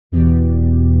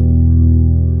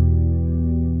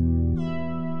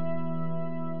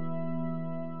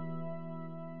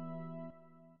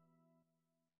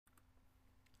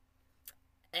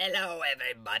Hello,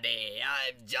 everybody.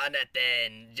 I'm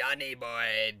Jonathan, Johnny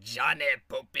Boy, Johnny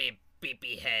Poopy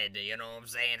Peepee Head. You know what I'm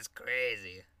saying? It's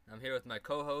crazy. I'm here with my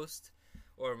co-host,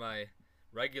 or my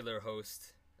regular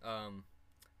host.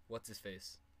 What's his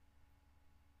face?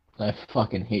 I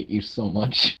fucking hate you so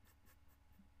much.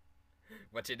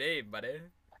 What's your name, buddy?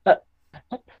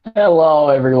 Hello,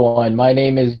 everyone. My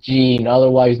name is Gene,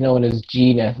 otherwise known as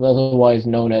Gene, otherwise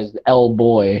known as L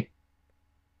Boy.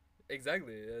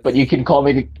 Exactly. But you can call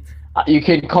me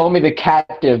the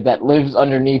captive that lives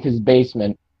underneath his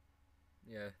basement.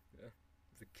 Yeah.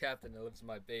 The captain that lives in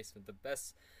my basement. The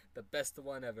best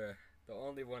one ever. The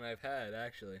only one I've had,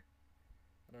 actually.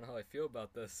 I don't know how I feel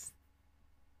about this.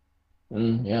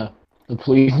 Yeah. The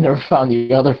police never found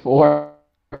the other four.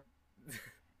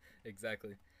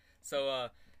 Exactly. So,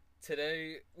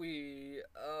 today we're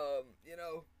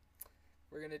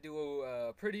gonna do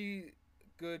a pretty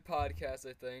good podcast.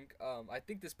 I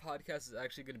think this podcast is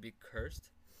actually gonna be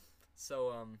cursed.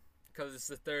 So, because it's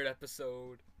the third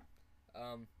episode,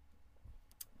 um,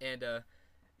 and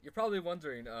you're probably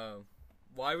wondering,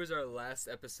 why was our last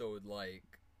episode like?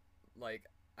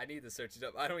 I need to search it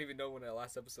up. I don't even know when our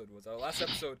last episode was. Our last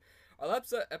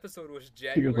episode was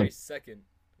January 2nd.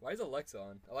 Why is Alexa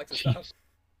on? Alexa, stop.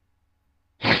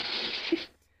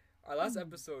 Our last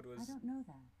episode was. I don't know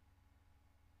that.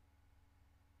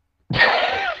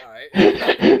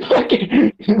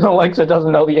 Alright. Alexa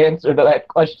doesn't know the answer to that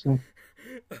question.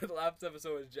 The last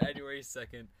episode was January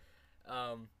 2nd.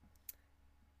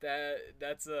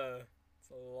 That's a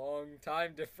long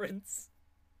time difference.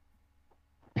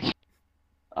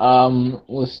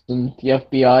 Listen, the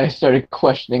FBI started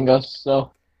questioning us,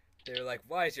 so They were like,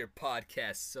 "Why is your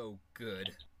podcast so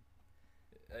good?"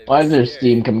 It why was is there scary.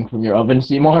 steam coming from your oven,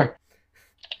 Seymour?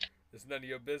 It's none of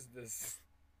your business.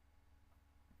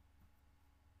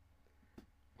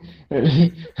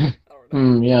 I don't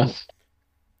know. Yes.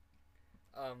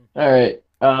 Um. Alright,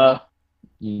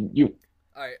 you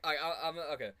I'm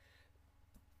okay.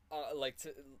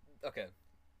 Okay.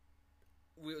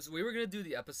 We were gonna do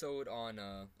the episode on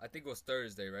I think it was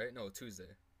Thursday, right? No,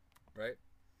 Tuesday, right?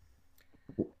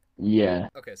 yeah.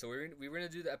 Okay, so we were gonna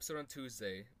do the episode on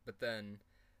Tuesday, but then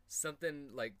something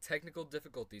like technical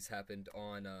difficulties happened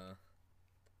on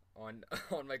on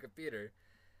my computer,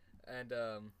 and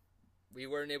we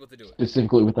weren't able to do it.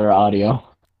 Specifically with our audio.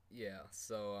 Yeah,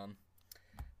 so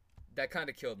that kind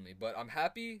of killed me, but I'm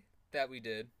happy that we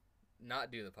did not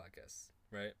do the podcast,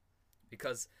 right?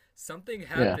 Because something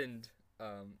happened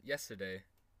yesterday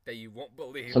that you won't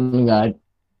believe.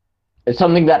 It's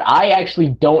something that I actually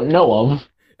don't know of.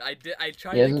 I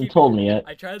tried He to hasn't keep told me yet.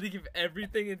 I tried to keep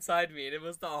everything inside me, and it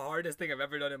was the hardest thing I've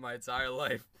ever done in my entire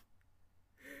life.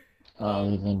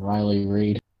 Other than Riley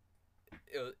Reid.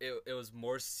 It was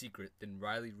more secret than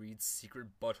Riley Reid's secret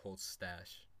butthole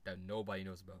stash that nobody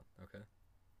knows about. Okay.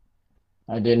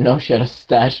 I didn't know she had a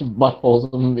stash of buttholes,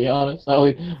 I'm gonna be honest. I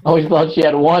always thought she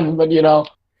had one, but you know.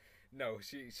 No,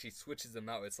 she switches them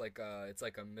out. It's like a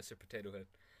Mr. Potato Head.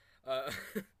 Uh,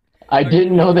 I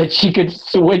didn't know that she could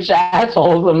switch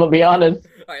assholes, I'm gonna be honest.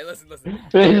 Alright, listen.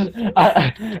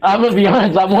 I'm gonna be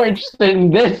honest, I'm more interested in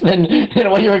this than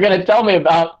what you were gonna tell me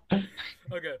about.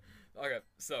 Okay.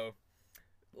 So,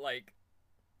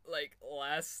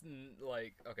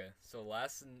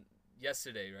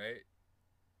 yesterday, right?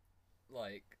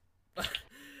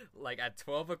 Like at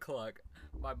 12 o'clock,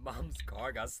 my mom's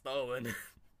car got stolen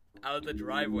out of the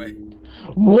driveway.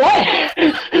 What?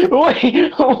 Wait, what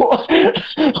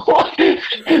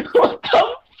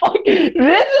the fuck?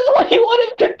 This is what you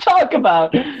wanted to talk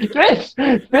about. This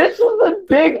was a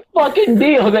big fucking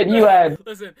deal that you had.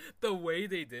 Listen, the way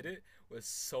they did it was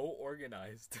so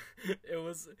organized. It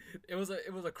was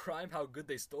a crime how good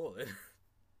they stole it.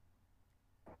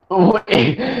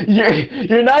 Wait,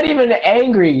 you're not even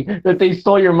angry that they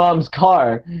stole your mom's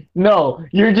car. No,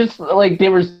 you're just like they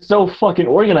were so fucking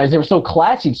organized. They were so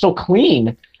classy, so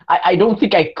clean. I don't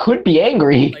think I could be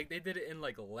angry. Like they did it in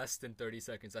like less than 30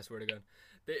 seconds. I swear to God.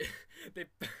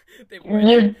 They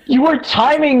You were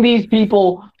timing these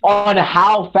people on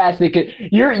how fast they could.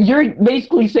 You're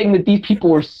basically saying that these people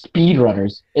were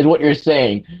speedrunners, is what you're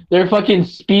saying. They're fucking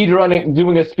speedrunning,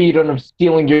 doing a speedrun of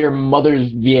stealing your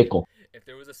mother's vehicle. If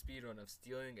there was a speedrun of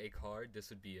stealing a car, this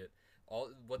would be it. All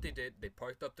what they did, they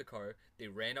parked up the car, they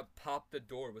ran up, popped the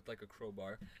door with like a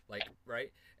crowbar, like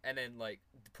right, and then like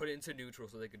put it into neutral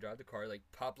so they could drive the car, like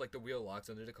pop like the wheel locks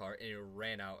under the car, and it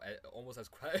ran out at almost as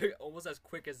almost as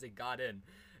quick as they got in.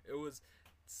 It was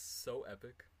so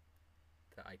epic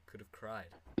that I could have cried.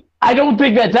 I don't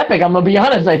think that's epic. I'm gonna be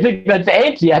honest. I think that's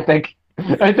anti-epic.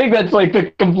 I think that's like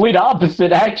the complete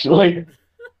opposite, actually.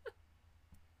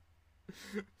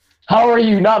 How are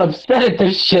you not upset at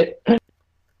this shit?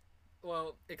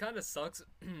 Well, it kind of sucks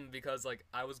because like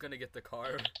I was gonna get the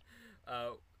car,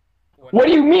 uh, when What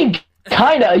do you mean?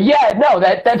 Kinda. Yeah, no,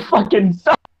 that fucking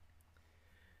sucks.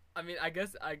 I mean, I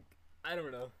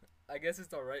don't know. I guess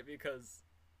it's all right because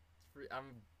I'm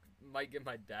might get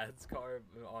my dad's car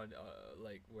on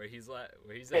like where he's at.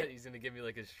 He's gonna give me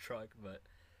like his truck, but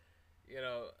you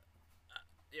know,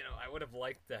 I would have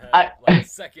liked to have like a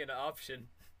second option.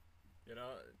 You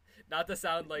know, not to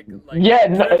sound like Yeah,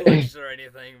 no, privileged or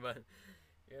anything, but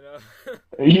you know.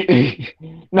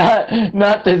 not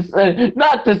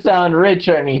to sound rich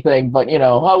or anything, but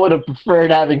I would have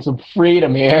preferred having some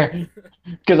freedom here,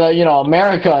 because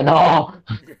America and all.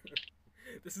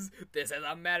 This is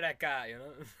America, you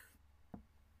know.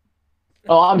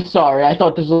 Oh, I'm sorry. I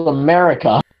thought this was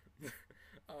America.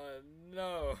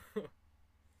 No.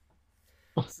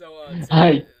 So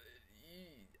I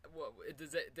what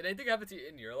did anything happen to you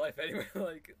in your life anyway?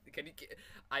 Like,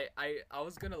 I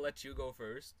was gonna let you go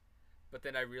first, but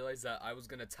then I realized that I was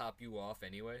gonna top you off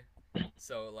anyway.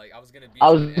 So like I was gonna beat I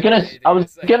you was in gonna anything I you're was gonna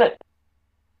say. gonna.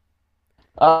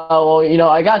 Well,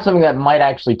 I got something that might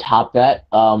actually top that.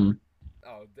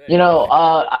 Oh You dang. know,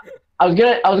 I was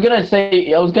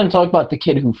gonna talk about the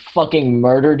kid who fucking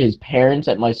murdered his parents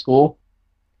at my school.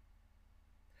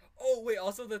 Oh wait,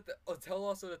 also tell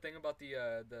also the thing about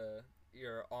the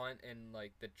your aunt and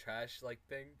like the trash like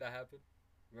thing that happened.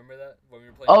 Remember that when we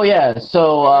were playing Oh Mario? yeah,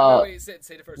 so Wait.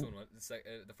 Say the first one.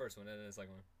 The first one and then the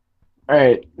second one. all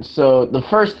right, so the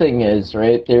first thing is,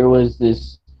 right, there was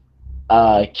this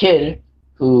kid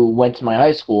who went to my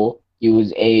high school. He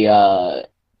was a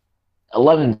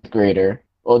 11th grader.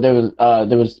 Well,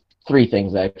 there was three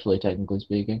things actually, technically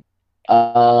speaking.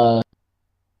 Uh,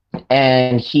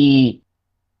 and he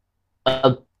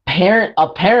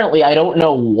apparently I don't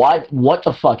know what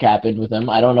the fuck happened with him.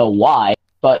 I don't know why,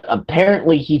 but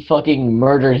apparently he fucking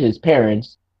murdered his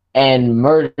parents and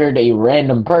murdered a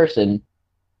random person.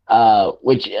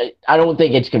 Which I don't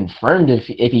think it's confirmed if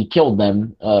he killed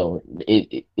them.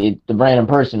 The random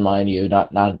person, mind you,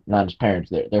 not his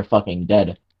parents. They're fucking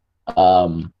dead.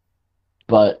 Um,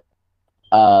 but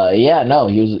yeah, no,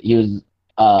 he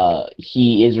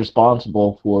is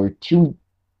responsible for two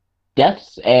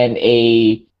deaths and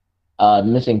a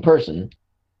missing person.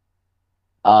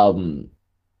 Um,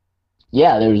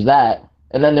 yeah, there was that,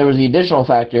 and then there was the additional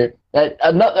factor that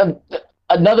another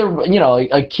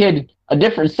a kid, a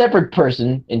different separate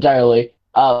person entirely,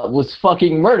 was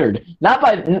fucking murdered. Not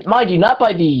by, mind you, not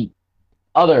by the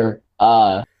other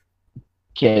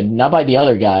kid, not by the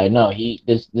other guy. No,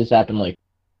 this happened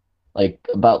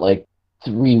about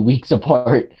 3 weeks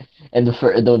apart, and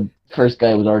the first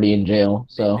guy was already in jail.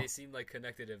 They So seem like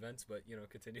connected events, but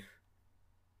continue.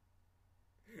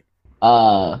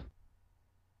 uh,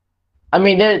 I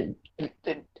mean,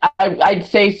 I'd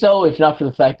say so if not for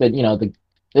the fact that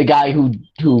the guy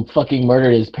who fucking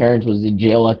murdered his parents was in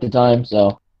jail at the time.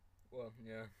 So, Well,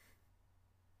 yeah.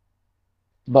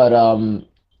 but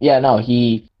yeah, no,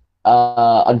 he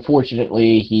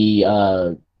unfortunately he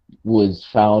was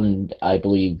found. I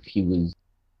believe he was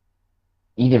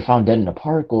either found dead in a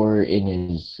park or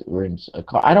in a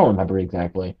car. I don't remember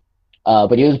exactly.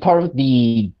 But he was part of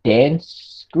the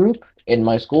dance group in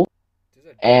my school, There's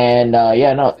a dance and group.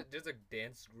 yeah, no, There's a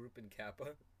dance group in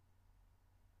Kappa.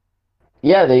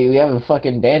 yeah, we have a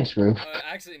fucking dance group.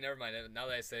 Actually, never mind. Now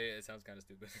that I say it, it sounds kind of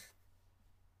stupid.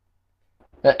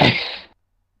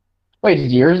 Wait,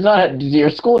 does your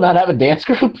school not have a dance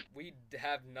group? We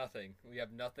have nothing. We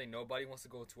have nothing. Nobody wants to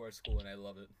go to our school, and I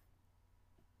love it.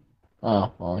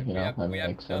 Oh, well, that We have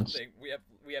makes sense. nothing.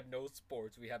 We have no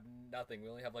sports. We have nothing. We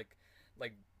only have like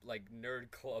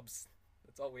nerd clubs.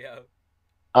 That's all we have.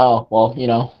 Oh, well,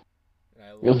 And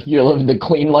I love it. you're living the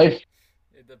clean life.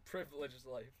 The privileged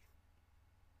life.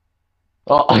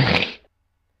 Oh,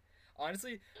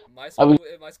 Honestly, my I was,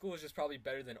 school is just probably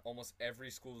better than almost every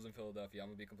schools in Philadelphia. I'm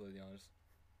gonna be completely honest.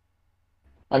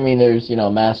 I mean, there's,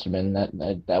 Masterman.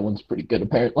 That one's pretty good,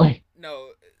 apparently.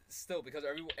 No, still because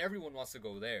everyone wants to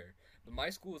go there. But my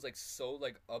school is like so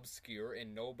like obscure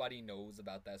and nobody knows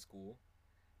about that school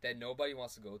that nobody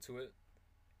wants to go to it.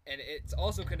 And it's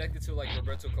also connected to like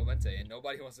Roberto Clemente, and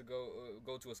nobody wants to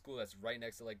go to a school that's right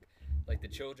next to like the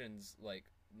children's like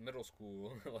middle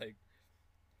school. Like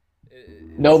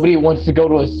it's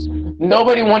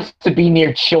Nobody wants to be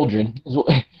near children. no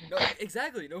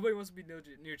exactly nobody wants to be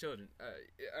near children. All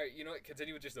right, you know what?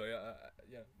 Continue with your story.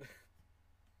 Yeah.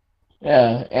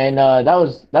 Yeah, and that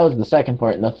was the second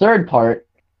part. And the third part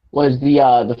was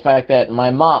the fact that my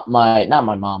mom, my not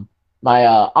my mom, my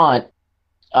aunt,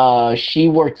 she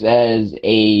works as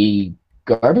a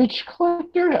garbage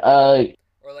collector.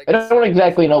 Or or like I don't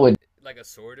exactly know what. like a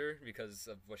sorter because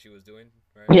of what she was doing,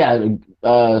 right?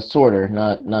 Yeah, sorter,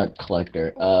 not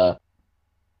collector.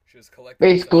 She was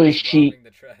collecting stuff. She Basically, was robbing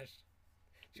the trash.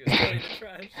 She was stealing the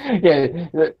trash.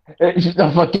 yeah, she's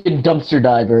a fucking dumpster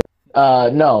diver.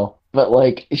 No, but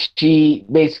like she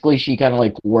kind of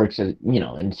like works at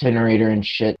incinerator and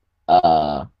shit.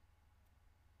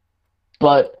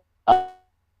 But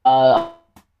uh,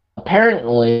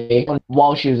 apparently,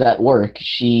 while she was at work,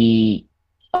 she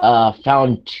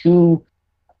found two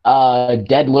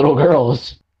dead little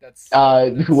girls That's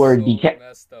who were so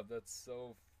messed up. That's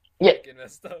so yeah, freaking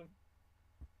messed up.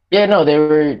 yeah, no,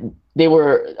 they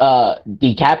were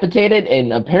decapitated,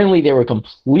 and apparently they were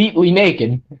completely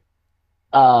naked.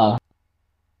 Uh,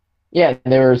 yeah,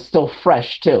 they were still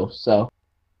fresh too. So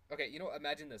Okay,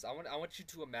 imagine this. I want you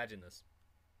to imagine this.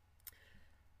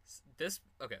 This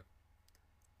okay.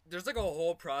 There's like a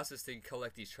whole process to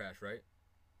collect these trash, right?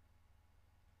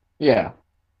 yeah,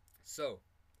 So,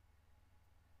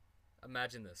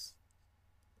 imagine this.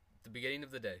 The beginning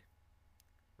of the day,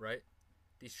 right?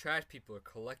 These trash people are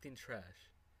collecting trash,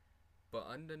 but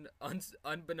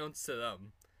unbeknownst to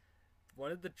them,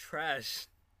 one of the trash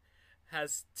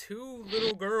has two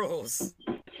little girls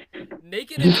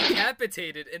naked and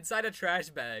decapitated inside a trash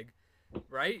bag,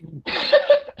 right?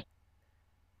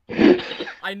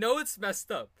 I know it's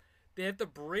messed up. They have to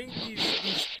bring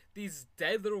these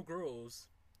dead little girls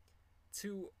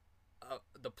to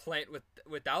the plant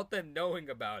without them knowing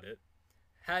about it.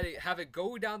 Have it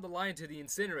go down the line to the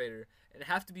incinerator and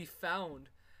have to be found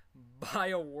by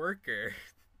a worker.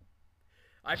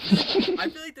 I feel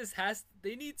like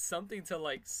they need something to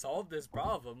like solve this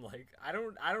problem. Like I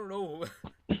don't know.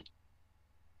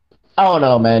 I don't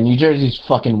know, man. New Jersey's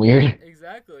fucking weird.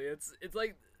 Exactly. It's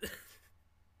like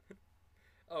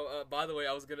oh, by the way,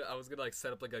 I was gonna like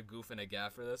set up like a goof and a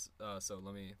gaff for this. So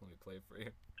let me play it for you.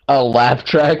 A laugh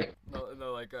track.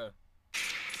 No, like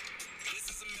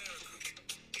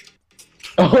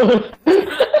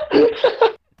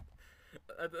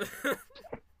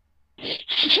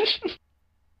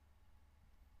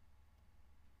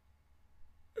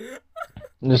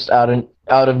Just out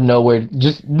of nowhere.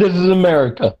 Just this is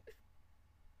America.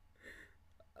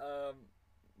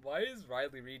 why is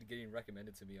Riley Reid getting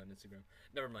recommended to me on Instagram?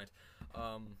 Never mind.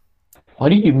 What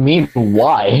do you mean?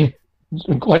 Why?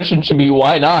 The question should be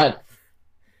why not?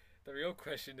 The real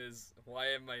question is why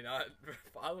am I not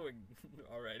following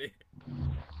already?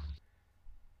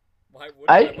 Why wouldn't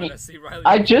I want to see Riley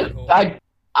Reid?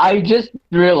 I just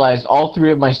realized all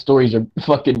three of my stories are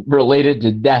fucking related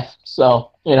to death.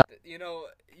 So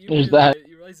there's that.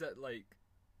 You realize that like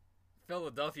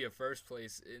Philadelphia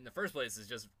in the first place is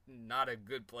just not a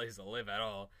good place to live at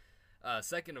all.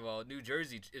 Second of all, New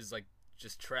Jersey is like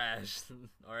just trash.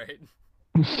 All right,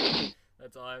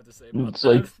 that's all I have to say about It's that.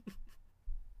 like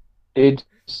it's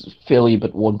Philly,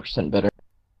 but 1% better.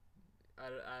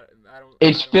 I don't.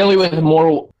 It's Philly with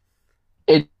more.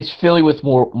 It's Philly with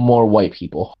more white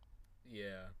people.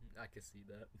 Yeah, I can see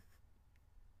that.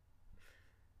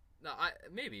 No,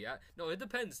 no, it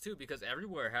depends too because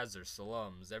everywhere has their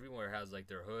slums. Everywhere has like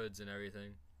their hoods and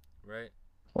everything, right?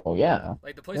 Oh yeah.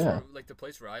 Like the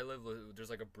place where I live, there's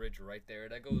like a bridge right there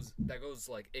that goes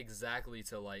like exactly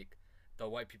to like the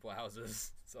white people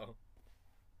houses. So.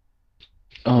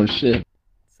 Oh shit.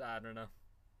 So I don't know.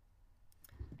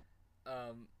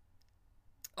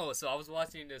 Oh, so I was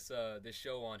watching this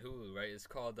show on Hulu, right? It's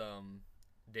called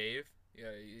Dave.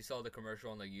 Yeah, you saw the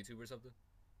commercial on like YouTube or something.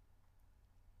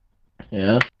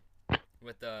 Yeah.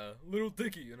 With Little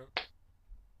Dicky,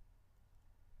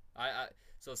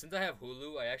 So since I have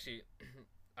Hulu, I actually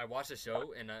I watched the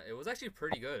show and it was actually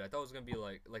pretty good. I thought it was gonna be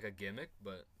like a gimmick,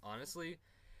 but honestly,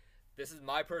 this is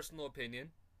my personal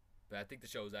opinion, but I think the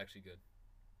show is actually good.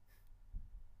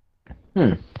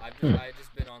 I've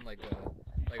just been on like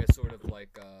a sort of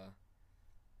like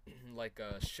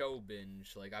a show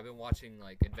binge. Like I've been watching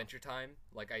like Adventure Time.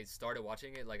 Like I started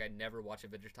watching it. Like I never watched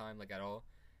Adventure Time like at all,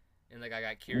 and like I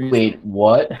got curious. Wait,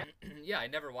 what? Yeah, I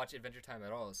never watched Adventure Time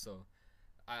at all. So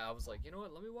I was like, you know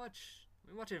what? Let me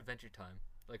watch Adventure Time.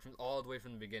 Like from all the way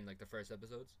from the beginning, like the first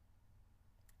episodes,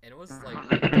 and it was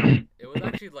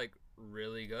actually like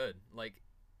really good. Like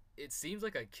it seems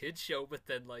like a kid show, but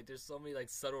then like there's so many like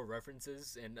subtle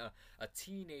references, and a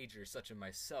teenager such as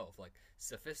myself, like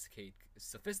sophisticated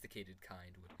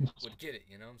kind would get it.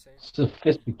 You know what I'm saying?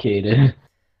 Sophisticated.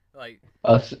 Like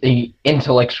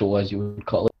intellectual, as you would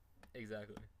call it.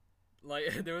 Exactly.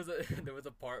 Like there was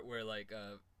a part where like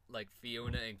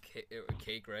Fiona and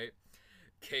Cake, right?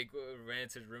 Cake ran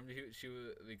into the room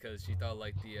because she thought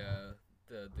like the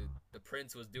the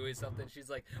prince was doing something. She's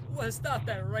like, "Well, stop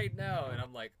that right now!" And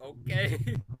I'm like, "Okay."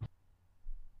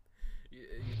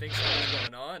 You think something's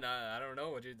going on? I don't know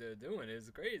what you're doing. It's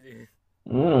crazy.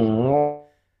 Mm.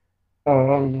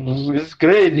 It's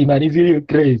crazy, man. He's getting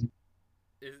crazy.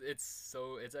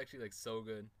 It's actually like so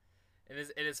good, and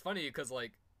it's funny because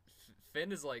like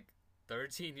Finn is like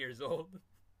 13 years old,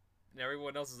 and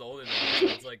everyone else is older than him,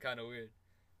 so it's like kind of weird.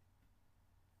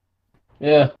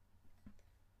 Yeah.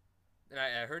 And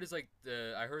I heard it's like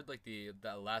I heard like the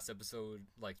that last episode,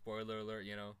 like spoiler alert,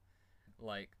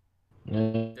 like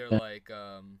they're Yeah. like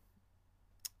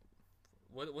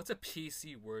what's a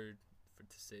PC word for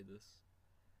to say this?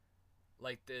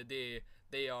 Like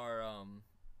they are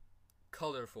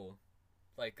colorful,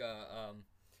 like uh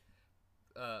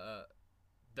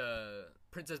the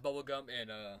Princess Bubblegum and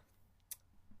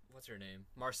what's her name,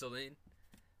 Marceline.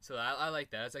 So I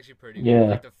like that. It's actually pretty cool. Yeah.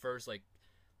 Like the first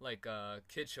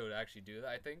kid show to actually do that.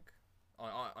 I think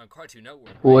on Cartoon Network,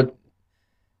 right? What?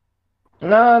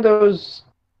 No, there was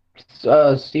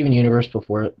Steven Universe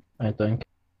before it, I think.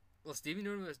 Well, Steven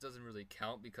Universe doesn't really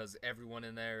count because everyone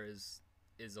in there is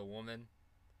a woman.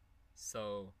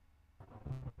 So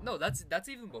no, that's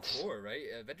even before, right?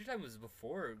 Adventure Time was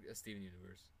before Steven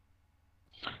Universe.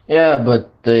 Yeah,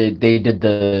 but they did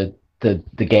the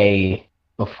gay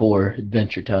before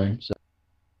Adventure Time. So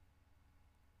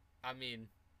I mean,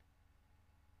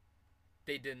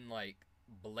 they didn't like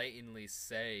blatantly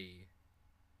say,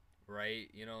 right?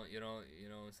 You know what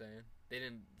I'm saying? They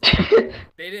didn't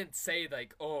they didn't say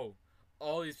like, oh,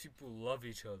 all these people love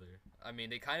each other. I mean,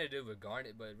 they kind of did with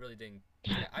Garnet, but it really didn't.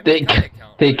 I mean, they it kind of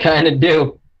count, they right? kind of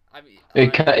do. I mean,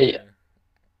 It ki- yeah,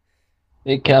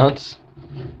 it counts.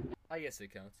 I guess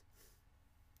it counts.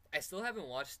 I still haven't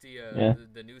watched Yeah.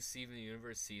 the new Steven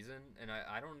Universe season, and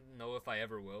I don't know if I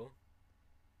ever will.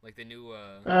 Like the new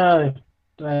I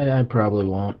probably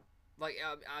won't. like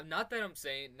I'm not that I'm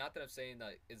saying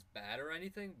that it's bad or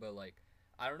anything, but like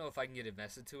I don't know if I can get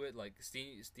invested to it. Like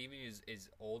Steven is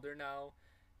older now,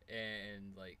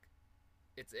 and like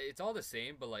it's all the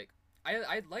same, but like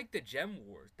I like the Gem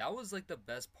Wars. That was like the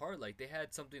best part. Like they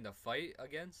had something to fight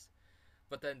against.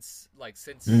 But then like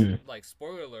since Mm. like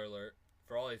spoiler alert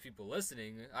for all these people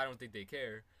listening, I don't think they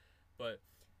care. But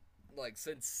like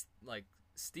since like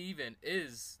Steven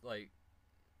is like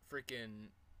freaking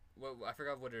what I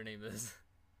forgot what her name is.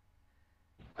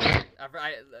 I forgot.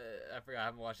 I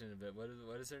haven't watched it in a bit.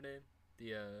 What is her name?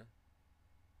 The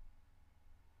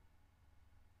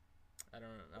I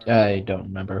don't know. I don't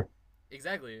remember.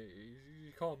 Exactly.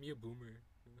 You call me a boomer.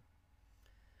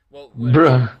 Well,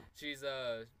 whatever.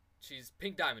 Bruh. She's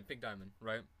Pink Diamond. Pink Diamond,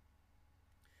 right?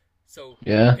 So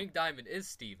Yeah. Pink Diamond is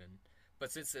Steven,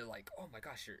 but since they're like, oh my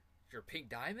gosh, you're Pink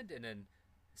Diamond, and then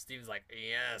Steven's like,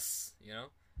 yes, and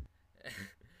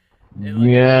like,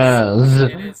 Yes.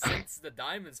 and then since the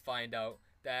Diamonds find out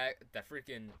that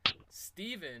freaking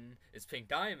Steven is Pink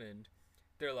Diamond,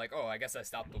 they're like, oh, I guess I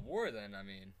stopped the war then. I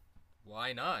mean,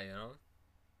 why not?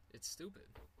 It's stupid.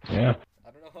 Yeah.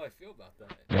 I don't know how I feel about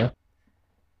that. Yeah.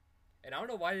 And I don't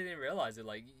know why they didn't realize it.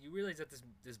 Like, you realize that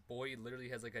this boy literally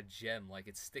has like a gem, like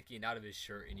it's sticking out of his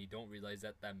shirt, and you don't realize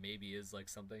that maybe is like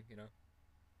something,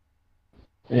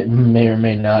 It may or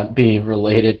may not be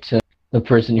related to the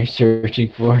person you're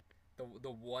searching for.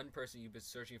 The one person you've been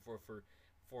searching for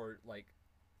like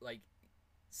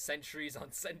centuries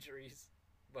on centuries,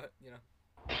 but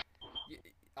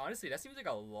honestly, that seems like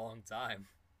a long time,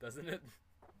 doesn't it?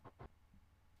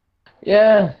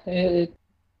 Yeah, it's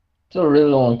a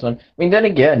really long time. I mean, then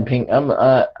again, Pink. I'm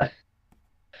not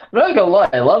gonna lie.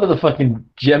 A lot of the fucking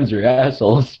gems are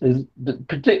assholes.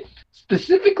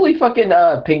 Specifically, fucking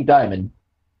Pink Diamond.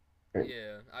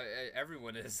 Yeah,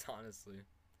 everyone is honestly.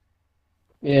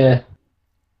 Yeah.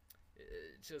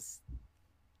 It just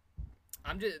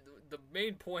I'm just the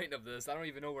main point of this. I don't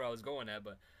even know where I was going at,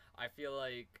 but I feel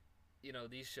like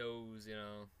these shows,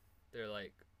 they're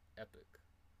like epic,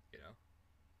 you know.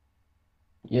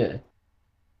 Yeah.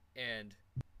 And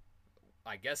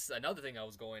I guess another thing I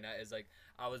was going at is like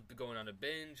I was going on a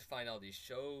binge, find all these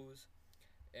shows,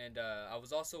 and I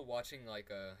was also watching like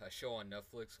a show on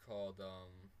Netflix called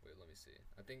wait, let me see.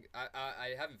 I think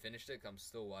I haven't finished it 'cause I'm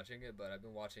still watching it, but I've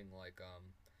been watching like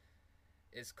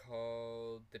it's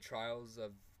called The Trials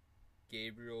of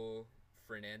Gabriel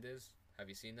Fernandez. Have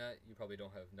you seen that? You probably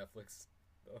don't have Netflix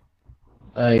though.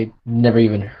 I never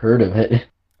even heard of it.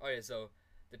 Oh yeah, so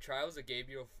The Trials of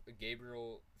Gabriel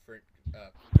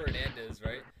Fernandez,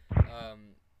 right?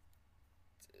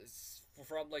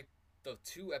 From like the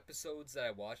 2 episodes that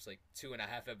I watched, like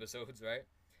 2.5 episodes, right?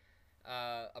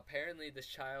 Apparently this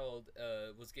child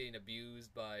was getting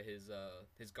abused by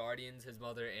his guardians, his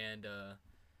mother, and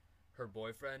her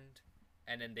boyfriend,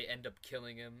 and then they end up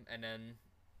killing him, and then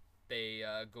they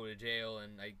go to jail,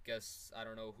 and I guess I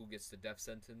don't know who gets the death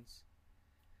sentence,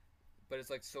 but it's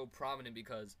like so prominent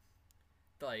because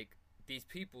like these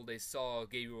people they saw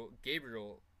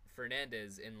Gabriel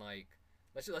Fernandez in like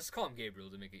let's call him Gabriel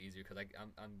to make it easier because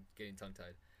I'm getting tongue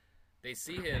tied. They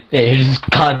see him. Yeah, you're just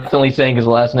constantly saying his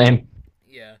last name.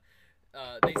 Yeah.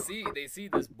 They see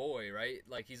this boy, right?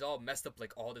 Like he's all messed up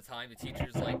like all the time. The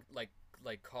teachers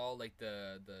like call like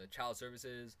the child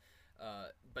services,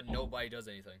 but nobody does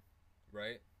anything,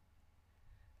 right?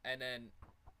 And then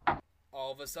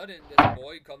all of a sudden this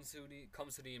boy comes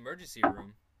to the emergency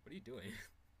room. What are you doing?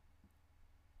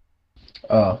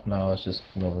 Oh no, I was just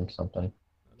moving something.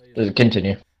 I thought you Just like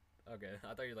continue. okay.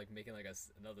 I thought you were like making like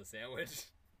another sandwich.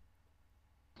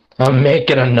 I'm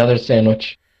making another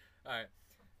sandwich. All right.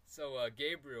 So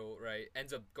Gabriel, right,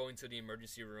 ends up going to the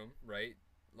emergency room, right?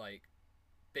 Like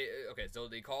they okay, so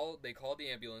they call the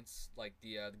ambulance, like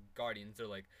the guardians. They're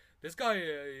like, this guy,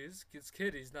 his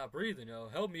kid, he's not breathing.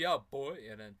 Help me out, boy.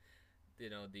 And then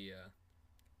the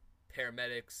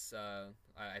paramedics,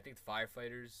 I think the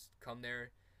firefighters come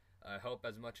there, help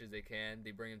as much as they can.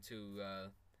 They bring him to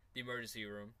the emergency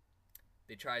room.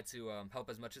 They try to help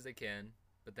as much as they can,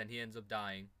 but then he ends up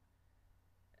dying.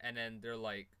 And then they're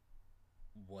like,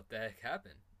 what the heck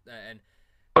happened? And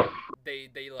they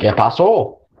like ¿Qué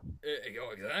pasó?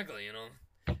 exactly,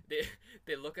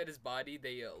 they look at his body,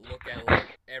 they look at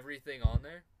like everything on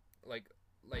there, like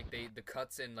the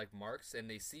cuts and like marks, and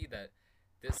they see that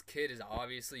this kid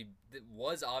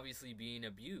was obviously being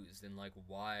abused, and like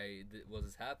why was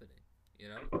this happening,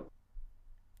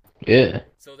 Yeah.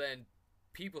 So then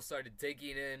people started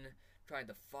digging in, trying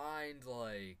to find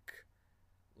like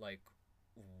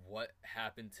what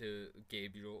happened to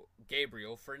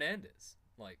Gabriel Fernandez,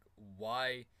 like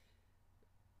why,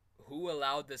 who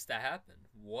allowed this to happen,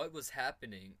 what was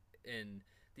happening in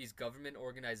these government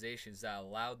organizations that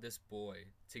allowed this boy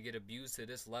to get abused to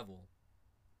this level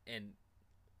and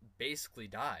basically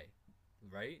die,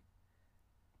 right?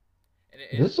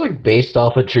 Is this like based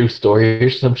off a true story or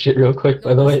some shit real quick, No,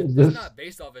 by the way? this is not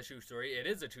based off a true story. It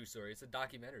is a true story. It's a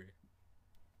documentary.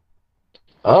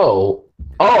 Oh.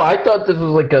 Oh, I thought this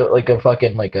was like a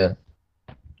fucking like a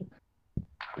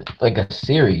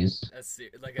series.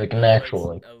 Like Like a an Netflix, actual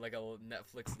like like a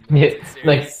Netflix yeah, limited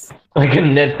series. like a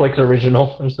Netflix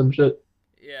original or some shit.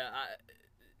 Yeah,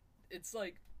 it's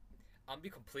like, I'm be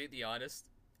completely honest.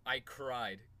 I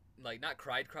cried, like not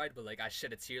cried, but like I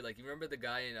shed a tear. Like you remember the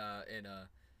guy in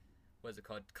what's it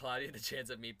called, Claudia the Chance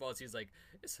at Meatballs? He's like,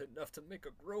 it's enough to make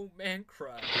a grown man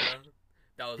cry.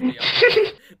 That was me.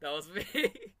 That was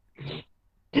me.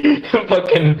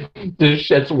 Fucking just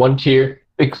sheds one tear,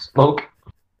 big smoke.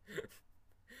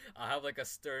 I have like a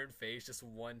stern face, just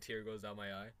one tear goes down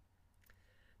my eye.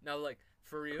 Now, like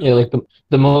for real. Yeah, like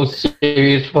the most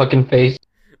serious fucking face.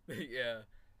 Yeah,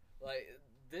 like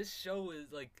this show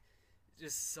is like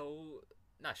just so,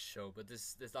 not show, but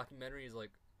this documentary is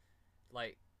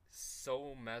like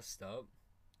so messed up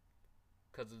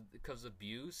because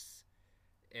abuse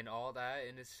and all that,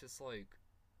 and it's just like,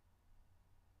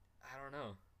 I don't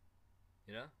know,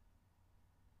 you know.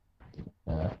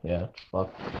 Yeah,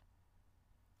 fuck.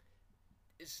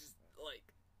 It's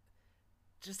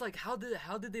just like how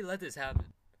did they let this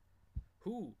happen?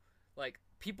 Who, like,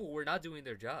 people were not doing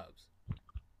their jobs,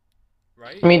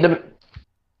 right? I mean,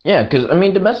 because I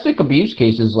mean, domestic abuse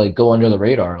cases like go under the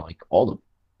radar like all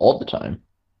the time,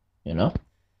 you know.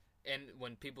 And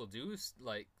when people do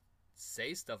like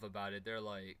say stuff about it, they're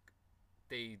like,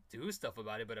 they do stuff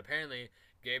about it, but apparently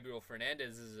Gabriel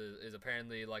Fernandez is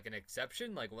apparently like an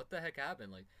exception. Like what the heck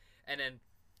happened? Like, and then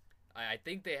I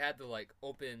think they had to like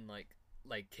open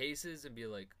like cases and be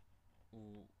like,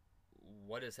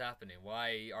 what is happening?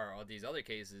 Why are all these other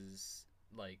cases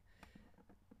like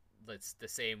that's the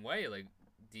same way? Like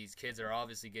these kids are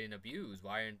obviously getting abused.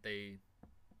 Why aren't they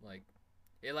like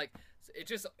it? Like it's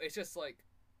just like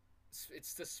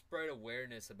it's to spread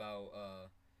awareness about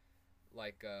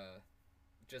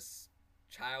just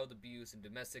child abuse and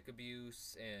domestic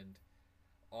abuse and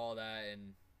all that,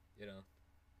 and it's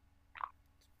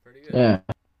pretty good. Yeah.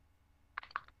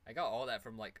 I got all that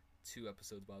from like 2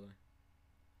 episodes, by the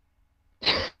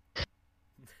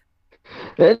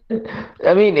way.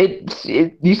 I mean,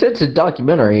 you said it's a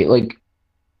documentary. Like,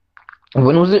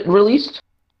 when was it released?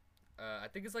 I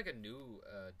think it's like a new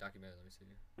documentary. Let me see.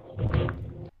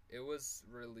 It was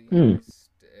released.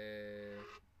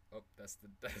 Oh, that's the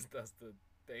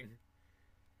thing.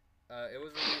 It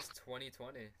was released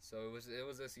 2020, so it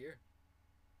was this year.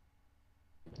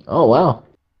 Oh wow.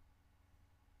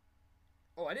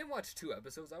 Oh, I didn't watch 2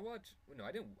 episodes. I watched. No,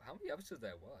 I didn't. How many episodes did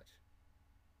I watch?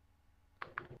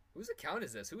 Whose account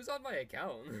is this? Who's on my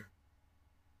account?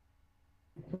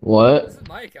 This What? is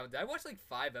my account. Did I watch like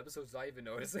 5 episodes without even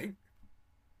noticing?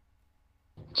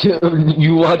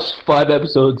 You watched 5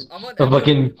 episodes I'm on of episode.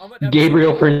 fucking I'm on episode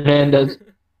Gabriel 5. Fernandez.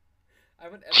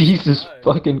 I'm on episode Jesus 5.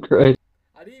 fucking Christ.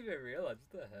 I didn't even realize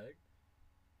what the heck.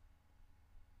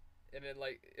 And then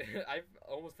like I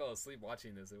almost fell asleep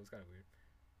watching this. It was kind of weird.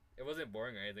 It wasn't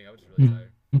boring or anything. I was just really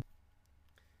tired.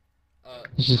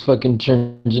 It just fucking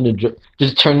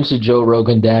turns to Joe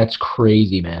Rogan. That's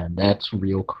crazy, man. That's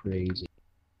real crazy.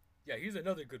 Yeah, he's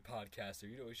another good podcaster.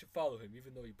 You know, you should follow him,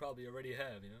 even though you probably already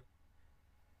have. You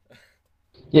know.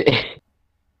 Yeah.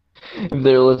 If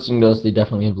they're listening to us, they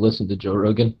definitely have listened to Joe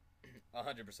Rogan.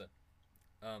 100%.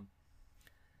 Um.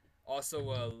 Also,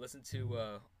 listen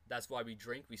to That's Why We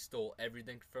Drink. We stole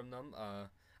everything from them.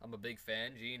 I'm a big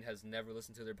fan. Gene has never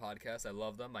listened to their podcast. I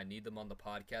love them. I need them on the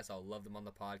podcast. I'll love them on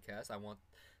the podcast. I want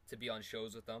to be on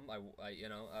shows with them.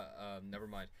 Never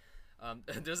mind.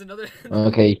 There's another.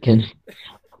 Okay, you can.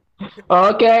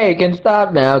 Okay, you can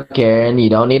stop now, Karen. You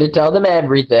don't need to tell them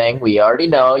everything. We already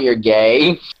know you're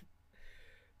gay.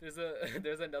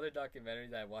 There's another documentary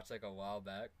that I watched like a while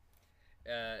back.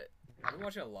 I've been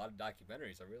watching a lot of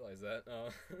documentaries. I realize that.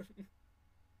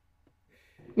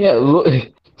 Yeah, look,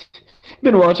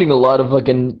 been watching a lot of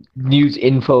fucking news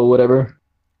info, whatever.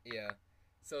 Yeah.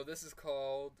 So this is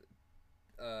called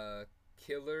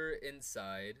Killer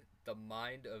Inside the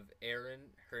Mind of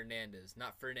Aaron Hernandez.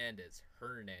 Not Fernandez,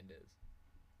 Hernandez.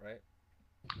 Right?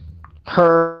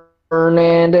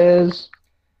 Hernandez.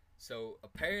 So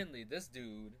apparently this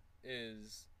dude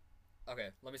is okay,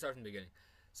 let me start from the beginning.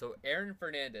 So Aaron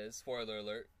Fernandez, spoiler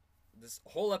alert. This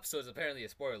whole episode is apparently a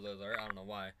spoiler alert. I don't know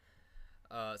why.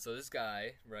 So this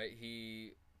guy, right?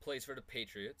 He plays for the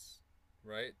Patriots,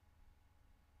 right?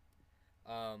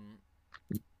 Um,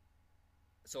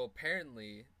 so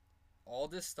apparently, all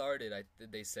this started,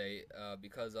 they say,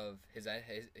 because of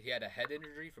he had a head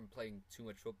injury from playing too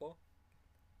much football,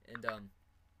 and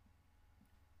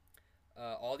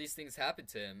all these things happened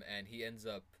to him, and he ends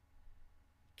up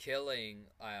killing.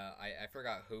 I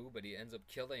forgot who, but he ends up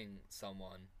killing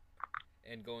someone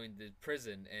and going to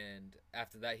prison, and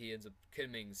after that he ends up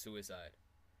committing suicide.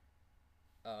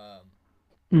 Um,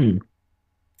 Hmm.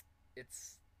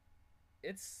 it's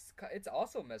it's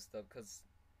also messed up because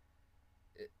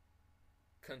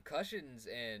concussions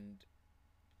and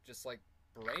just like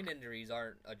brain injuries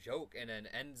aren't a joke, and then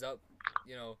ends up,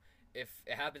 you know, if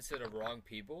it happens to the wrong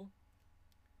people,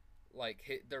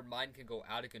 like their mind can go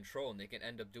out of control and they can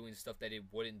end up doing stuff that they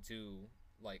wouldn't do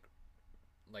like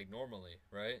normally,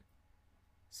 right?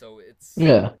 So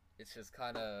Yeah. it's just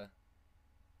kind of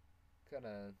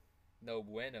no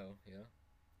bueno, you know.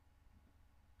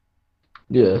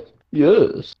 Yeah.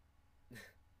 Yes.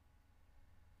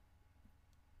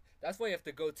 That's why you have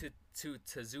to go to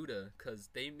Tezuda, because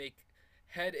they make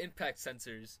head impact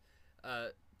sensors uh,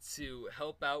 to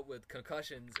help out with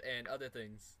concussions and other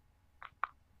things.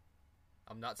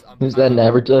 I'm not. Is that an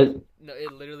advertise? No,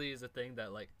 it literally is a thing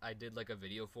that like I did like a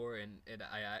video for, and it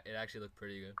actually looked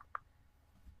pretty good.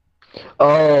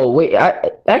 Oh wait,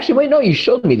 I actually wait. No, you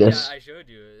showed me Yeah, this. I showed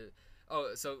you.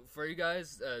 Oh, so for you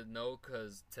guys in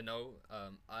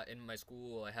my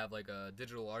school I have like a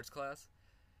digital arts class,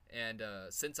 and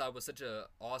since I was such a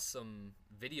awesome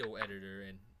video editor,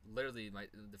 and literally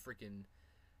the freaking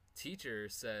teacher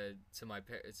said to my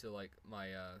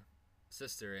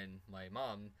sister and my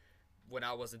mom when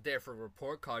I wasn't there for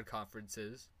report card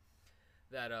conferences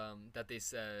that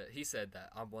he said that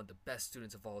I'm one of the best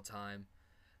students of all time.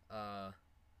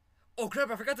 Oh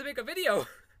crap! I forgot to make a video.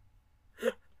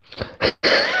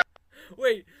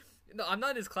 Wait, no, I'm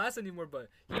not in his class anymore. But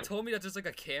he told me that there's like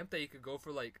a camp that you could go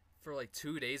for like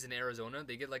 2 days in Arizona.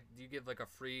 They get like you give like a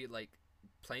free like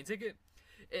plane ticket.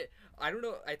 I don't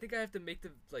know. I think I have to make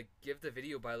the give the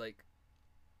video by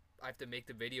I have to make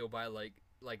the video by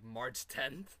March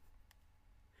 10th.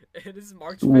 And this is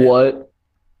March 5th. What?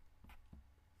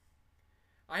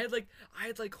 I had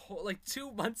like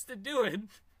 2 months to do it.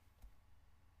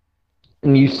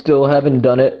 And you still haven't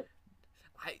done it?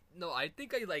 I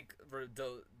think I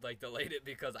delayed it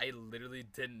because I literally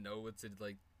didn't know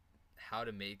how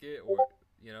to make it, or what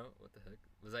the heck,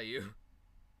 was that you?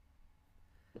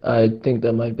 I think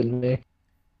that might have been me.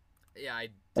 Yeah,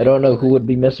 I don't know who would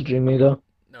be messaging me though.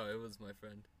 No, it was my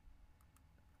friend.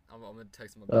 I'm gonna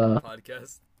text him Uh, about the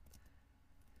podcast.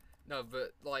 No,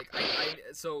 but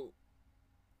so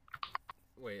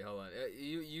wait, hold on.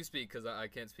 You speak because I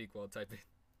can't speak while typing.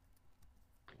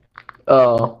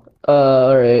 Oh,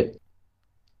 all right.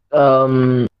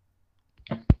 Um,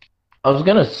 I was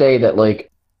gonna say that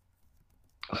like,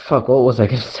 fuck, what was I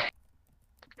gonna say?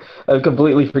 I've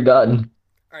completely forgotten.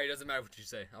 All right, it doesn't matter what you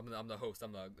say. I'm the host.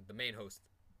 I'm the main host.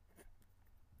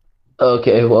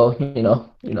 Okay, well,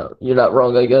 you're not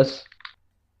wrong, I guess.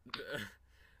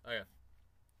 Okay.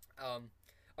 Um.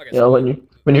 Okay. You know, So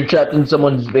when you're trapped in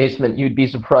someone's basement, you'd be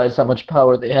surprised how much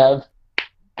power they have.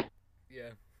 yeah,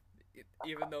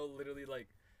 even though literally like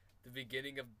the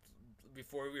beginning of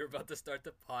before we were about to start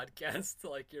the podcast,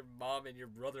 like your mom and your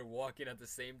brother walk in at the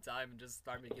same time and just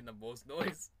start making the most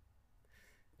noise.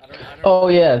 Oh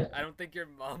yeah, I don't think your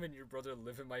mom and your brother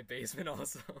live in my basement.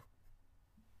 Also,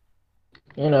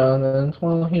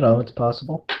 it's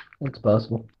possible. It's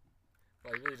possible.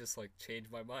 well, you really just like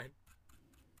changed my mind.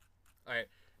 All right.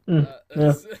 Mm,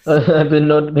 yeah, I've been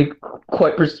known to be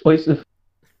quite persuasive.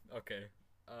 Okay.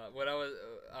 What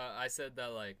I said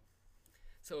that like,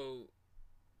 so,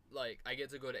 like I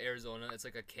get to go to Arizona. It's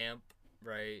like a camp,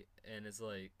 right? And it's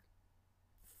like,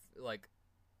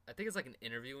 I think it's like an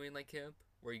interviewing like camp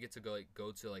where you get to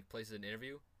go to like places and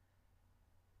interview,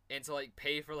 and to like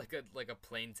pay for like a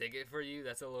plane ticket for you.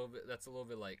 That's a little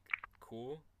bit like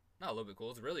cool. Not a little bit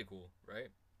cool. It's really cool, right?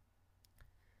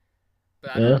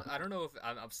 But Yeah, I don't know if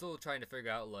I'm still trying to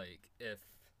figure out like if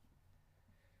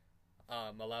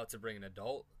I'm allowed to bring an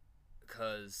adult,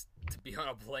 because to be on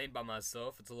a plane by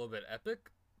myself, it's a little bit epic.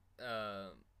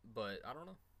 But I don't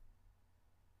know.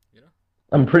 You know?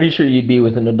 I'm pretty sure you'd be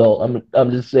with an adult.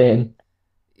 I'm just saying.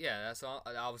 Yeah, that's all.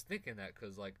 I was thinking that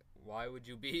because like, why would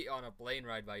you be on a plane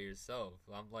ride by yourself?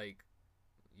 I'm like,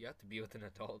 you have to be with an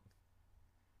adult.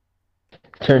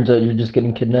 Turns out you're just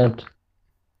getting kidnapped.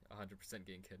 100%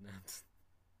 getting kidnapped.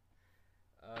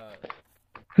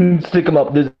 Uh, Stick them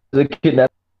up. There's a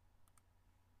kidnap.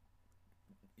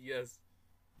 yes.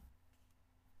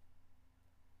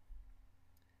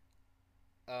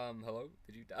 Hello?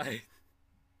 Did you die?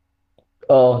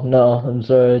 Oh no, I'm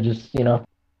sorry. I just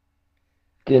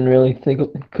couldn't really think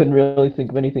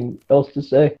of anything else to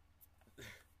say.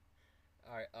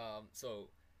 All right. So,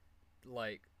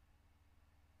 like,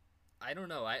 I don't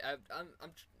know.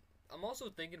 I'm also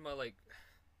thinking about like,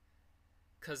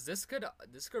 cause this could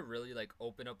really like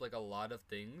open up like a lot of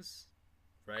things,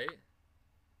 right?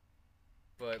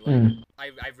 But like, Hmm.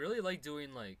 I really like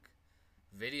doing like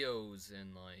videos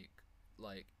and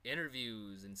like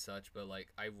interviews and such. But like,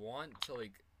 I want to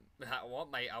like, I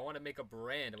want to make a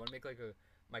brand. I want to make like a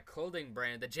my clothing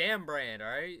brand, the Jam brand. All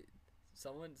right,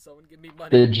 someone give me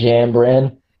money. The Jam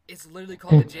brand. It's literally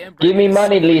called the Jam Give brand. It me is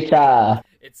money, so freaking good. Lisa.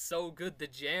 It's so good. The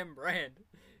Jam brand.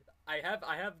 I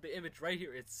have the image right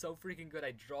here. It's so freaking good.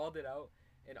 I drawed it out,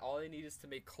 and all I need is to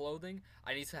make clothing.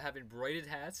 I need to have embroidered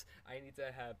hats. I need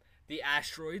to have the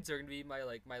asteroids. Are gonna be my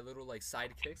little like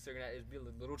sidekicks. They're gonna be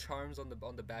little charms on the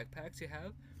backpacks you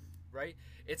have, right?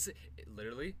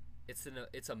 Literally it's in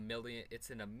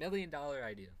 $1 million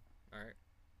idea. All right.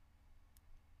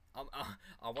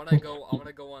 I want to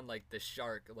go on like the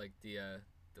shark, like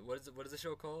what is the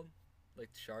show called? Like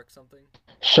Shark something?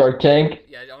 Shark Tank.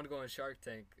 Yeah, I want to go on Shark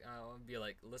Tank. I want to be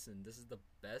like, listen, this is the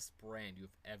best brand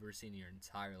you've ever seen in your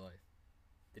entire life.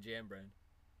 The Jam brand.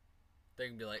 They're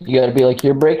gonna be like, You gotta be like,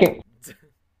 you're breaking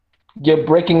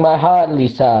my heart,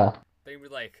 Lisa. they're gonna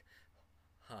be like,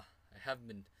 huh? I have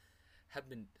been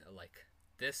like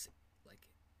this like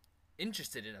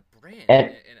interested in a brand And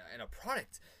in a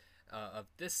product of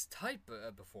this type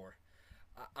before.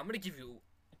 I'm gonna give you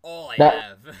all I now,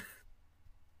 have.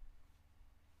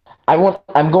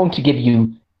 I'm going to give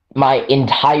you my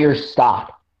entire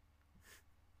stock.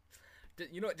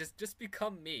 You know what? Just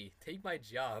become me. Take my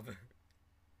job.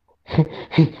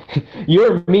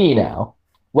 You're me now,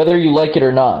 whether you like it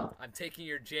or not. I'm taking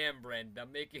your Jam brand.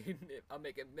 I'm making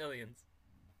millions.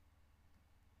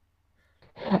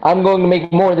 I'm going to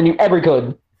make more than you ever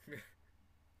could.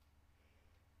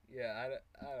 Yeah,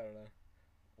 I don't know.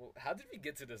 Well, how did we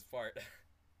get to this part?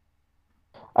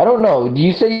 I don't know. Do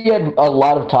you say you had a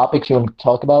lot of topics you want to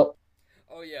talk about?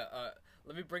 Oh yeah.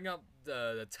 Let me bring up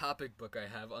the topic book I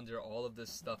have under all of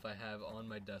this stuff I have on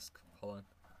my desk. Hold on.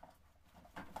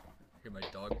 I hear my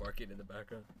dog barking in the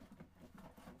background.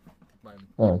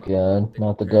 Oh god,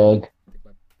 not the parent, dog. I think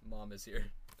my mom is here.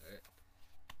 Alright.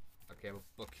 Okay, I have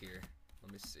a book here.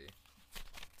 Let me see.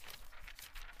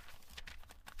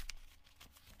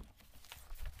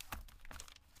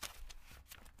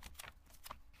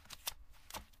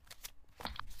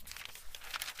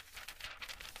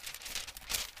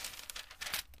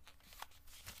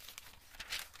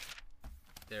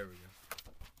 There we go.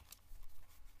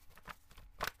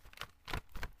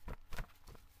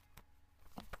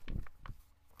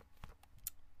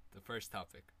 The first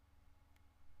topic.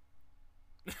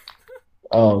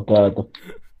 Oh god,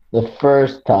 the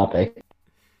first topic.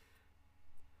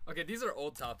 Okay, these are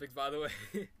old topics, by the way.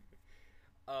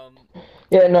 um,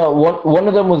 Yeah, no, one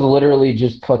of them was literally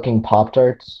just fucking Pop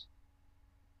Tarts.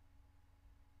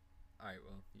 all right,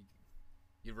 well,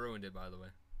 you ruined it, by the way.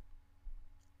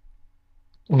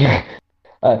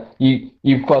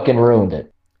 You fucking ruined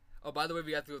it. Oh, by the way,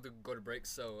 we have to go to break,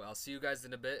 so I'll see you guys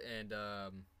in a bit, and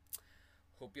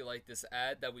hope you like this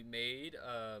ad that we made.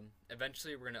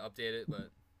 Eventually, we're gonna update it,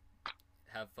 but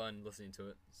have fun listening to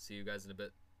it. See you guys in a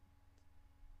bit.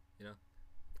 You know,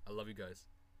 I love you guys.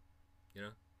 You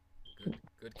know,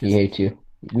 good He kisses. hates you.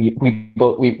 We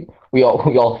both we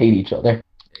all hate each other.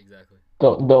 Exactly.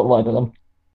 Don't lie to them.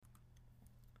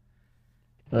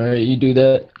 All right, you do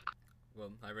that.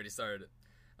 Well, I already started it.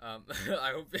 I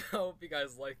hope you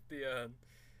guys liked the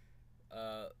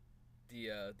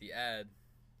ad.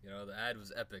 You know, the ad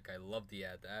was epic. I loved the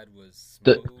ad. The ad was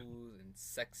The smooth and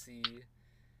sexy,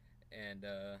 and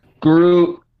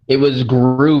It was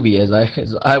groovy, as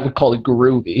I would call it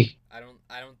groovy. I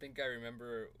don't think I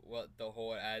remember what the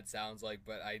whole ad sounds like,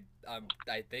 but I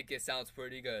think it sounds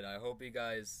pretty good. I hope you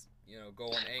guys go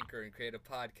on Anchor and create a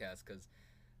podcast, because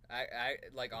I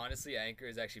like, honestly, Anchor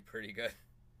is actually pretty good.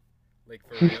 Like,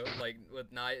 for real, like,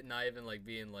 with not even like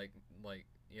being like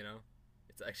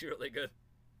it's actually really good.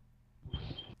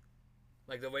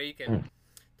 Like the way you can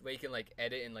like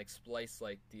edit and like splice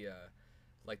like the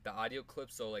audio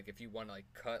clips. So like if you want to like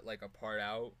cut like a part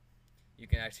out, you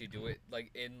can actually do it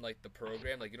like in like the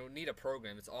program. Like, you don't need a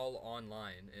program. It's all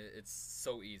online. It's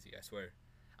so easy. I swear.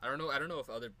 I don't know if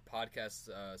other podcast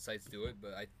sites do it,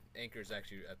 but Anchor is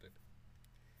actually epic.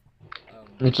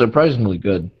 It's surprisingly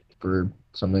good for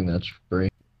something that's free.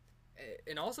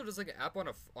 And also just like an app on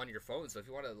your phone. So if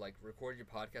you want to like record your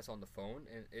podcast on the phone,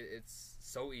 and it's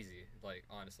so easy. Like,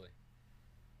 honestly.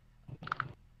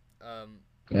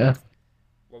 Yeah.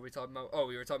 What were we talking about? Oh,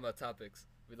 we were talking about topics.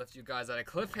 We left you guys at a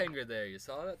cliffhanger there. You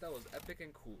saw that? That was epic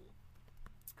and cool.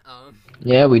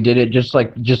 Yeah, we did it just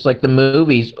like the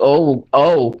movies. Oh,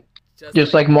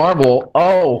 just like Marvel.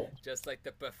 Oh, just like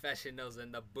the professionals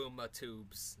and the boomer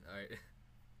tubes. All right.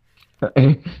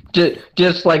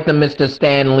 just like the Mr.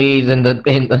 Stan Lees and the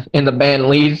band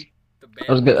Lees.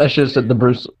 I should have said the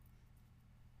Bruce.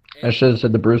 I should have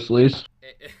said the Bruce Lees.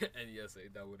 And yes,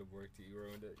 that would have worked. You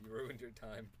ruined it. You ruined your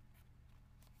time.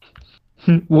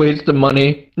 Waste of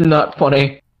money. Not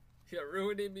funny. You're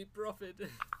ruining me profit.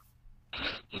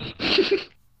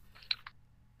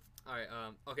 All right.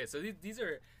 Okay. So these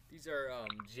are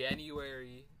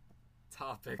January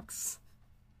topics.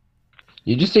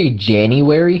 You just say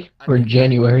January or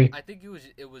January? I think it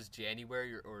was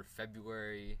January or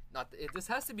February. This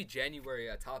has to be January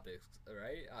topics,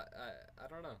 right? I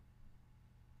don't know.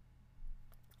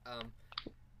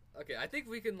 Okay, I think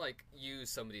we can like use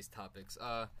some of these topics.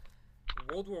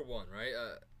 World War One, right?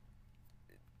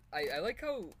 I like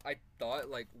how I thought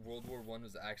like World War One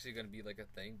was actually gonna be like a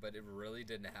thing, but it really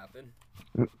didn't happen.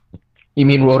 You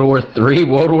mean World War Three?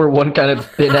 World War One kind of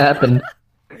didn't happen.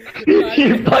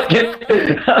 You fucking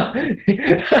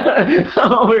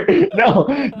no.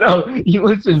 You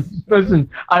listen.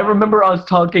 I remember us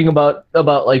talking about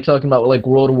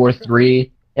World War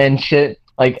Three and shit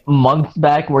like months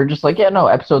back. We're just like, yeah, no,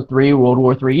 episode 3, World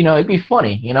War Three. You know, it'd be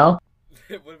funny. You know.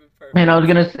 It would have been perfect. And I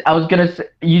was gonna say,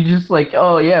 you just like,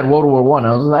 oh yeah, World War One.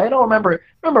 I was like, I don't remember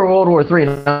World War Three,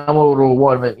 not World War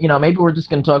One, but maybe we're just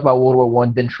gonna talk about World War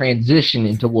One, then transition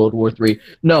into World War Three.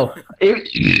 No,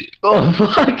 oh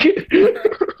fuck, you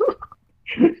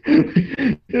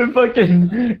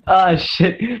fucking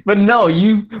shit. But no,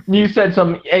 you said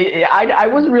some. I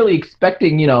wasn't really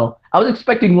expecting. I was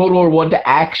expecting World War One to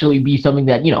actually be something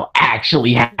that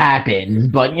actually happens,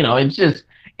 but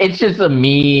it's just a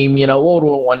meme, World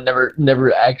War One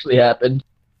never actually happened.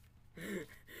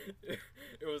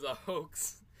 It was a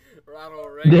hoax.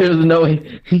 Ronald Reagan. There's no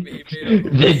way.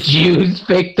 The Jews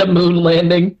faked the moon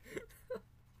landing.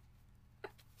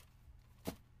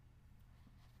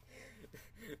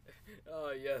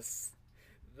 Oh yes,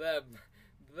 them,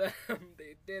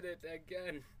 they did it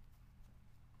again.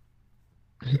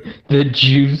 The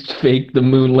Jews faked the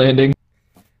moon landing.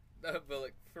 No, but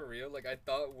like for real, like I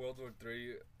thought World War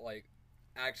III like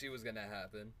actually was gonna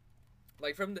happen.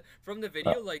 Like from the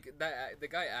video, like that the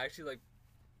guy actually like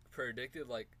predicted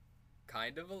like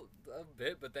kind of a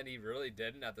bit, but then he really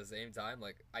didn't at the same time.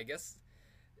 Like I guess.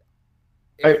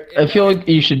 I feel like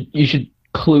you should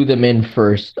clue them in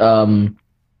first.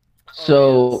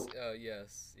 So.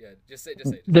 Yes, yeah. Just say.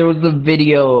 There was a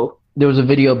video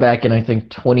back in I think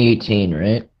 2018,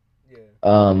 right?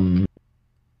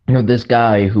 Yeah. This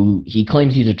guy who he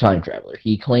claims he's a time traveler.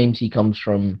 He claims he comes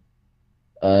from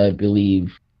I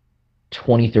believe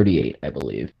 2038, I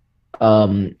believe.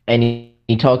 And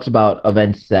he talks about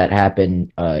events that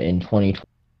happen in 2020,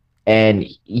 and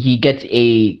he gets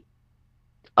a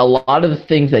lot of the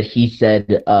things that he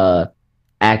said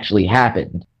actually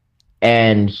happened.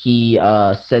 And he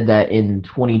said that in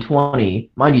 2020,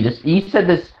 mind you, he said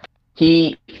this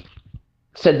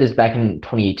back in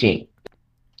 2018,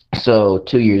 so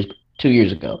 2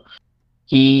 years ago.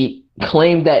 He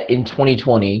claimed that in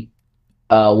 2020,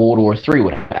 World War III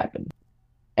would happen,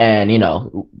 and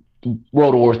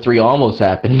World War III almost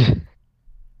happened.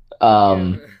 Yeah.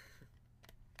 um,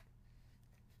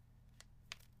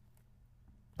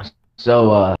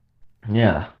 so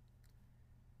yeah,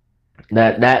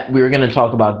 that we were gonna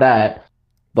talk about that,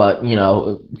 but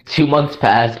 2 months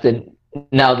passed, and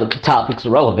now the topic's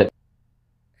irrelevant.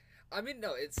 I mean,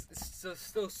 no, it's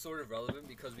still sort of relevant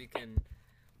because we can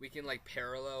like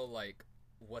parallel like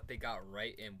what they got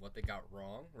right and what they got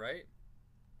wrong, right?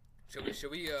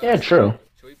 Yeah, true.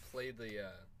 Should we play the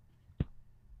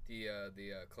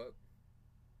clip?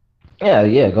 Yeah,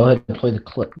 yeah. Go ahead and play the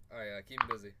clip. All right, keep me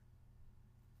busy.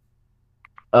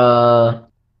 Uh,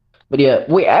 but yeah,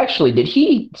 wait. Actually, did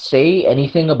he say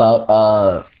anything about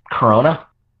Corona?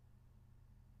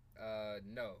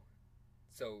 No.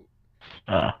 So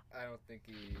Uh, I don't think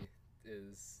he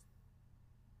is.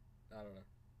 I don't know.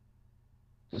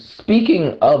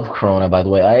 Speaking of Corona, by the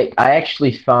way, I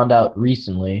actually found out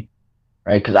recently,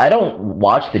 right? Because I don't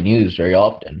watch the news very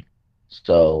often.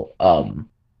 So,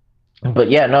 but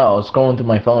yeah, no, I was scrolling through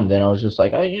my phone, then I was just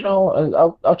like,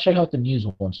 I'll check out the news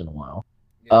once in a while.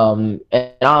 Yeah.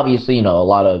 And obviously, a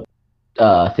lot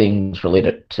of things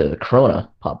related to the Corona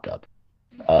popped up,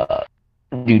 uh,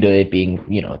 due to it being,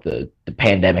 the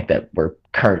pandemic that we're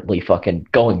currently fucking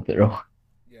going through.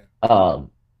 Yeah.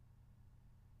 Um,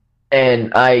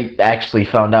 And I actually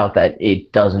found out that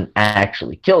it doesn't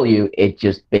actually kill you. It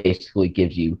just basically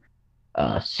gives you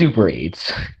super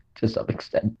AIDS to some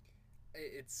extent.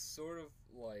 It's sort of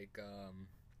like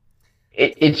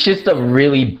It's just a yeah.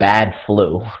 really bad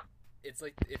flu. It's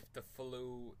like if the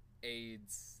flu,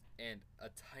 AIDS, and a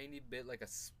tiny bit like a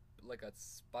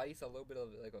spice, a little bit of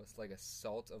like a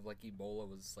salt of like Ebola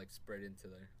was like spread into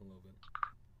there a little bit.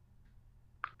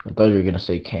 I thought you were gonna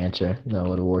say cancer. That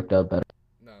would have worked out better.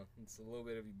 No, it's a little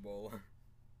bit of Ebola.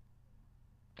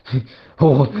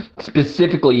 Oh,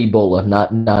 specifically Ebola,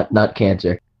 not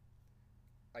cancer.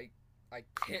 I I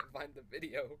can't find the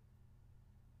video.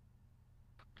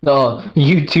 No,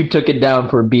 YouTube took it down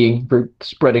for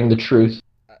spreading the truth.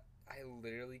 I I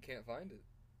literally can't find it.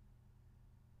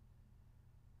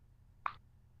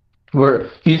 Where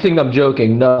you think I'm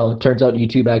joking? No, it turns out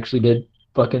YouTube actually did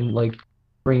fucking like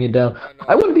bring it down. Oh no,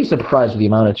 I wouldn't be I found surprised it. with the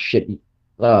amount of shit.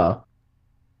 Uh,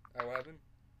 Oh, what happened?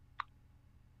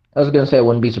 I was gonna say I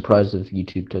wouldn't be surprised if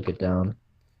YouTube took it down.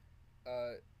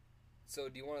 Uh, so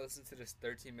do you want to listen to this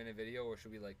 13-minute video, or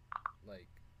like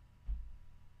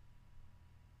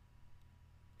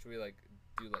should we like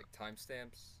do like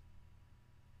timestamps?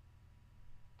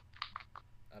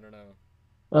 I don't know.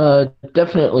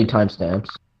 Definitely timestamps.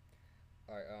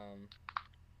 All right.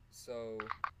 So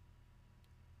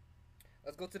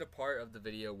let's go to the part of the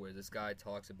video where this guy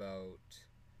talks about.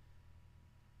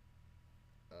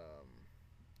 Um,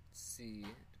 see,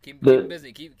 keep The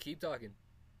busy. Keep talking.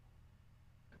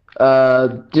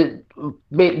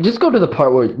 just go to the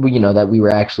part where that we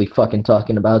were actually fucking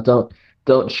talking about.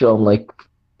 Don't show him like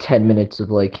 10 minutes of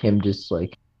like him just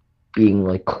like being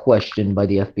like questioned by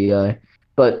the FBI.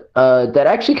 But that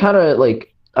actually kind of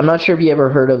like I'm not sure if you ever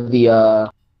heard of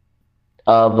the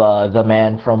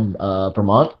man from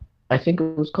Vermont. I think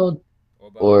it was called, What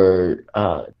about or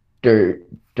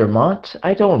Dermont.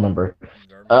 I don't remember.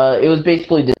 Vermont? It was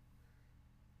basically this.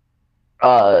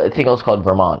 I think it was called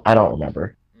Vermont. I don't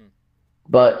remember. Mm.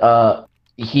 But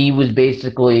he was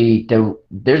basically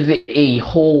there's a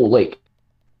whole like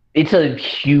it's a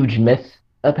huge myth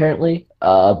apparently.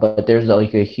 But there's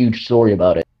like a huge story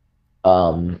about it.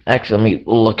 Actually, let me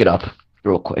look it up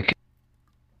real quick.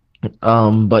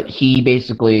 But he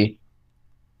basically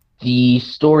the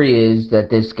story is that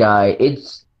this guy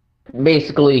it's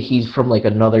basically he's from like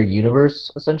another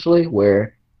universe essentially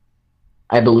where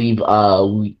I believe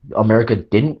America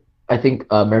didn't. I think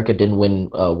America didn't win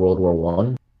World War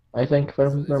One. I think if I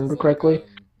So is remember this like correctly.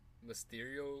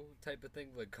 Mysterio type of thing,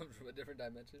 like comes from a different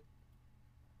dimension?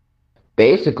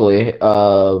 Basically,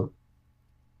 hold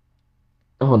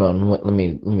on. Let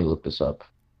me look this up.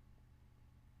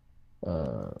 Uh,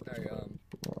 All right.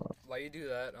 While you do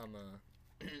that, I'm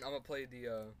gonna play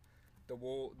the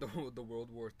World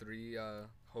War Three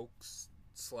hoax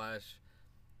slash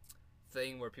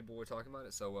thing where people were talking about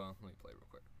it. So let me play real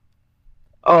quick.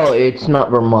 Oh, it's not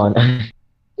Vermont.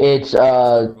 It's It's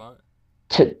not Vermont.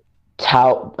 to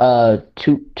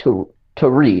to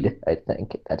read. I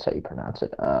think that's how you pronounce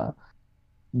it.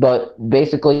 But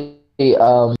basically,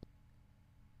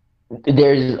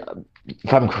 there's,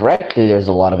 if I'm correct, there's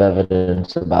a lot of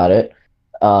evidence about it.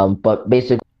 But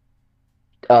basically,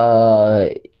 uh,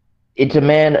 it's a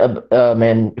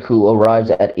man who arrives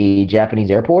at a Japanese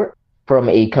airport from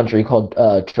a country called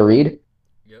Tarid,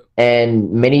 Yep.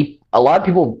 and a lot of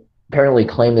people apparently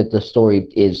claim that the story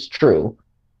is true.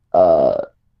 Uh,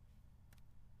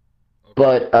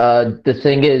 Okay. but the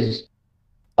thing is,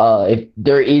 if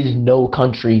there is no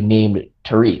country named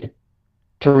Tarid,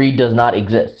 Tarid does not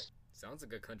exist. Sounds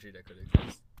like a country that could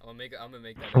exist. I'm gonna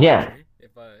make that a Yeah. country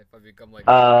if I become like a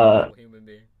Uh, powerful human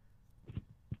being.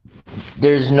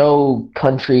 there's no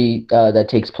country that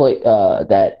takes place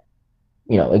that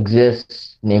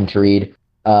exists named Tarid,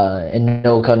 and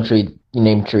no country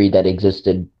named Tarid that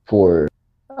existed for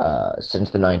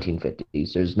since the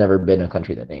 1950s. There's never been a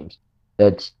country that names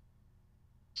that's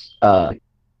uh,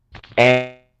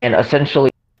 and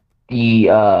essentially he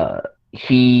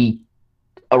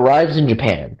arrives in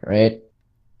Japan, right?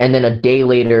 And then a day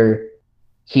later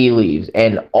he leaves,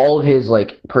 and all of his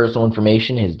like personal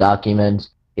information, his documents,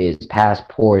 his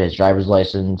passport, his driver's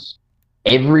license,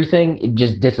 everything, it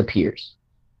just disappears.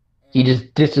 He Mm.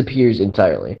 just disappears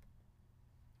entirely.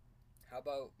 How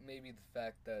about maybe the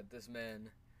fact that this man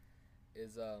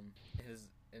is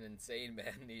an insane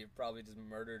man. He probably just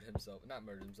murdered himself, not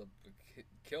murdered himself, but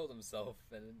killed himself,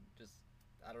 and just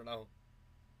I don't know.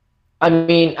 I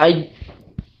mean,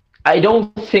 I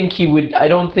don't think he would. I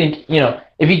don't think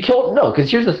if he killed, no, because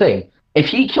here's the thing: if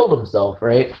he killed himself,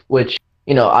 right? Which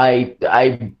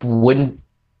I wouldn't.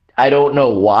 I don't know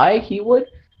why he would,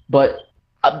 but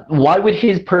why would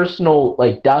his personal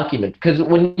like document? Because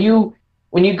when you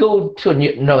go to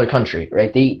another country,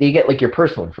 right? They get like your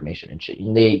personal information and shit.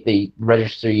 And they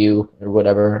register you or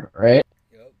whatever, right?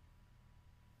 Yep.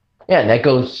 Yeah, and that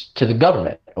goes to the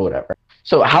government or whatever.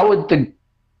 So how would the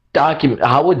document?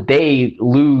 How would they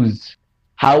lose?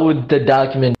 How would the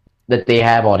document that they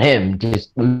have on him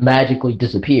just magically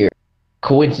disappear?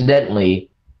 Coincidentally,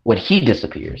 when he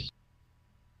disappears.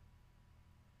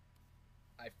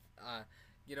 I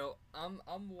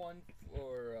I'm one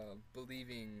for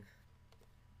believing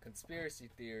conspiracy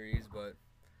theories, but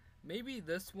maybe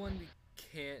this one we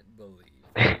can't believe.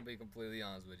 I'm gonna be completely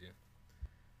honest with you.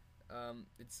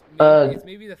 Uh, It's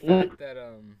maybe the fact that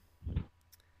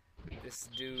this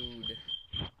dude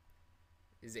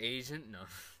is Asian. No.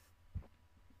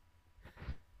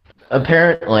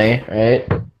 apparently, right?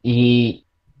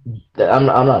 I'm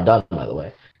not done by the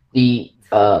way. The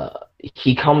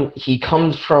he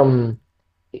comes from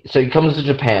so he comes to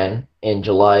Japan in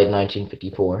July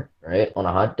 1954, right? On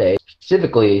a hot day,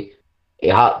 specifically a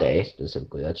hot day,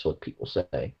 specifically that's what people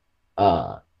say.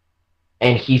 Uh,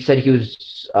 and he said he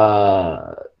was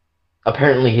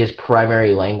apparently his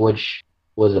primary language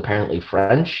was apparently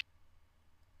French,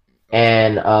 Okay.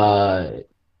 and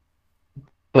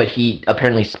but he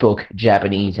apparently spoke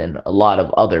Japanese and a lot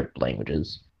of other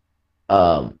languages.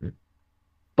 Um,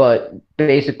 but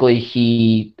basically,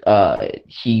 he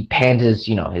hands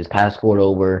his passport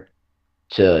over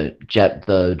to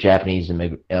the Japanese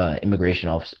immigration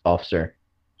officer,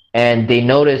 and they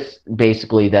notice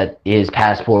basically that his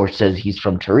passport says he's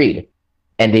from Tarid,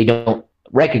 and they don't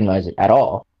recognize it at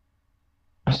all.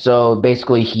 So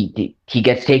basically, he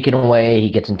gets taken away, he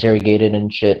gets interrogated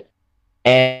and shit,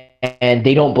 and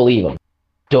they don't believe him.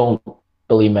 Don't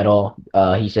believe him at all.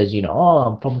 He says, oh,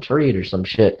 I'm from Tarid or some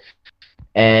shit,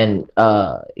 and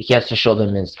he has to show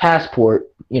them his passport,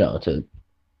 to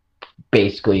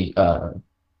basically,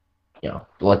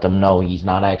 let them know he's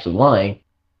not actually lying.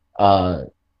 Uh,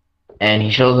 and he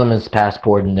shows them his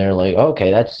passport, and they're like,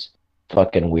 okay, that's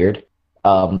fucking weird.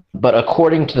 But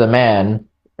according to the man,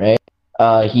 right,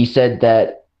 he said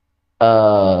that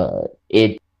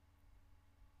it.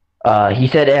 He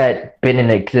said it had been in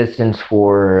existence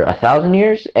for 1,000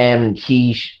 years, and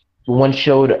he once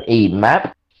showed a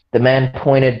map. The man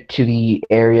pointed to the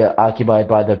area occupied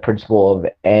by the principle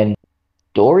of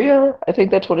Andoria. I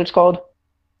think that's what it's called. All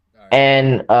right.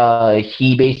 And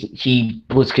he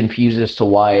was confused as to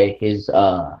why his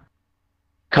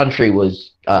country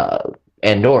was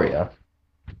Andoria.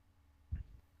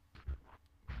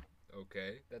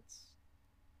 Okay. It's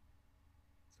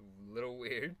a little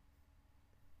weird.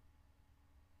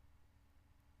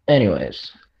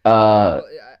 Anyways, Well,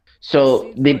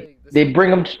 so they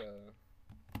bring him.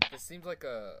 this seems like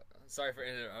a. Sorry for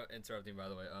interrupting. By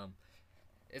the way,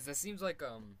 is this seems like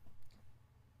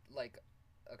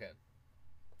okay.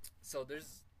 So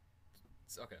there's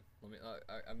okay. Let me.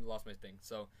 I lost my thing.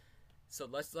 So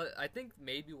I think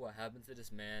maybe what happened to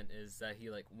this man is that he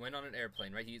like went on an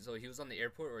airplane, right? He was on the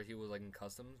airport or he was like in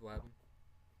customs. What happened?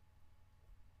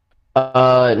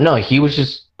 No, he was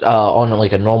just on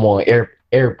like a normal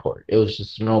airport. It was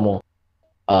just a normal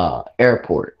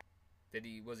airport.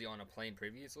 Was he on a plane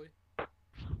previously?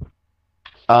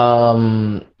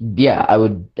 Yeah, I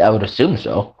would assume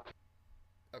so.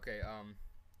 Okay.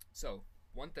 So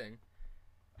one thing.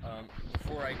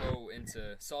 Before I go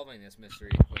into solving this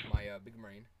mystery with my big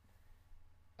brain.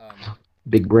 Um,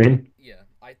 Big brain. yeah,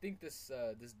 I think this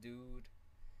dude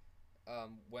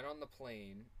went on the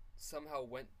plane, somehow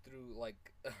went through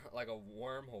like like a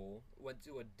wormhole, went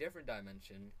to a different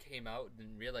dimension, came out,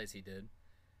 didn't realize he did,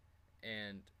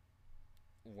 and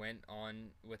went on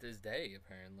with his day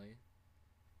apparently,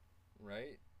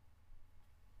 right?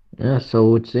 Yeah, so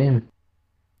it would seem.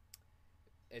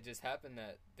 It just happened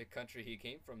that the country he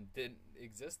came from didn't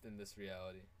exist in this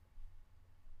reality.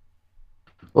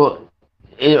 Well,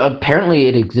 apparently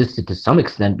it existed to some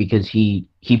extent because he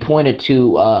pointed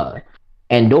to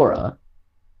Andorra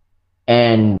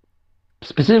and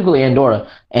specifically Andorra,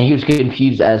 and he was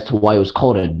confused as to why it was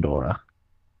called Andorra.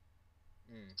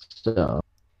 Mm. So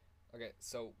Okay,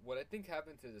 so what I think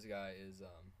happened to this guy is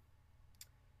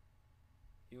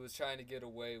he was trying to get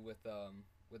away with a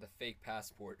fake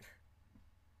passport.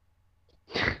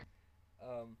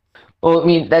 um, well, I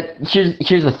mean that here's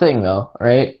the thing though,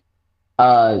 right?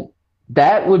 Uh,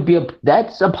 that would be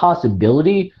that's a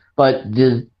possibility, but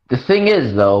the thing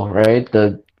is though, right?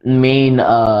 The main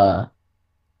a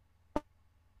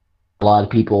lot of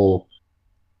people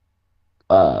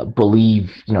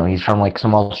believe he's from like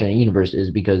some alternate universe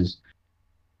is because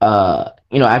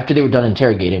after they were done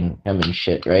interrogating him and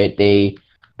shit, right? They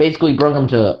basically brought him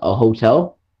to a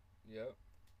hotel yep.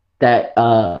 that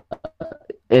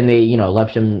and they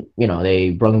left him.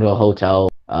 They brought him to a hotel.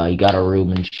 He got a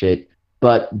room and shit.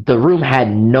 But the room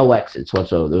had no exits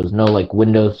whatsoever. There was no like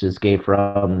windows to escape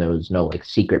from. There was no like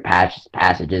secret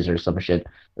passages or some shit.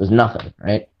 There was nothing,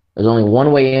 right? There's only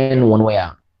one way in, one way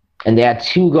out. And they had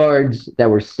two guards that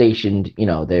were stationed,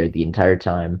 there the entire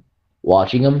time,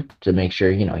 watching him to make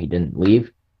sure, he didn't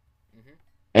leave. Mhm.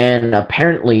 And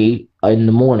apparently, in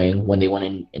the morning when they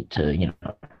went in to,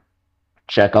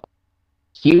 check up,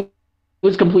 he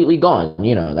was completely gone.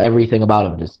 Everything about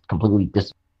him just completely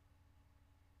dis.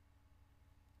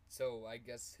 So I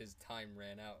guess his time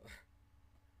ran out,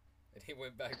 and he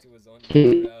went back to his own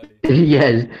reality.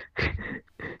 Yes,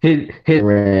 his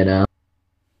ran out.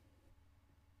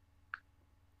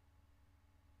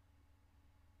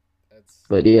 That's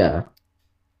But yeah,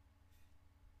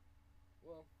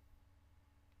 well,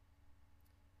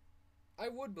 I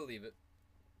would believe it.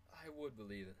 I would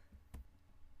believe it,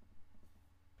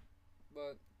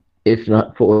 but if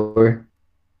not for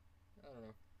I don't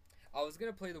know. I was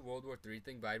gonna play the World War III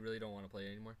thing, but I really don't want to play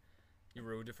it anymore. You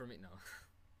ruined it for me. No.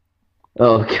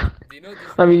 oh god, Do you know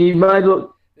this? I mean you Do you might know as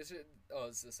well. this?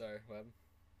 Sorry. What happened?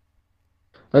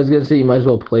 I was gonna say you might as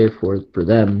well play it for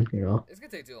them. It's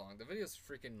gonna take too long. The video's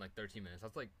freaking like 13 minutes.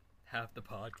 That's like half the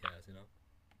podcast.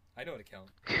 I know how to count.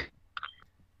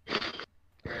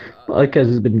 All right. Podcast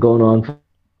has been going on for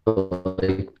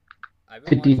like I've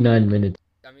been watching. 59 minutes.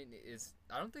 I mean, it's.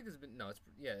 I don't think it's been. No, it's.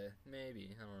 Yeah,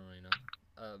 maybe. I don't really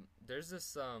know. There's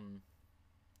this.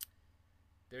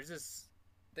 There's this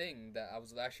thing that I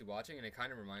was actually watching, and it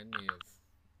kind of reminded me of.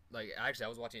 Like, actually, I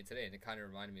was watching it today, and it kind of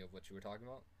reminded me of what you were talking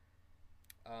about.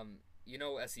 You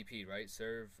know SCP, right?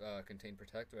 Serve, contain,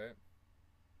 protect, right?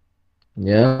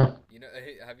 Yeah.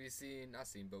 Have you seen? Not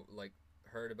seen, but like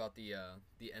heard about the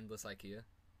endless IKEA?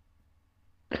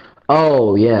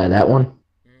 Oh yeah, that one.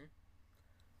 Hmm.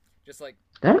 Just like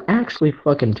That actually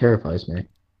fucking terrifies me.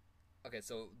 okay,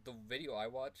 so the video I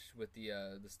watched with the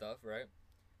stuff, right?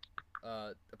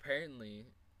 Apparently,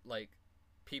 like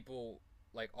people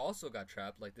like also got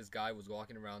trapped. Like this guy was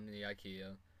walking around in the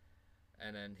IKEA,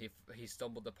 and then he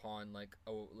stumbled upon like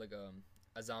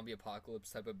a zombie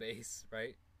apocalypse type of base,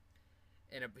 right?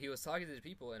 And he was talking to the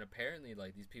people, and apparently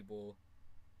like these people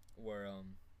were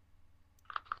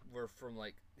were from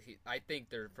like I think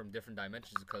they're from different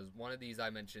dimensions because one of these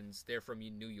dimensions they're from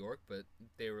New York, but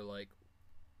they were like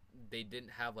they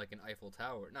didn't have like an Eiffel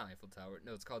Tower, not Eiffel Tower.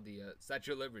 No, it's called the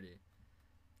Statue of Liberty.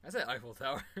 I said Eiffel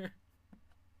Tower.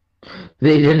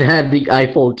 They didn't have the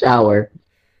Eiffel Tower.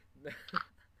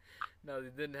 No, they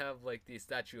didn't have like the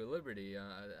Statue of Liberty.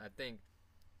 I think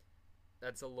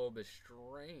that's a little bit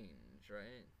strange,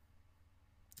 right?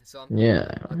 So Yeah.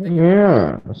 I'm thinking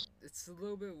Yeah. it's a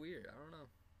little bit weird. I don't know.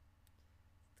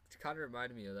 It kind of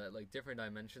reminded me of that, like different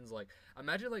dimensions. Like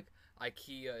imagine like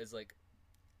IKEA is like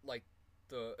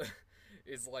the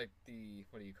is like the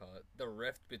what do you call it? The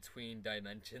rift between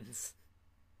dimensions.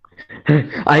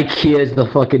 IKEA is the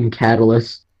fucking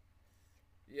catalyst.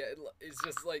 Yeah, it's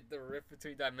just like the rift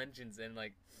between dimensions, and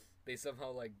like they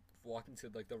somehow like walk into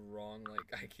like the wrong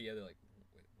like IKEA. They're like,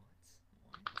 wait,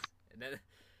 what? And then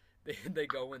they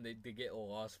go and they get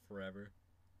lost forever.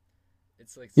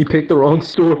 It's like You so picked the wrong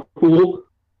store, fool.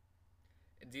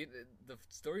 indeed the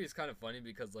story is kind of funny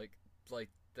because like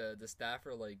the staff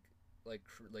are like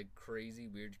crazy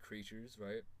weird creatures,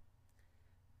 right?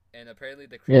 And apparently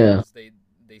the Yeah. creatures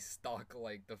they stock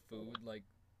like the food like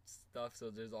stuff, so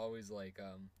there's always like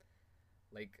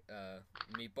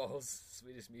meatballs,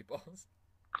 Swedish meatballs.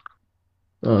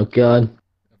 Oh god.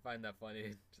 I find that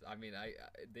funny. I mean, I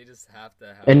they just have to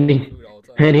have Any food all the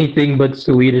time. anything but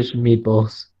Swedish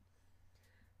meatballs.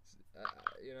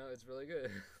 It's really good.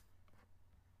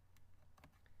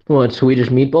 What, Swedish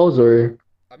meatballs or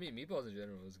I mean, meatballs in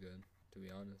general is good, to be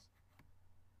honest.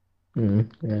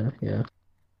 yeah, yeah.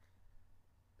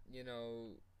 You know,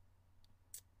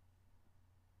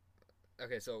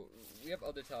 okay, so we have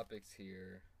other topics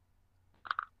here.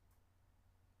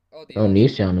 Oh, Oh,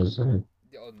 Nissan is the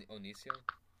Onision.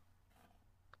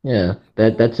 yeah. Oh,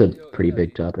 That's a yo, pretty yeah.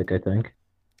 big topic, I think.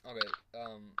 Okay,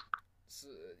 so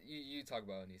you talk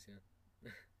about Onision.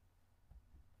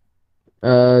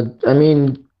 I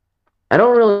mean, I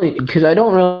don't really, because I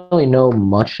don't really know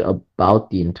much about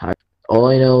the entire. All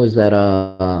I know is that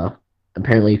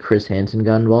apparently Chris Hansen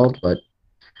got involved, but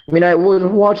I mean, I was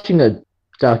watching a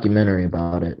documentary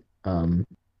about it, about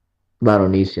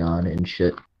Onision and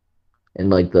shit, and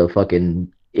like the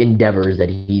fucking endeavors that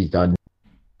he's done,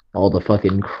 all the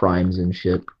fucking crimes and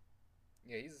shit.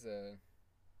 Yeah, he's a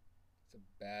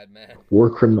bad man. War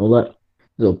criminal, that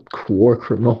he's a war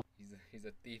criminal. He's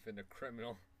a thief and a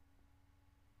criminal.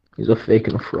 He's a fake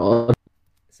and a fraud.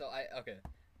 So okay,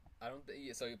 I don't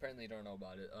so you apparently don't know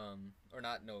about it, or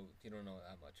not know you don't know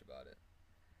that much about it.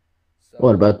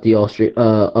 What So about the Austria?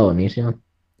 Onision.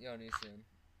 yeah, Onision.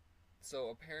 So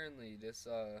apparently this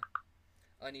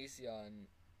Onision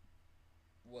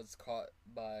was caught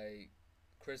by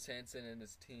Chris Hansen and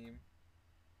his team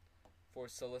for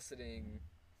soliciting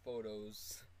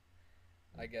photos,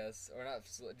 I guess, or not,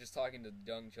 just talking to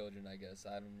young children, I guess.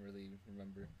 I don't really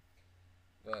remember.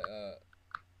 But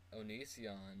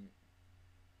Onision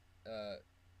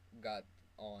got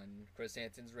on Chris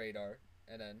Hansen's radar,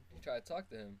 and then he tried to talk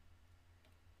to him.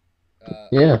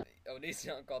 Yeah.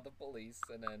 Onision called the police,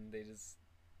 and then they just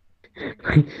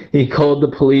He called the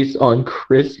police on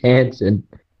Chris Hansen.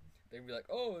 they'd be like,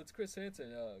 "Oh, it's Chris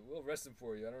Hansen. We'll arrest him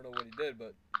for you. I don't know what he did,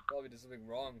 but he probably did something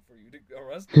wrong for you to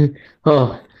arrest him."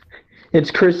 Oh, it's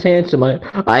Chris Hansen.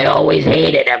 I always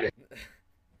hated him.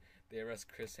 They arrest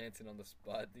Chris Hansen on the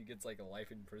spot. He gets like a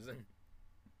life in prison.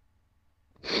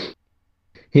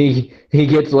 He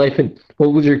gets life in.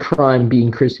 What was your crime,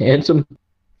 being Chris Hansen?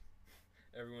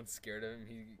 Everyone's scared of him.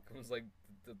 He becomes like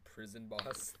the prison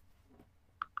boss.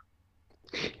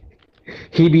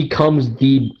 He becomes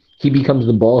the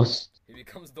boss. He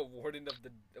becomes the warden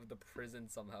of the prison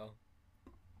somehow.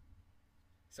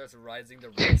 Starts rising the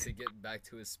ranks to get back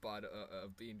to his spot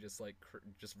of being just like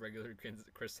just regular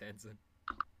Chris Hansen.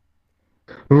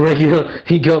 Regular.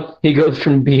 He goes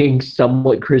from being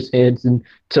somewhat Chris Hansen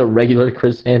to regular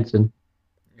Chris Hansen.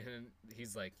 And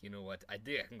he's like, you know what? I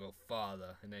think I can go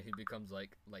farther. And then he becomes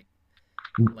like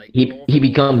He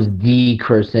becomes the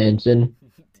Chris Hansen.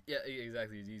 Yeah,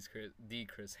 exactly. He's the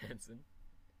Chris Hansen.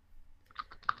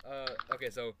 Okay,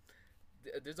 so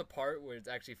there's a part where it's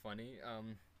actually funny.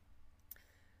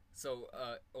 So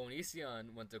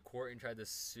Onision went to court and tried to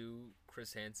sue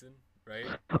Chris Hansen, right?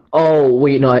 Oh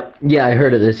wait, no. I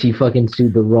heard of this. He fucking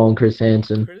sued the wrong Chris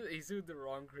Hansen. He sued the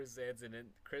wrong Chris Hansen, and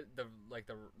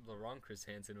the wrong Chris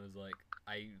Hansen was like,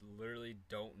 "I literally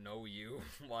don't know you.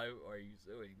 Why are you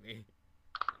suing me?"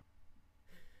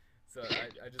 So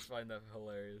I just find that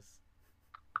hilarious.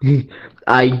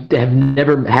 I have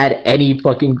never had any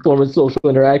fucking form of social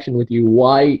interaction with you.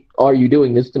 Why are you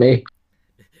doing this to me?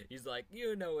 He's like,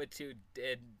 you know what you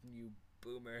did, you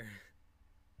boomer.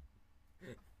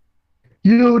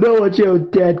 You know what you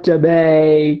did to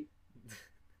me.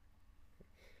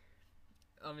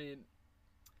 I mean,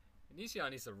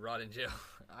 Nishian needs to rot in jail.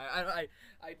 I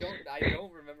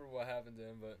don't remember what happened to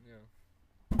him, but you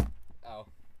know. Ow.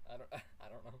 I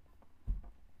don't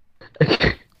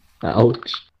know.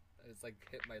 Ouch. I just like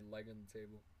hit my leg on the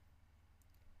table.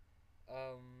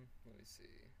 Let me see.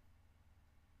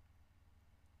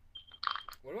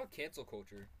 What about cancel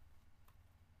culture?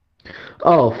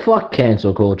 Oh, fuck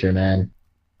cancel culture, man.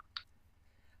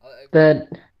 Uh, That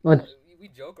what? we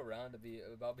joke around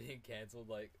about being canceled.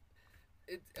 Like,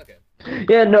 It's okay.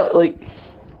 Yeah, no, like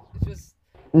It's just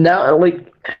now,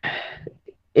 like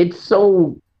it's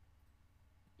so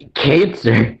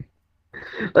cancer.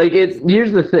 Like it's it.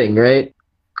 Here's the thing, right?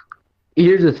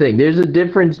 Here's the thing. There's a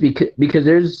difference because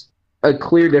there's a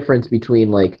clear difference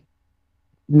between like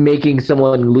making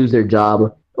someone lose their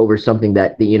job over something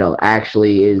that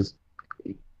actually is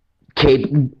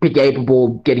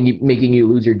capable of making you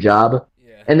lose your job,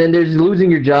 yeah. and then there's losing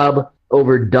your job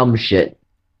over dumb shit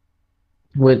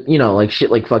with like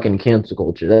shit like fucking cancel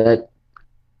culture. That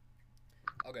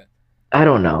Okay. I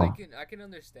don't know. I can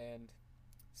understand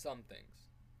some things,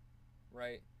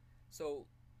 right? So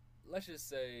let's just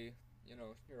say,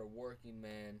 you're a working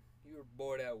man, you're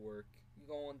bored at work, you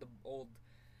go on the old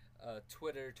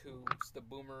Twitter tubes, the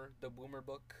boomer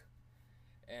book,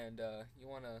 and you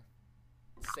want to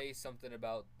say something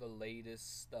about the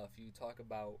latest stuff. You talk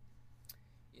about,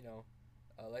 you know,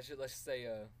 let's say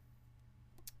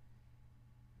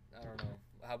I don't know.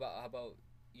 How about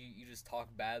you just talk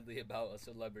badly about a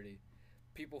celebrity?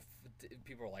 People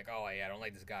are like, oh yeah, I don't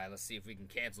like this guy. Let's see if we can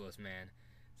cancel this man.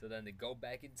 So then they go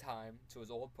back in time to his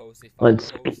old post. They find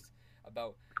Let's a post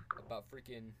about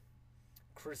freaking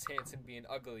Chris Hansen being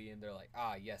ugly, and they're like,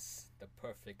 ah yes, the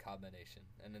perfect combination.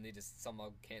 And then they just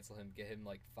somehow cancel him, get him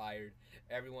like fired.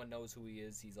 Everyone knows who he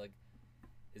is. He's like,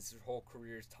 his whole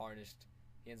career is tarnished.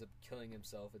 He ends up killing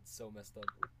himself. It's so messed up.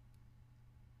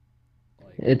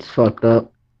 Like, It's fucked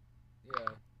up. yeah.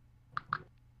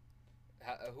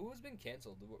 Who has been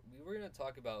canceled? We were gonna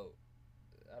talk about.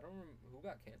 I don't remember who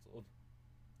got canceled.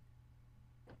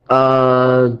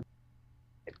 Uh,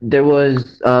 there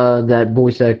was that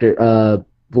voice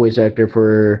actor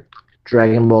for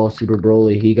Dragon Ball Super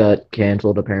Broly. He got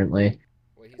canceled apparently.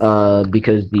 Wait, he said what?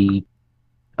 Because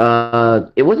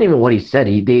it wasn't even what he said.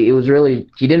 It was really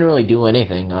he didn't really do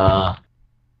anything.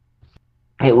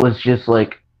 It was just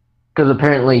like because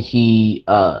apparently he's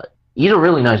a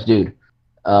really nice dude.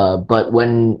 But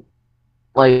when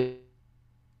like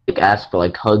asked for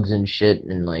like hugs and shit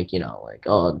and like like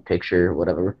oh picture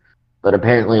whatever, but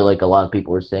apparently like a lot of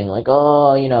people were saying like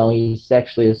oh he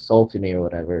sexually assaulted me or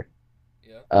whatever.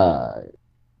 Yeah. Uh,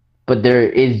 but there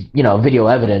is video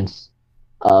evidence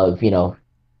of them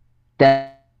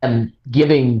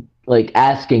giving like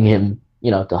asking him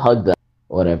to hug them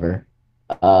whatever.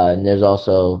 And there's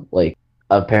also like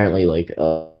apparently like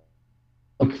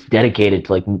it's dedicated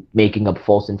to like making up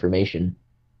false information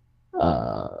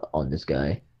on this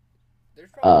guy.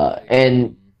 There's probably like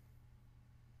And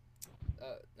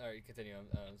All right, continue.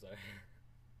 I'm sorry.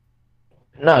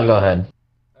 no, go ahead.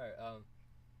 All right.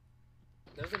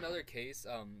 There's another case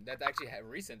that actually had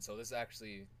recent, so this is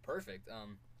actually perfect.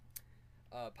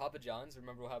 Papa John's.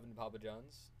 Remember what happened to Papa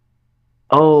John's?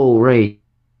 Oh, right.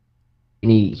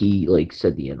 And he like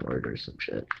said the N word or some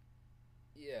shit,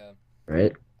 Yeah.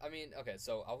 right? I mean, okay.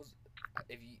 So I was,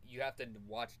 if you have to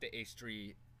watch the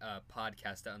H3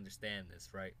 podcast to understand this,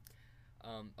 right?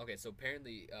 Okay. So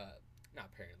apparently, not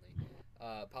apparently,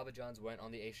 Papa John's went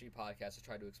on the H3 podcast to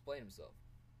try to explain himself,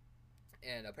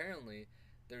 and apparently,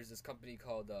 there's this company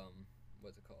called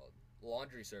what's it called?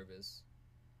 Laundry Service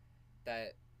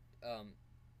that um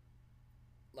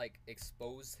like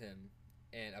exposed him,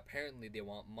 and apparently they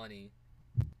want money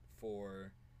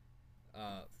for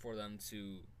them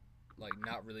to like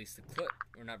not release the clip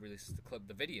or not release the clip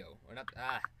the video or not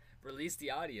release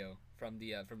the audio from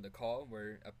the call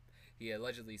where he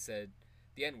allegedly said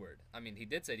the N word. I mean, he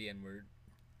did say the N word.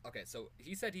 Okay, so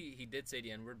he said he did say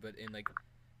the N word, but in like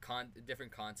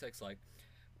different contexts. Like,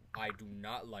 I do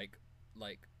not like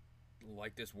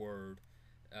this word.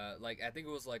 Like I think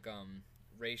it was like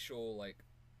racial like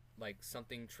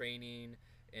something training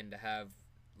and to have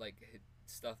like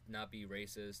stuff not be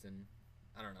racist, and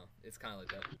I don't know. It's kind of like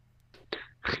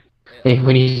that. Hey,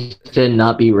 when he said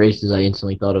not be racist, I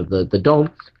instantly thought of the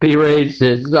don't be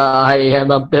racist. I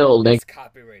am a building. It's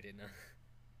copyrighted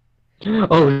now.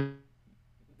 Oh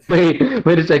wait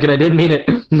a second, I didn't mean it.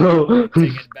 No.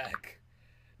 Take it back.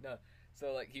 No.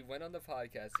 So like he went on the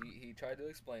podcast. He tried to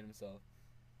explain himself.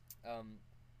 Um,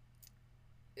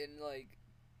 and like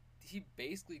he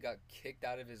basically got kicked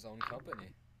out of his own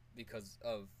company because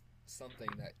of something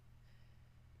that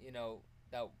you know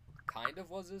that kind of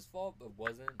was his fault but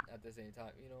wasn't at the same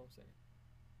time. You know what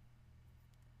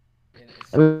I'm saying?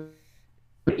 And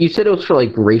I mean, you said it was for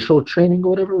like racial training or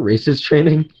whatever, racist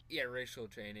training. yeah, racial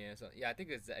training. So yeah, I think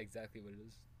it's exactly what it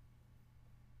is.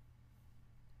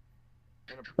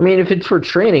 I mean, if it's for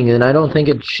training, then I don't think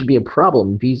it should be a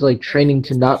problem. If he's like training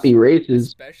to not be racist,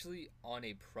 especially on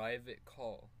a private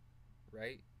call,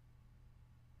 right?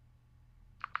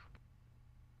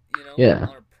 You know, yeah.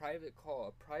 on a private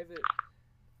call,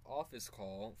 office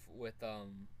call with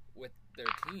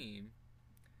their team,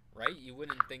 right? You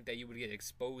wouldn't think that you would get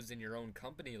exposed in your own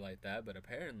company like that, but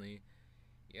apparently,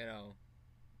 you know,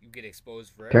 you get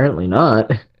exposed for Apparently everything.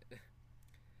 not.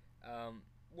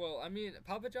 Well, I mean,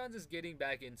 Papa John's is getting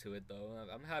back into it though.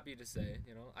 I'm happy to say,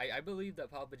 I believe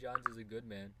that Papa John's is a good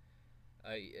man.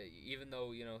 Even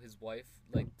though his wife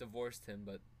like divorced him,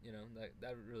 but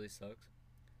that really sucks.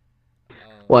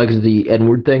 Why? Because the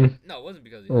N-word thing, No, it wasn't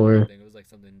because of the N-word or thing. It was like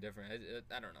something different.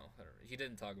 I don't know. He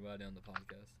didn't talk about it on the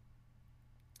podcast.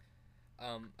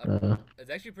 uh, It's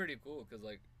actually pretty cool because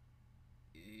like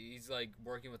he's like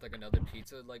working with like another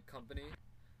pizza like company.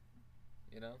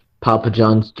 You know, Papa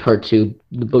John's part two,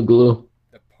 the Boogaloo.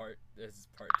 This is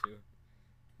part two.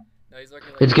 No, he's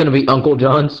working like It's gonna be Uncle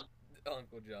John's.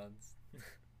 Uncle John's.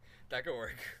 That could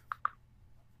work.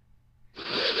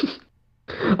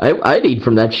 I'd eat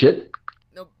from that shit.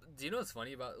 No, do you know what's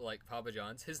funny about like Papa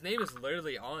John's? His name is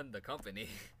literally on the company.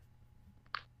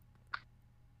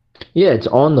 Yeah, it's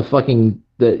on the fucking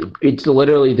it's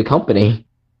literally the company.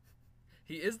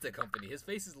 He is the company. His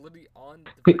face is literally on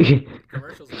the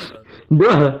commercials and stuff.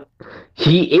 Bruh.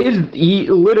 He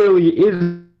literally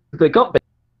is the company.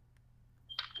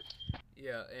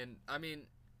 Yeah, and I mean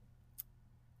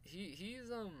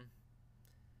he's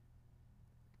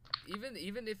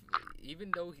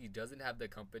even though he doesn't have the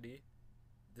company,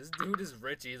 this dude is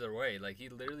rich either way. Like he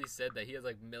literally said that he has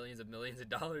like millions of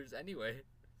dollars anyway.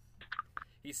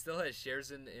 He still has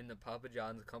shares in the Papa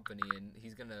John's company, and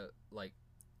he's gonna like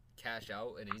cash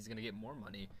out, and he's gonna get more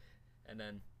money, and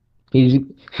then He's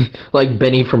like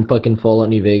Benny from fucking Fallout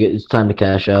New Vegas. It's time to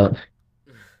cash out.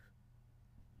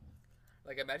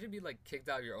 like imagine being like kicked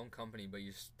out of your own company, but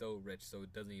you're still rich, so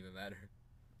it doesn't even matter.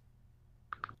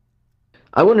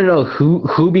 I want to know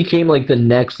who became like the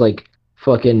next like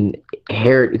fucking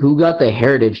who got the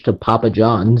heritage to Papa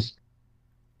John's.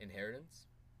 Inheritance?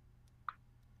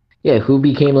 Yeah, who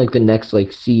became like the next like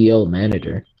CEO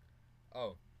manager?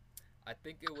 Oh, I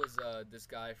think it was this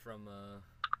guy from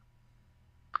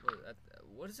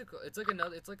what is it called? It's like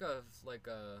another. It's like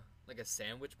a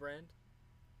sandwich brand.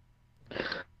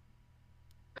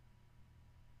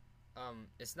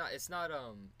 It's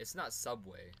not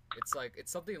Subway.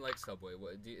 It's something like Subway.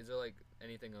 Is there like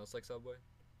anything else like Subway?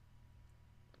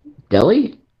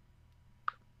 Deli?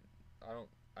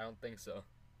 I don't think so.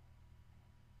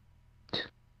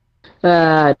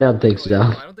 I don't think No,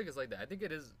 so. I don't think it's like that. I think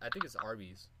it's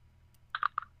Arby's.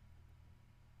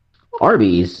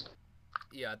 Arby's.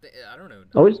 Yeah, I don't know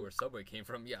Always. where Subway came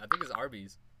from. Yeah, I think it's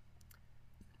Arby's.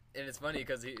 And it's funny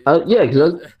because Yeah,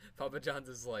 because Papa John's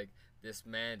is like, this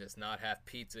man does not have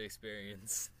pizza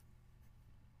experience.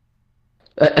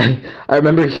 I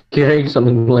remember hearing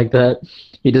something like that.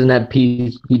 He doesn't have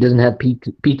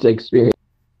pizza experience.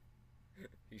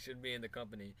 He shouldn't be in the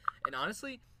company. And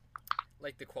honestly,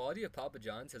 like the quality of Papa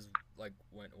John's has like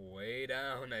went way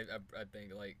down. I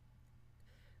think like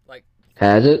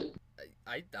Has it?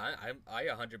 I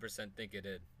 100% think it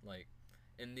did. Like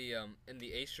in the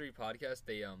H3 podcast,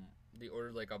 they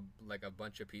ordered like a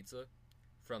bunch of pizza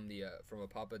from a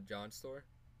Papa John's store,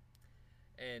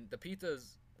 and the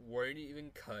pizzas weren't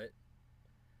even cut.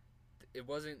 It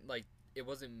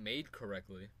wasn't made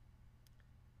correctly.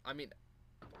 I mean,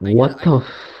 What the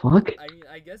fuck? I mean,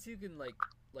 I guess you can like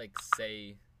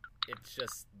say it's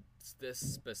just this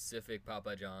specific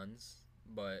Papa John's,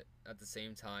 but at the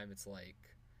same time, it's like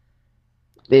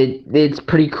It's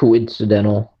pretty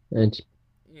coincidental. It's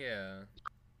yeah.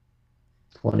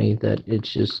 funny that it's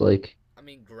just like I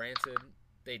mean, granted,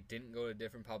 they didn't go to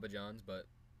different Papa John's, but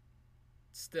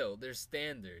still, there's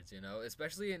standards,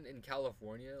 especially in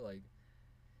California. Like,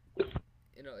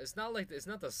 it's not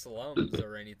the slums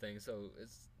or anything. So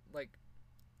it's like,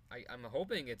 I'm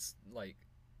hoping it's like,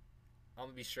 I'm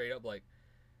gonna be straight up like,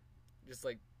 just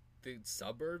like the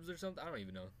suburbs or something. I don't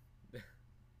even know.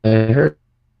 I heard.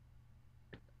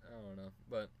 I don't know,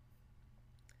 but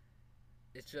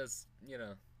it's just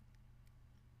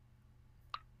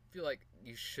I feel like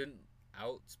you shouldn't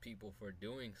out people for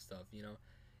doing stuff.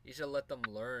 You should let them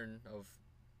learn of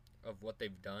what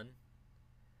they've done.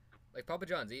 Like Papa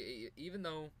John's, even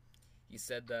though he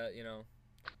said that,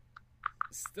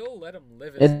 still let him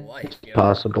live his life.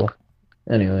 Possible.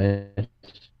 Anyway,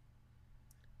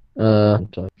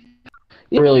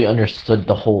 you really understood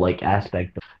the whole like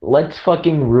aspect. Let's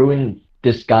fucking ruin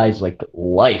this guy's like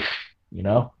life,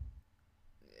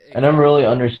 And I'm really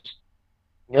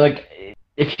like,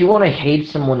 if you want to hate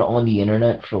someone on the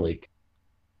internet for like.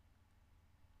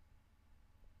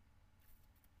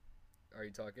 Are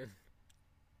you talking?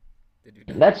 Did you?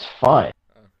 That's fine.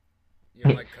 Your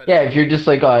mic cut Yeah, out. if you're just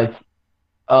like,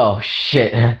 oh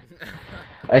shit.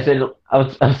 I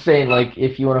was saying like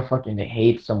if you want to fucking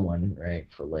hate someone, right,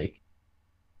 for like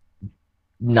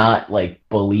not like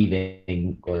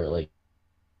believing or like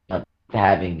not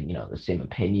having, the same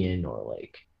opinion or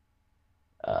like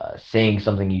saying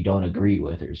something you don't agree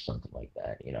with or something like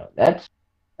that,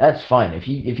 that's fine. If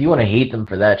you want to hate them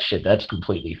for that shit, that's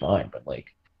completely fine. But like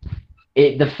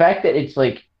the fact that it's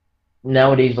like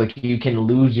nowadays like you can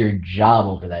lose your job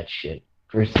over that shit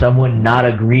for someone not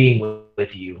agreeing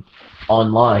with you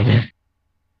online.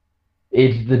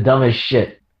 It's the dumbest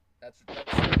shit. That's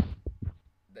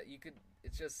that you could.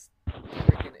 It's just the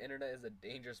freaking internet is a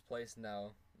dangerous place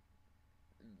now.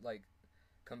 Like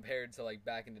compared to like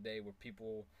back in the day where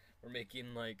people were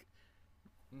making like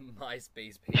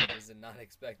MySpace pages and not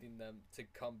expecting them to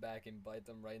come back and bite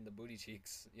them right in the booty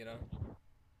cheeks.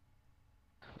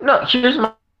 No, here's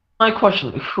my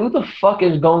question. Who the fuck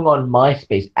is going on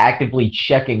MySpace actively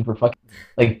checking for fucking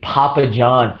like Papa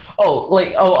John?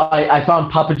 I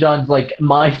found Papa John's like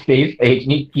MySpace page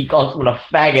and he calls someone a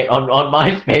faggot on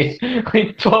MySpace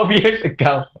like 12 years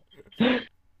ago.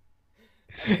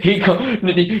 You're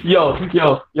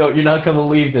not gonna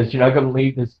believe this. You're not gonna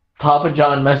believe this. Papa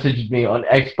John messaged me on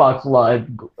Xbox Live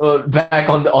back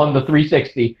on the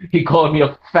 360. He called me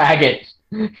a faggot.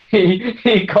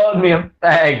 He called me a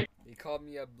fag. He called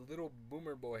me a little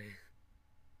boomer boy.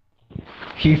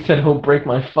 He said he'll break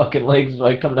my fucking legs if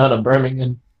I come down to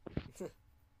Birmingham.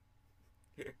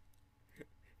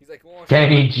 He's like, well,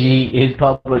 Danny G is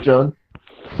Papa John.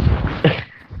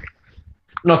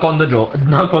 Knock on the door.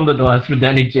 Knock on the door. It's for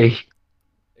Danny G.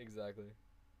 Exactly.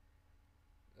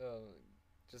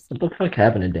 Just. What the fuck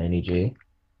happened to Danny G?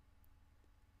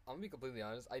 I'm gonna be completely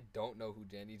honest. I don't know who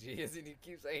Danny G is, and he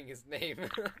keeps saying his name.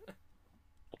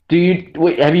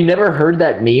 Wait, have you never heard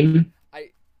that meme? I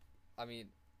mean,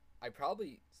 I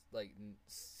probably like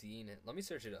seen it. Let me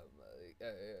search it up.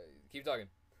 Keep talking.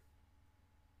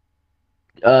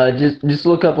 Just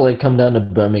look up like come down to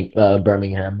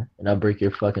Birmingham, and I'll break your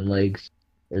fucking legs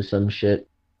or some shit.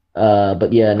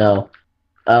 But yeah, no.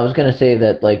 I was gonna say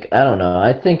that like I don't know.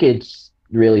 I think it's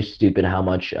really stupid how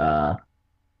much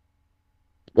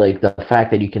like the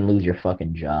fact that you can lose your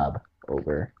fucking job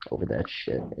over that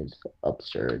shit is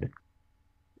absurd.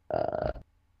 Yeah.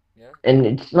 And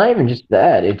it's not even just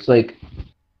that. It's like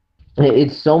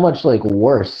it's so much like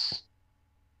worse.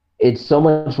 It's so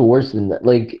much worse than that.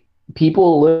 Like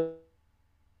people live.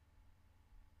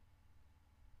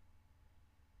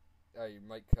 Oh, you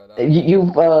might cut out.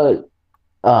 You've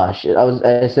shit.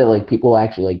 I said like people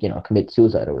actually like commit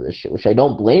suicide over this shit, which I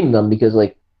don't blame them because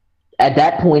like at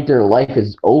that point their life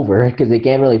is over because they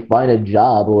can't really find a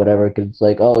job or whatever because it's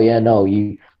like oh yeah no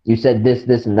you said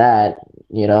this and that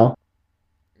Yeah.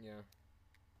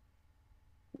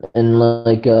 and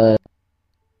like there's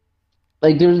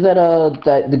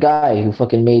that the guy who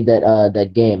fucking made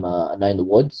that game Night in the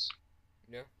Woods.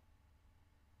 Yeah.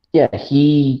 Yeah,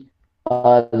 the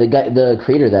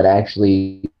creator that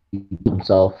actually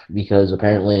himself because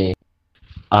apparently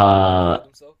Killed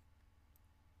himself.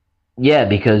 yeah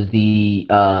because the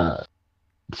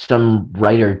some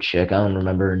writer chick I don't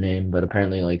remember her name but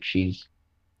apparently like she's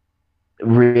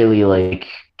really like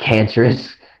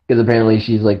cancerous because apparently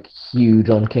she's like huge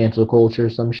on cancel culture or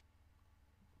some shit.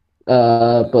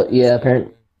 But yeah,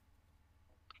 apparently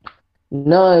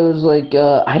no, it was like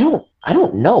I don't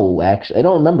know actually. I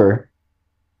don't remember.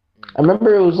 I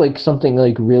remember it was like something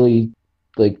like really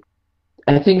like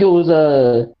I think it was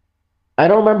I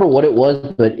don't remember what it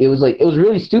was, but it was like it was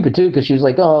really stupid too because she was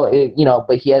like, oh,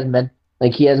 but he has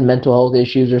mental health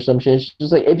issues or some shit. She's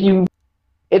just like if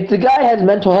the guy has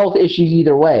mental health issues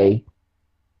either way,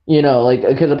 like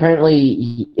because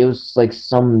apparently it was like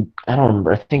some I don't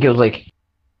remember. I think it was like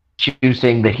she was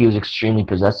saying that he was extremely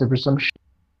possessive or some shit.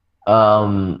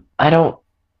 I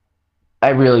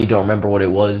really don't remember what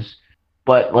it was,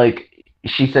 but like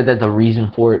she said that the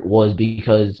reason for it was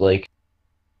because like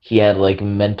he had like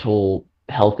mental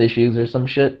health issues or some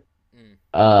shit.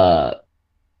 But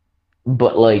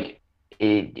like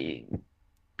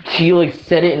she like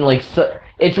said it in like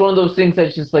it's one of those things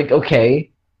that's just like okay,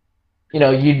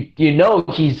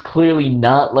 he's clearly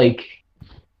not like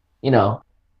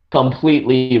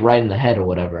completely right in the head or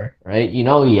whatever, right? He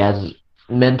has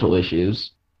mental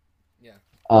issues. Yeah.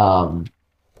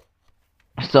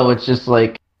 So it's just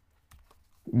like,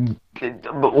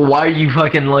 why are you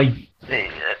fucking like? I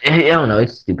don't know.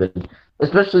 It's stupid,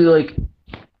 especially like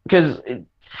because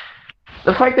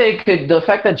the fact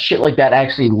that shit like that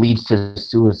actually leads to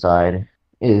suicide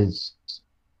is,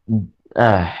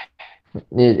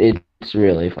 it's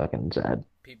really fucking sad.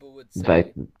 People would In say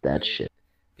fact, that right? shit.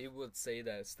 People would say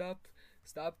that stop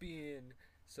being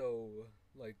so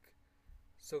like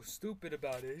so stupid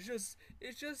about it.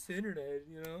 It's just the internet,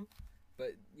 you know.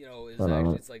 But you know,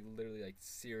 it's like literally like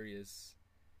serious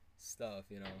stuff,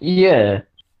 you know, Yeah,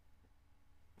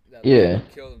 that yeah.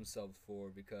 people kill themselves for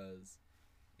because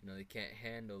you know they can't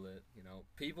handle it. You know,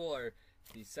 people are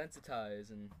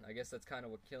desensitized, and I guess that's kind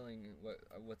of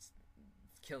what's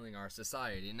killing our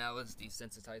society now is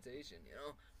desensitization. You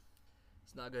know,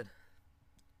 it's not good.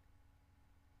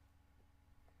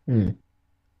 Hmm.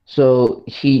 So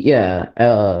his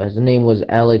name was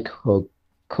Alec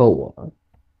Koa,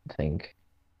 I think.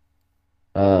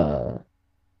 Uh,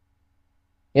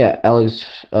 yeah, Alex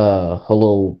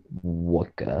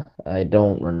Holowaka. I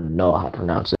don't know how to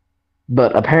pronounce it,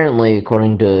 but apparently,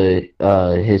 according to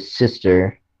his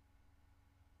sister,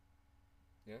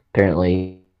 Yeah.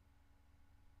 apparently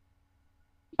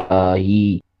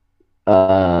he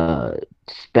uh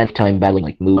spent time battling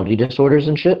like mood disorders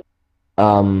and shit.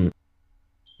 Um,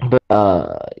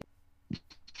 but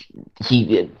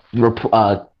he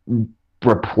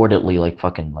reportedly like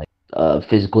fucking like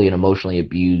physically and emotionally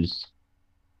abused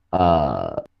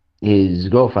uh his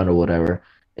girlfriend or whatever.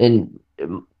 And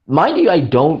mind you, I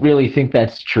don't really think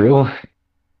that's true.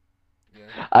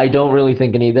 Yeah. I don't really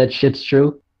think any of that shit's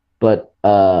true. But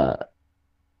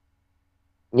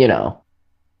you know,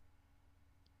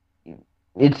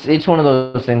 it's one of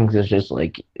those things that's just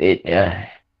like it I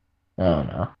don't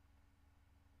know.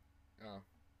 Oh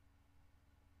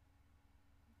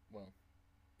well.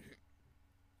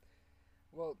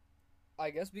 Well, I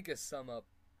guess we could sum up.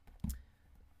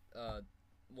 Uh,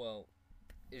 well,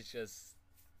 it's just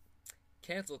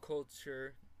cancel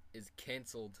culture is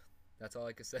canceled. That's all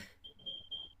I can say.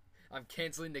 I'm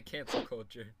canceling the cancel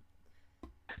culture.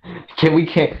 Can we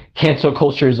cancel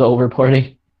culture is over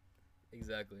party?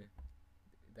 Exactly.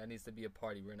 That needs to be a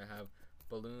party. We're gonna have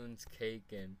balloons,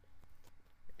 cake, and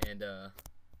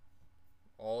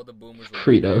all the boomers will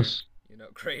be there. Kratos. You know,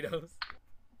 Kratos.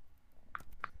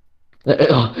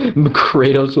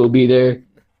 Kratos will be there.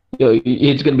 Yo,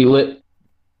 it's gonna be lit.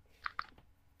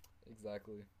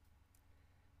 Exactly.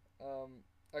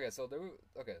 Okay, so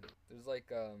there's like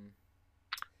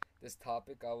this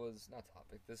topic I was not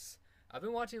topic. This I've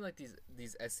been watching like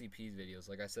these SCPs videos,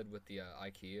 like I said with the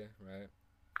IKEA, right?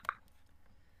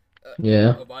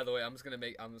 Yeah. Oh, by the way, I'm just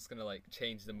gonna like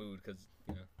change the mood because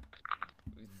you know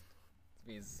it's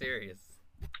being serious.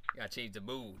 You gotta change the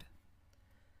mood.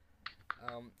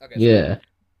 Okay, so Yeah.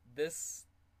 this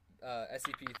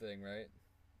SCP thing, right?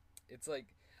 It's like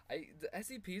the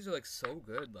SCPs are like so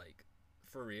good, like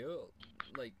for real.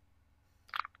 Like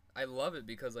I love it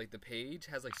because like the page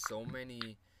has like so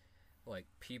many like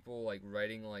people like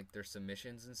writing like their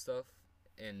submissions and stuff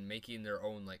and making their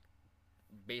own like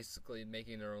basically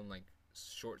making their own like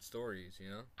short stories, you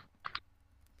know.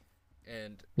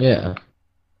 And Yeah.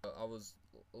 I was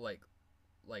like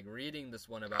reading this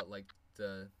one about like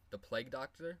the plague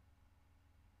doctor,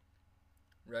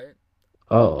 right?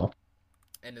 Oh.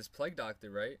 And this plague doctor,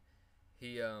 right?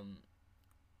 He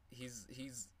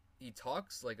he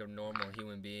talks like a normal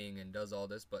human being and does all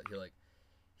this, but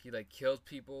he like kills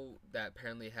people that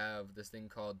apparently have this thing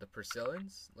called the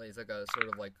persillence. Like it's like a sort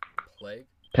of like plague.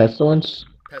 Pestilence.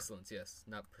 Pestilence, yes,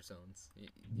 not persillence.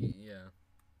 Yeah,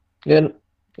 Yeah.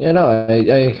 Yeah. No,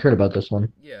 I heard about this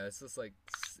one. yeah. It's just like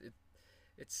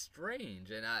it's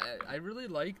strange, and I really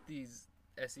like these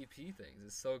SCP things.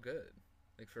 It's so good,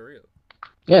 like for real.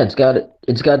 Yeah, it's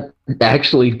got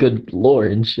actually good lore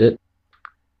and shit.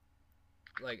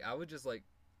 Like I would just like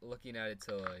looking at it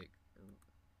to like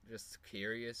just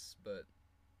curious, but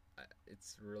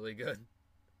it's really good.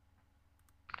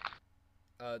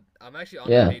 I'm actually on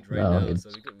the Yeah. page right No. now, so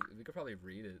It's. we could probably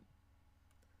read it.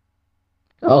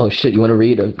 Oh shit! You want to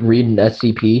read an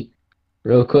SCP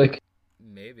real quick?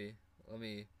 Maybe. Let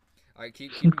me. All right,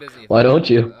 keep busy. If Why don't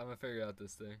you? I'm gonna figure out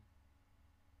this thing.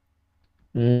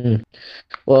 Mm.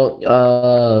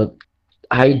 Well,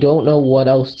 I don't know what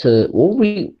else to. Well,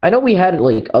 I know we had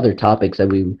like other topics that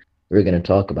we were gonna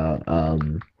talk about. We're not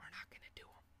gonna do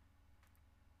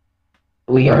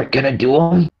We aren't gonna do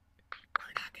them. them.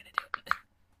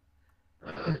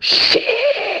 We're not gonna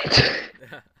Shit. do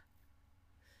them.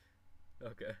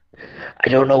 Okay. I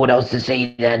don't know what else to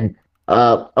say then.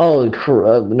 No,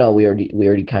 we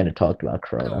already kind of talked about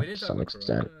No, we Corona didn't to talk some about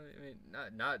Corona. extent. I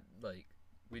mean, not like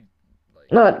we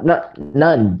like.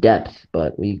 Not in depth,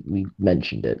 but we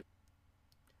mentioned it.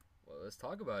 Well, let's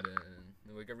talk about it, and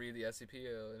then we can read the SCP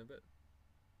in a bit.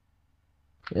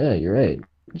 Yeah, you're right.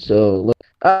 So look,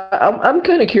 I'm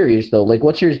kind of curious though.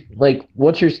 What's your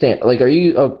stand? Are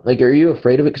you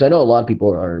afraid of it? Because I know a lot of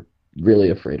people are really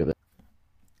afraid of it.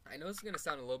 I know it's gonna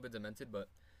sound a little bit demented, but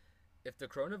if the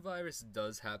coronavirus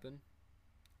does happen,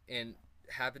 and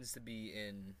happens to be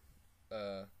in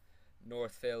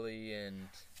North Philly and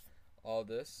all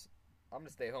this, I'm gonna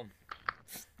stay home.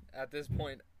 At this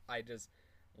point, I just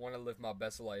want to live my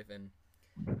best life and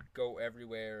go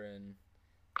everywhere and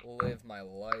live my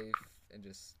life and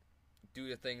just do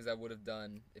the things I would have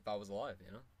done if I was alive,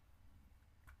 you know?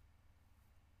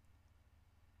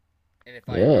 And if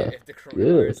the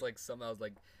coronavirus like somehow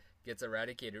like gets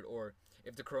eradicated, or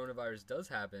if the coronavirus does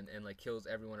happen and like kills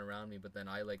everyone around me, but then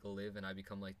I like live and I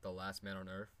become like the last man on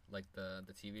earth, like the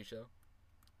TV show.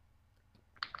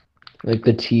 Like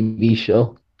the TV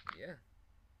show. Yeah.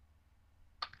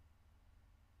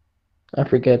 I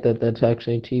forget that that's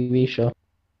actually a TV show.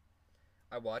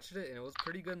 I watched it and it was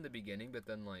pretty good in the beginning, but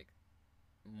then like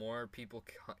more people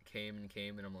came,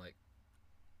 and I'm like,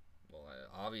 well,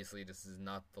 obviously this is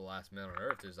not the last man on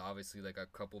earth. There's obviously like a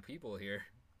couple people here,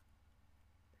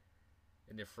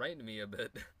 and it frightened me a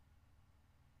bit.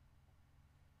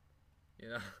 You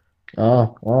know.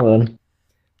 Oh, well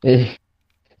then.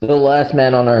 The last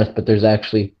man on earth, but there's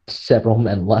actually several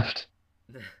men left.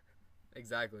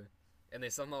 Exactly. And they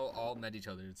somehow all met each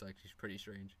other. It's actually pretty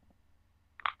strange.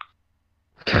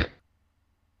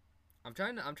 I'm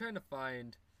trying to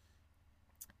find.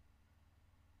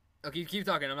 Okay, keep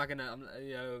talking. I'm not gonna.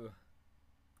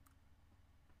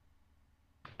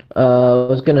 I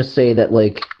was gonna say that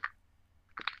like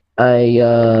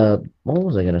what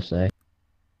was I gonna say?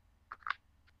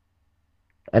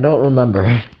 I don't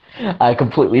remember. I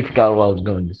completely forgot what I was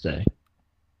going to say.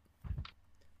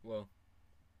 Well,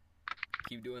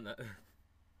 keep doing that.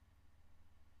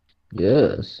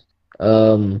 Yes.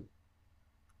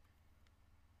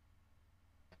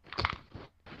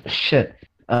 Shit.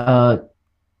 I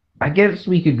guess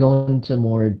we could go into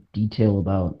more detail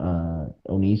about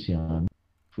Onision.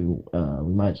 If we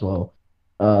might as well.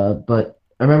 But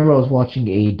I remember I was watching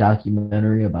a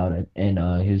documentary about it, and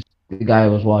the guy I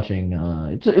was watching.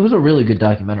 It was a really good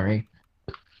documentary.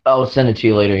 I'll send it to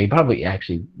you later. He probably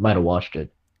actually might have watched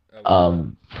it.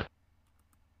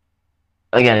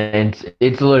 Again,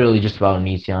 it's literally just about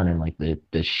Onision and like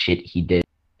the shit he did,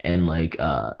 and like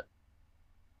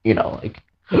you know,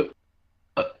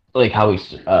 like how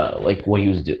he like what he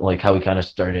was like how he kind of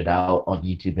started out on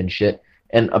YouTube and shit.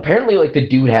 And apparently like the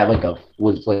dude had like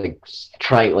was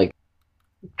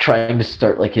trying to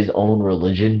start like his own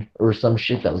religion or some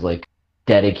shit that was like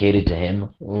dedicated to him.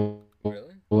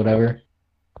 Really? Whatever.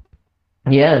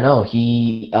 Yeah, no,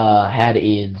 he had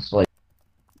his like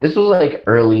this was like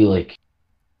early like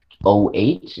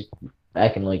 08,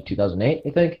 back in like 2008, I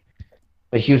think.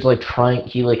 But he was like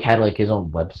he like had like his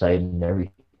own website and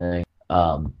everything.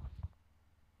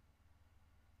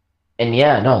 And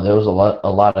yeah, no, there was a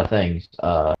lot of things.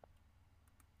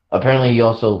 Apparently he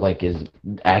also like is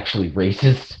actually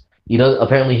racist.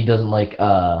 Apparently he doesn't like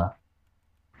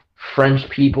French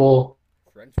people.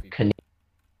 French people.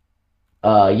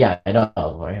 Yeah, I know,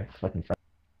 right? Fucking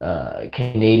French.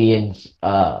 Canadians.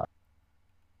 I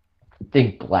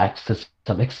think blacks to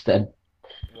some extent.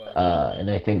 Wow. And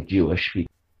I think Jewish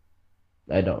people.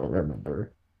 I don't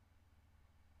remember.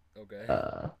 Okay.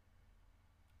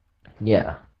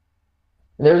 Yeah.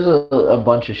 There's a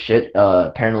bunch of shit.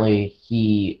 Apparently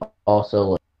he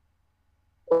also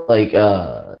like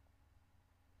kind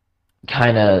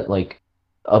of like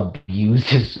abused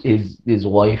his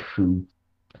wife, who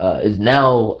is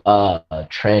now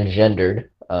transgendered,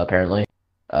 apparently,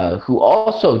 who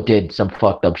also did some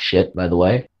fucked up shit, by the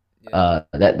way. Yeah.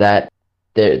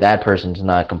 That person's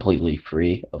not completely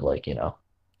free of like,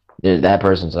 that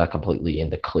person's not completely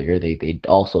in the clear. They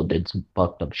also did some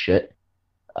fucked up shit.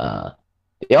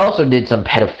 They also did some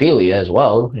pedophilia as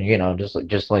well,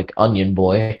 just like Onion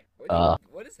Boy.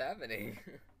 What is happening?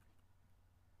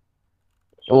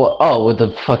 Well, with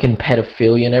the fucking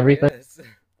pedophilia and everything. Yes.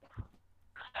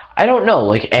 I don't know,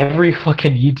 like every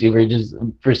fucking YouTuber just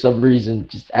for some reason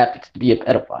just happens to be a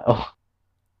pedophile.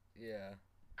 Yeah.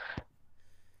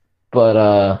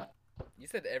 But You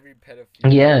said every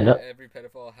pedophile. Yeah, no. Every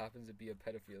pedophile happens to be a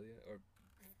pedophilia, or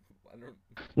I don't.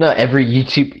 No, every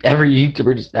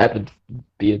YouTuber just happens to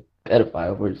be a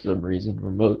pedophile for some reason.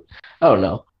 I don't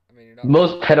know. I mean, you're not.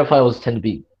 Most pedophiles tend to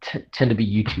be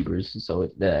YouTubers, so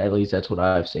at least that's what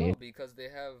I've seen. No, because they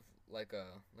have like a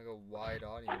wide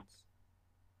audience.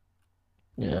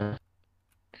 Yeah.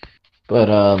 But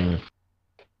I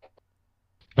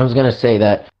was gonna say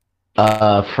that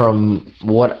from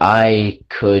what I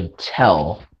could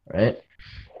tell, right?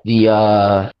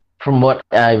 From what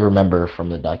I remember from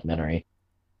the documentary,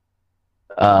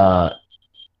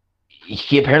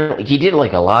 he did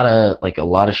like a lot of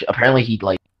apparently he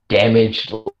like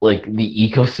damaged like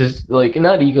the ecosystem, like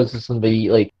not ecosystem, but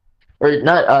he like or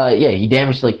not. Yeah, he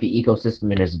damaged like the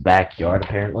ecosystem in his backyard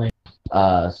apparently.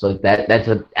 So that's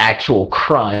an actual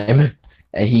crime,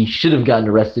 and he should have gotten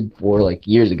arrested for like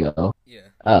years ago. Yeah.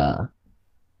 Uh,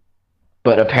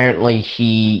 but apparently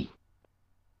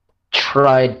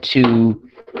tried to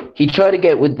he tried to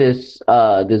get with this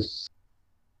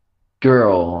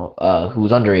girl who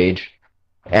was underage,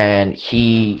 and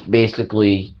he was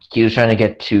trying to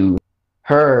get to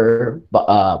her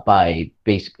by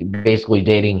basically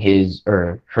dating his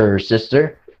or her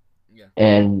sister, Yeah.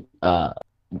 and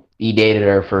he dated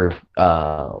her for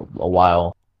a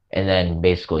while, and then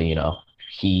basically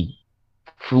he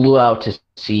flew out to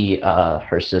see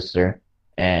her sister,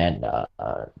 and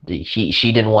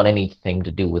she didn't want anything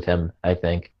to do with him, I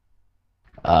think,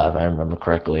 if I remember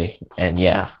correctly. And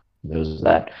yeah, there was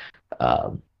that.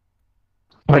 Um,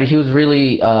 but he was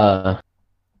really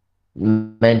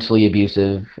mentally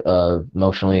abusive,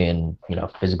 emotionally and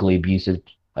physically abusive,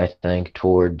 I think,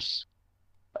 towards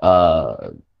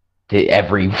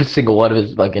every single one of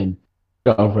his fucking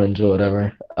girlfriends or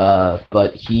whatever.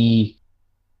 But he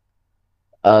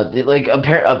like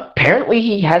apparently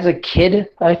he has a kid,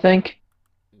 I think,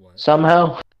 What?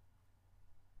 somehow.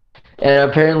 And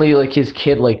apparently like his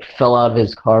kid like fell out of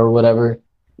his car or whatever.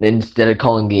 Then instead of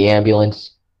calling the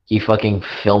ambulance, he fucking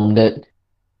filmed it.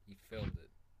 He filmed it.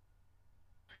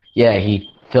 Yeah, he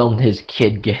filmed his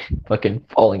kid get fucking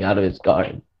falling out of his car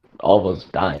and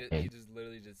almost dying. He just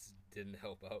literally just didn't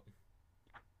help out.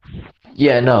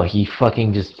 Yeah, no, he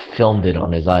fucking just filmed it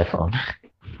on his iPhone.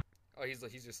 Oh,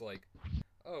 he's just like,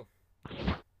 oh,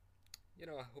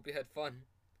 I hope you had fun.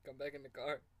 Come back in the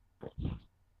car.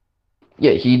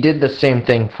 Yeah, he did the same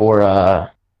thing for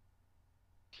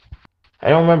I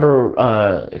don't remember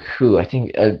who. I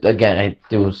think again,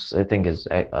 I think his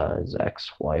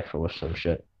ex-wife or some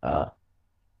shit.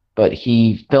 But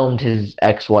he filmed his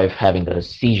ex-wife having a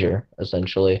seizure,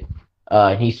 essentially.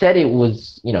 He said it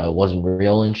was, it wasn't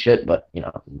real and shit, but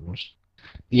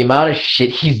the amount of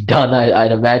shit he's done,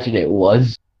 I'd imagine it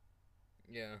was.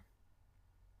 Yeah.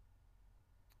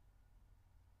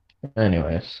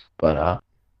 Anyways, but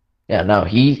yeah, no,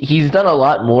 he's done a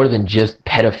lot more than just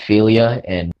pedophilia,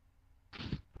 and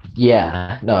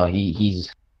yeah, no,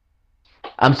 he's.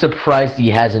 I'm surprised he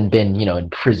hasn't been,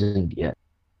 imprisoned yet.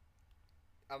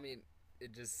 I mean,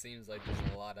 it just seems like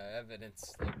there's a lot of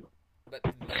evidence, but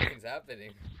nothing's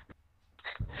happening.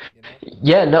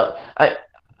 Yeah, no,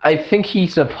 I think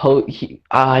he's supposed.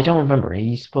 I don't remember.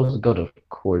 He's supposed to go to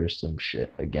court or some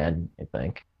shit again, I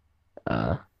think.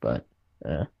 But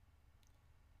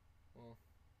Well,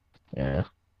 yeah.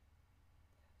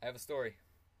 I have a story.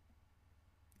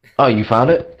 Oh, you found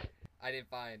it? I didn't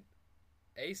find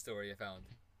a story. I found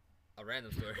a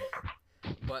random story,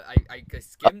 but I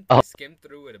skimmed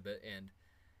through it a bit, and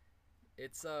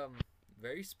it's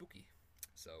very spooky.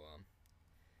 So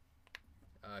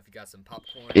if you got some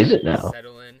popcorn, Is it now?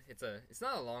 settle in. It's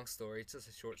not a long story. It's just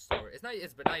a short story. But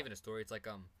not even a story. It's like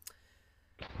All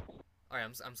right,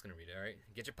 I'm just gonna read it. All right,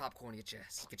 get your popcorn, get your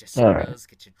sodas, Alright.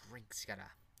 get your drinks. You gotta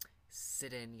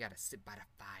sit in. You gotta sit by the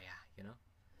fire.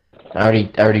 I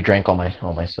already drank all my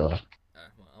soda.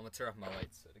 Alright, well, I'm gonna turn off my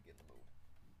lights so to get in the mood.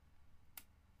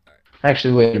 Alright.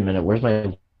 Actually, wait a minute. Where's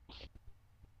my?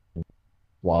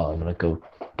 Wow, I'm gonna go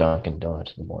Dunkin'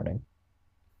 Donuts in the morning.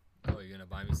 Oh, you're gonna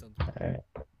buy me something?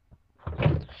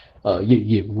 Alright.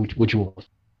 Yeah. What you want?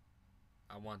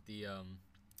 I want the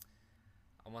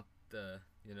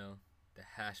the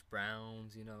hash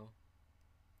browns.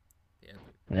 Yeah.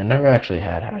 I never actually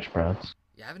had hash browns.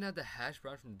 You haven't had the hash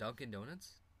brown from Dunkin'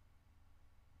 Donuts?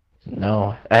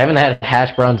 No, I haven't had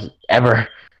hash browns ever.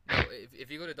 Bro,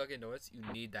 if you go to Dunkin' Donuts, you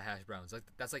need the hash browns. Like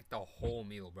that's like the whole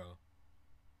meal, bro.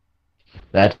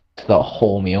 That's the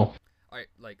whole meal. All right,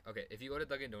 like okay, if you go to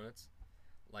Dunkin' Donuts,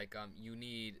 like you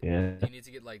need Yeah.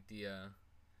 to get like the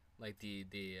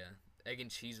egg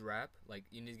and cheese wrap. Like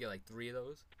you need to get like 3 of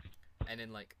those, and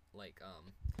then like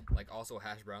also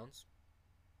hash browns.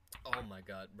 Oh my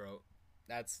god, bro,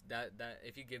 that's that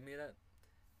if you give me that,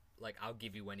 like I'll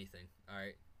give you anything. All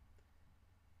right,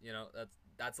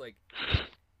 that's like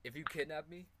if you kidnap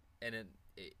me and then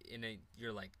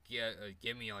you're like, yeah,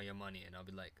 give me all your money, and I'll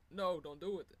be like, no, don't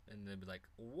do it, and they'll be like,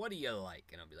 what do you like,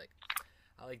 and I'll be like,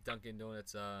 I like Dunkin'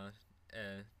 Donuts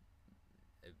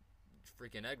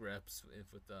freaking egg wraps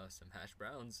with some hash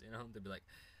browns, they'll be like,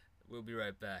 we'll be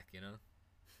right back,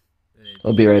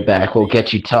 We'll be right back. We'll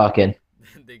get you talking.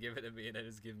 They give it to me and I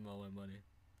just give them all my money.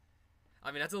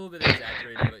 I mean, that's a little bit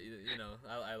exaggerated, but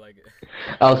I like it.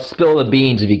 I'll spill the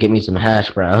beans if you give me some hash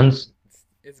browns.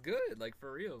 It's good, like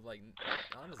for real, like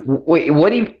honestly. Wait,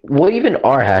 what even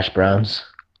are hash browns?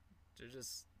 They're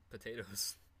just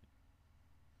potatoes.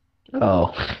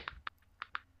 Oh.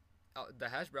 The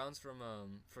hash browns from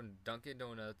Dunkin'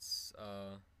 Donuts,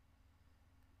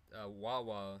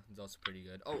 Wawa is also pretty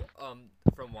good. Oh,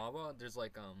 from Wawa, there's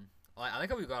like I like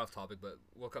how we got off topic, but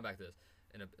we'll come back to this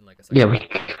in like a second. Yeah,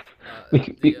 There's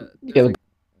yeah, like,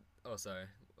 oh sorry,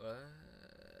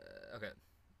 okay,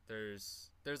 there's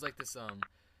like this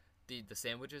the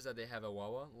sandwiches that they have at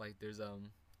Wawa, like there's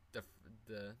the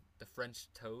the French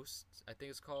toast, I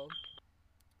think it's called.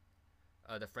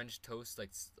 The French toast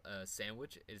like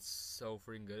sandwich, it's so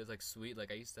freaking good. It's like sweet.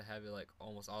 Like I used to have it like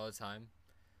almost all the time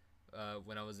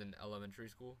when I was in elementary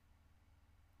school,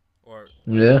 or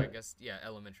yeah. I guess yeah,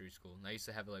 elementary school. And I used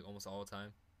to have it like almost all the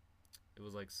time. It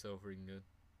was like so freaking good.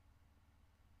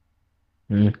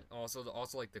 Mm, Also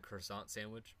like the croissant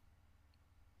sandwich.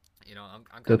 You know, I'm the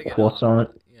kind of getting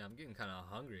croissant. yeah, I'm getting kind of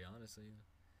hungry, honestly.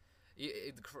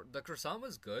 The croissant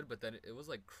was good, but then it was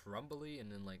like crumbly,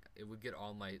 and then like it would get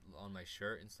on my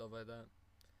shirt and stuff like that.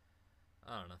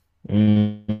 I don't know.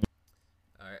 Mm.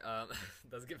 All right,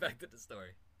 let's get back to the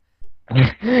story.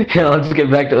 Yeah, let's get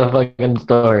back to the fucking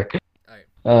story.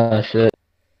 All right. Shit.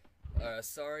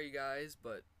 Sorry guys,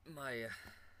 but my,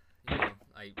 you know,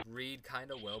 I read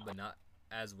kind of well, but not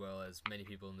as well as many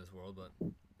people in this world.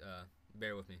 But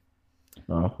bear with me.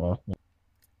 Uh-huh.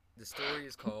 The story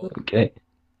is called. Okay.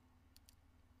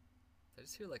 I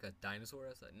just hear like a dinosaur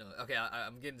outside. No, okay,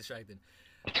 I'm getting distracted.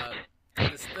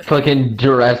 Fucking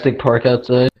Jurassic Park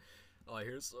outside. Oh, I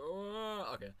hear so.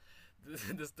 Okay,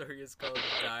 the story is called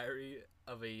 "Diary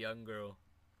of a Young Girl."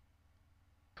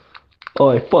 Oh,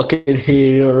 I fucking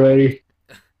hate it already.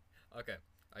 Okay,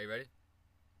 are you ready?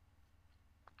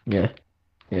 Yeah.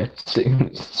 Yeah.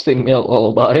 Sing me a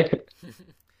lullaby.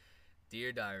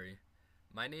 Dear Diary,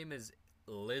 my name is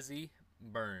Lizzie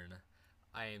Byrne.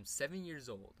 I am 7 years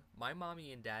old. My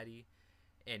mommy and daddy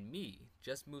and me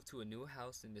just moved to a new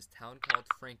house in this town called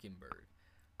Frankenberg.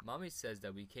 Mommy says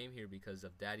that we came here because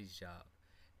of daddy's job,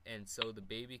 and so the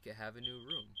baby can have a new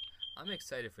room. I'm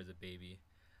excited for the baby.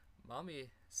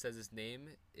 Mommy says his name,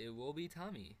 it will be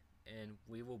Tommy, and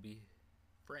we will be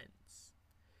friends.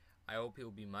 I hope he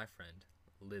will be my friend,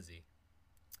 Lizzie.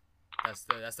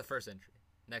 That's the first entry.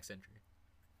 Next entry.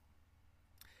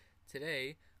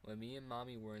 Today, when me and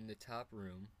Mommy were in the top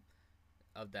room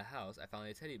of the house, I found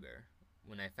a teddy bear.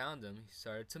 When I found him, he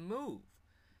started to move.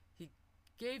 He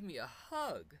gave me a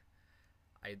hug.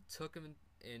 I took him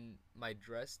in my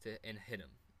dress and hid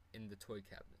him in the toy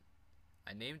cabinet.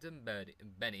 I named him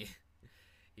Benny.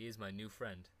 He is my new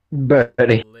friend,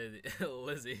 Buddy.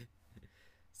 Lizzie.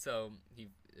 So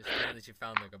apparently she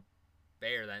found like a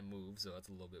bear that moves, so that's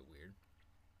a little bit weird.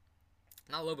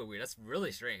 Not a little bit weird. That's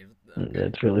really strange. Okay.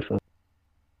 That's really fun.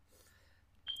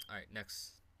 All right,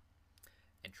 next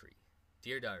entry.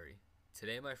 Dear Diary,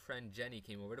 today my friend Jenny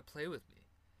came over to play with me.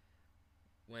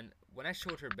 When I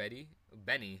showed her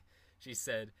Benny, she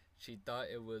said she thought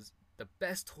it was the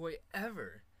best toy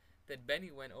ever. Then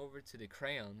Benny went over to the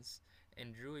crayons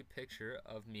and drew a picture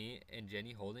of me and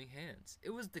Jenny holding hands.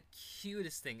 It was the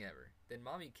cutest thing ever. Then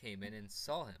Mommy came in and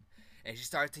saw him, and she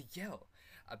started to yell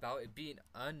about it being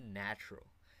unnatural.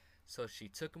 So she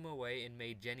took him away and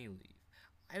made Jenny leave.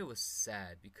 I was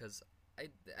sad because I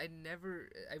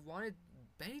wanted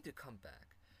Benny to come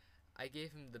back. I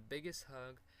gave him the biggest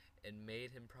hug and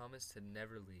made him promise to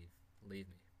never leave me.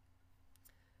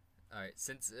 All right,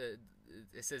 since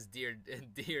it says dear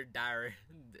diary,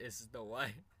 is the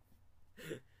why.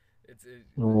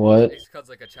 What? It's because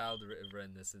like a child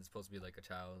written this. It's supposed to be like a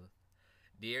child.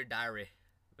 Dear diary,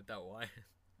 without why.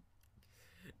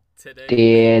 Today.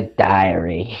 Dear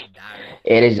diary.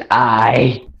 It is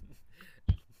I.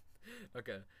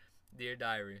 Okay. Dear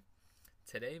diary.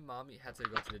 Today Mommy had to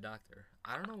go to the doctor.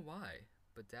 I don't know why,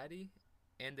 but Daddy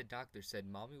and the doctor said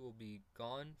Mommy will be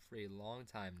gone for a long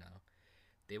time now.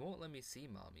 They won't let me see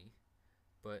Mommy,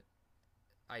 but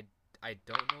I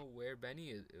don't know where Benny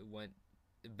is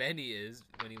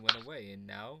when he went away, and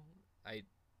now I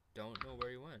don't know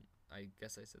where he went. I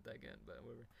guess I said that again, but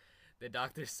whatever. The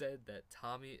doctor said that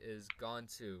Tommy is gone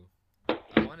too.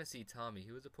 I want to see Tommy.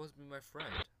 He was supposed to be my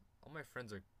friend. All my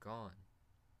friends are gone.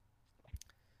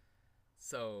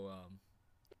 So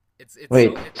it's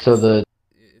Wait.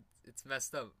 it's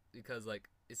messed up because like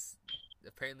it's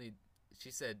apparently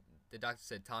the doctor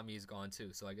said Tommy is gone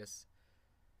too. So I guess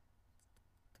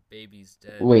the baby's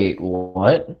dead. Wait.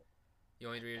 What? You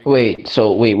want me to read it again? Wait.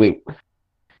 So wait.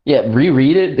 Yeah,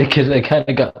 reread it because I kind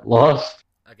of got lost.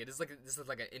 Okay, this is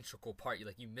like an integral part.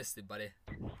 You missed it, buddy.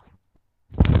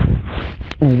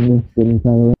 Okay.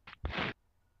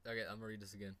 Okay, I'm gonna read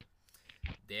this again.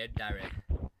 Dear Diary,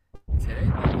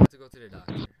 today I had to go to the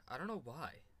doctor. I don't know why,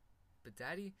 but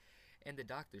Daddy And the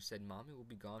doctor said Mommy will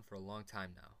be gone for a long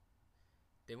time now.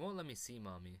 They won't let me see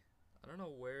Mommy. I don't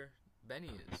know where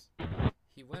Benny is.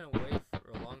 He went away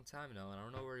for a long time now, and I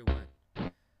don't know where he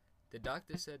went. The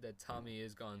doctor said that Tommy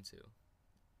is gone too.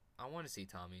 I want to see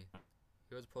Tommy.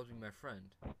 He was supposed to be my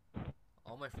friend.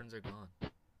 All my friends are gone.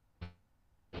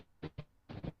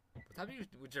 What's happening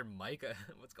with your mic?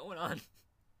 What's going on?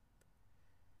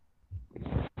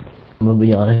 I'm gonna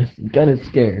be honest, I'm kind of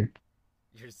scared.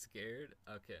 You're scared?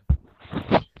 Okay.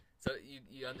 So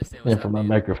you understand what's Yeah, for my happening?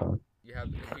 microphone. You're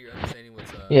understanding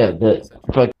what's Yeah,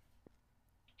 essential?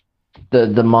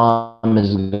 the mom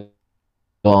is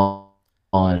gone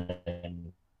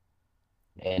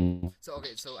and So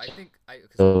okay, so I think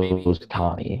because so was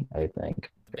Tommy, I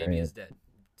think. the baby is dead.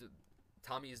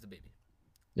 Tommy is the baby.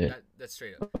 Yeah. That's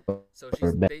straight up. So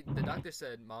Or the doctor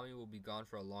said Mommy will be gone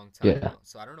for a long time Yeah. now.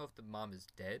 So I don't know if the mom is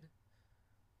dead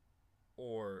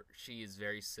or she is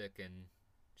very sick and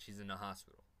she's in the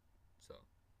hospital. So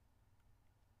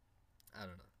I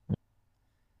don't know.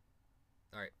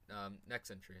 All right.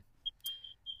 Next entry.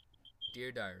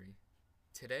 Dear Diary,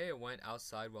 today I went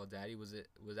outside while Daddy was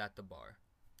at the bar.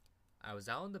 I was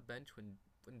out on the bench when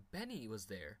Benny was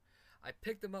there. I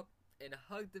picked him up and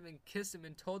hugged him and kissed him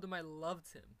and told him I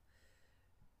loved him.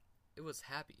 It was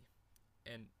happy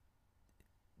and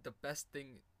the best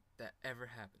thing that ever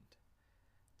happened.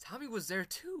 Tommy was there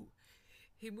too.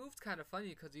 He moved kind of funny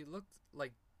because he looked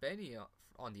like Benny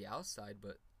on the outside,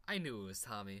 but I knew it was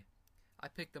Tommy. I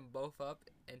picked them both up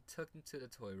and took them to the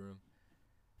toy room.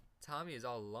 Tommy is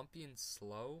all lumpy and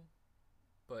slow,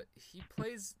 but he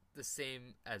plays the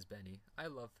same as Benny. I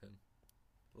love him.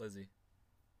 Lizzie.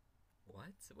 What?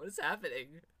 What is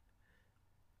happening?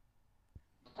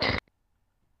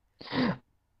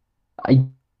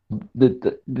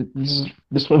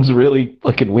 This one's really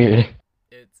fucking weird.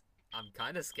 I'm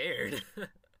kind of scared.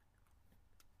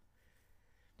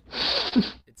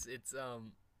 it's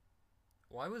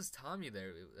why was Tommy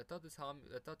there? I thought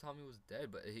Tommy was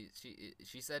dead, but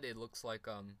she said it looks like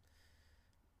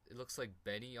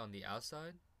Benny on the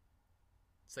outside.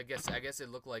 So I guess it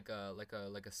looked like a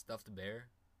stuffed bear,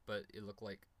 but it looked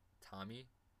like Tommy.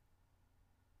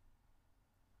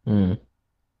 I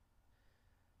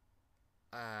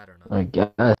don't know. I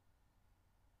guess.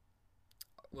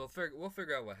 We'll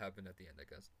figure out what happened at the end, I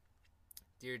guess.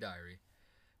 Dear Diary,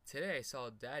 today I saw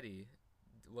Daddy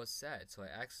was sad, so I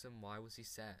asked him why was he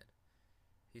sad.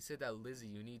 He said that Lizzie,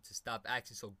 you need to stop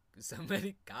asking so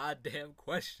many goddamn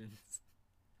questions.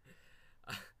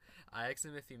 I asked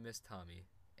him if he missed Tommy,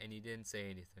 and he didn't say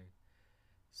anything.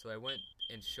 So I went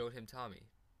and showed him Tommy.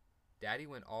 Daddy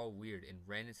went all weird and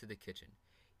ran into the kitchen.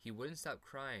 He wouldn't stop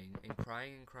crying and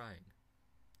crying and crying.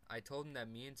 I told him that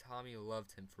me and Tommy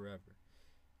loved him forever.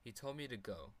 He told me to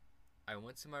go. I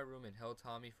went to my room and held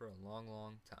Tommy for a long,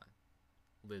 long time.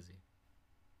 Lizzie.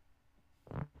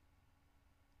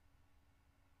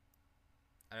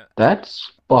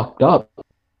 That's fucked up.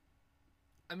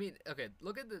 I mean, okay,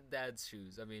 look at the dad's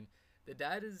shoes. I mean, the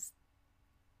dad is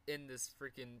in this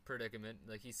freaking predicament.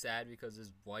 Like, he's sad because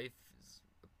his wife is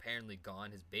apparently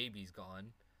gone. His baby's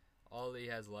gone. All he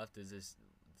has left is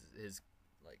his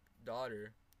like,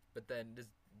 daughter. But then this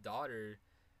daughter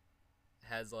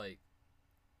has, like,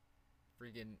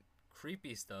 freaking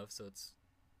creepy stuff, so it's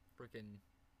freaking,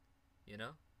 you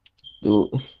know?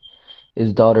 Ooh,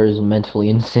 his daughter is mentally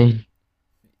insane.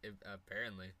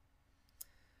 Apparently.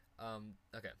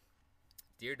 Okay.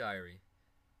 Dear Diary.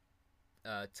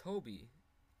 Toby,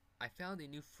 I found a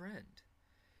new friend.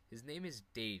 His name is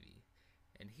Davy,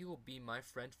 and he will be my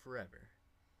friend forever.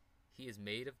 He is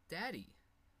made of Daddy.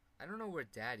 I don't know where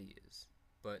Daddy is,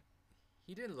 but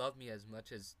he didn't love me as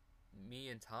much as me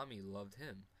and Tommy loved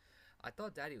him. I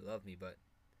thought Daddy loved me, but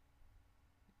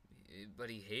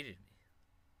he hated me.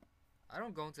 I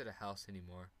don't go into the house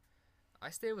anymore. I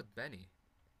stay with Benny.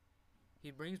 He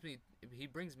brings me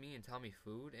and Tommy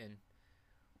food, and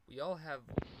we all have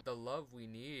the love we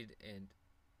need, and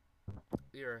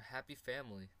we are a happy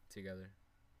family together.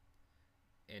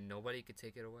 And nobody could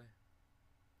take it away.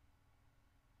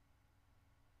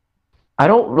 I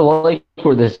don't like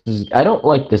where this is. I don't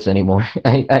like this anymore.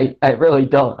 I really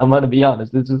don't. I'm gonna be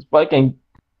honest. This is fucking.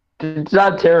 It's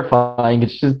not terrifying.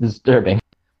 It's just disturbing.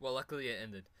 Well, luckily it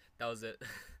ended. That was it.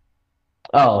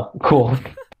 Oh, cool.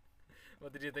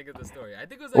 What did you think of the story? I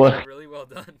think it was actually really well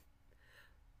done.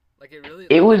 Like, it really.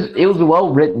 It was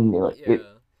well written. Yeah.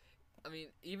 I mean,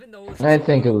 even though it was I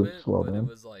think it was well but done. it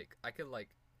was like I could like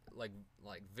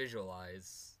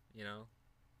visualize, you know.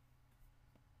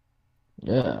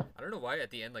 Yeah. I don't know why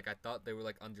at the end, like, I thought they were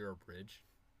like under a bridge.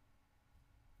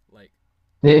 Like.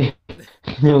 It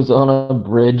was on a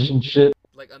bridge and shit.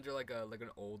 like under like an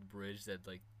old bridge that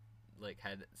like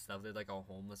had stuff that like all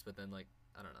homeless, but then like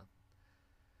I don't know.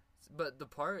 But the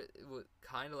part what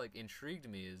kind of like intrigued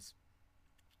me is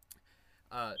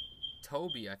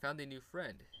Toby. I found a new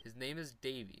friend. His name is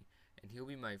Davy, and he'll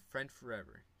be my friend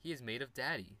forever. He is made of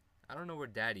Daddy. I don't know where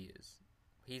Daddy is.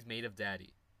 He's made of Daddy.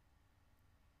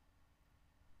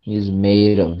 He's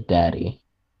made of Daddy.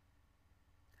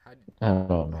 How do, I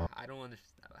don't know. I don't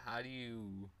understand. How do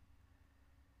you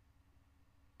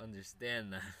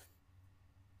understand that?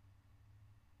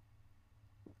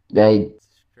 It's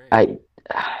strange. I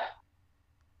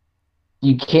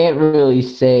you can't really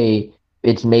say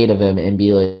it's made of him and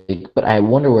be like, but I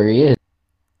wonder where he is.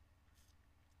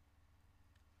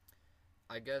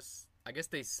 I guess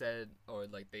they said, or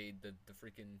like the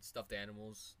freaking stuffed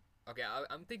animals. Okay,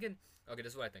 I'm thinking. Okay,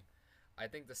 this is what I think. I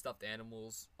think the stuffed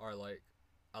animals are like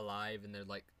alive and they're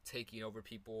like taking over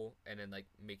people and then like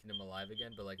making them alive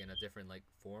again, but like in a different like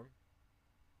form.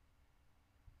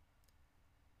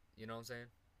 You know what I'm saying?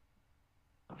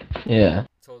 Yeah.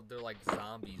 So they're like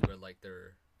zombies, where like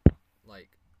they're like,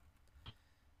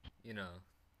 you know,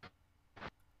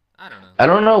 I don't know. I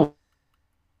don't know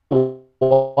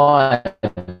why,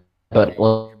 Okay, but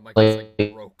your mic is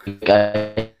like broke.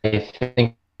 I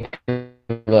think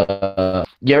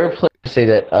you ever play say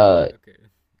that Okay,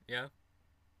 yeah.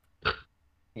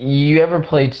 you ever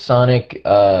played Sonic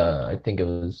I think it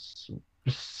was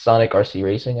Sonic RC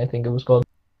Racing, I think it was called.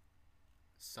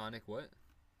 Sonic what?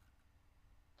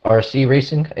 RC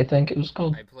Racing, I think it was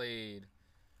called. I played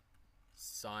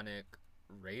Sonic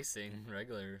Racing,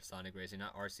 regular Sonic Racing,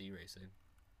 not RC Racing.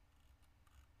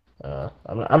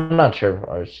 I'm not sure if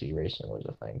RC Racing was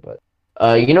a thing, but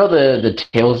you know the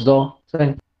Tails doll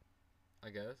thing? I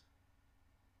guess.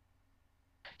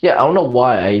 Yeah, I don't know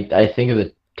why I think of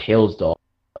the Tails doll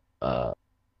uh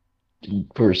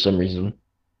for some reason.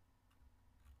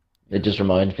 It Yeah. just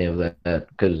reminds me of that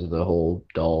because of the whole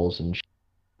dolls and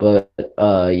but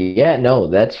yeah, no,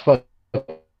 that's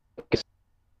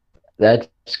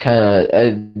kind of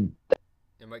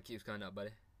Your mic keeps going out, buddy.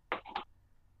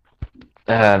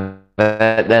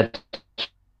 that's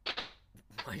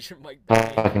Why's your mic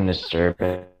dying? fucking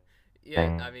disturbing.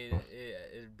 Yeah, I mean,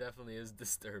 it definitely is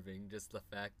disturbing. Just the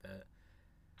fact that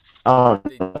Um,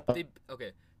 they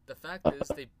okay. The fact is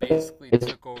they basically it's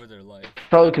took over their life.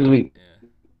 probably because Yeah.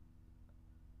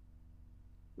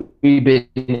 we've been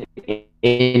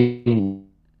in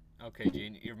Okay,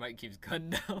 Gene, your mic keeps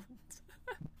cutting out.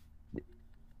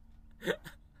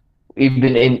 we've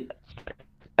been in.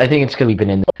 I think it's because we've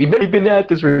been at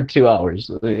this for 2 hours.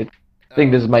 I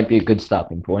think this might be a good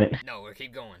stopping point. No, we'll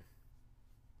keep going.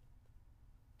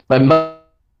 My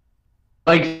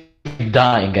mic's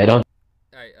dying. I don't.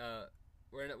 All right,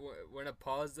 we're gonna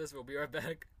pause this. We'll be right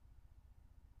back.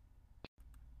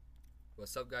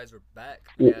 What's up, guys? We're back.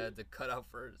 We had to cut out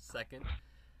for a second,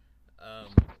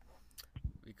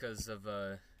 because of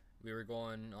we were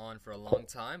going on for a long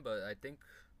time, but I think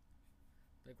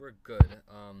we're good.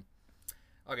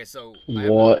 Okay, so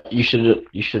What you should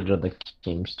have done the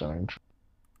Keemstar intro.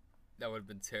 that would have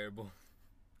been terrible.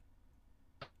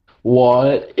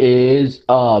 What is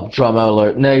up, Drama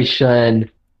Alert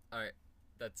Nation? All right,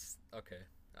 that's okay.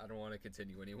 I don't want to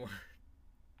continue anymore.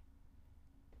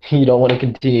 You don't want to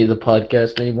continue the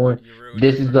podcast anymore. You ruined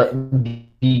This it is for me.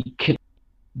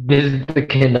 this is the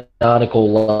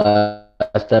canonical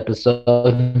last episode.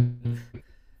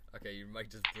 Okay, your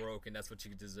mic just broke, and that's what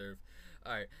you deserve.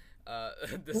 All right.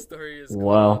 The story is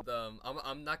Wow. called.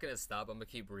 I'm not gonna stop. I'm gonna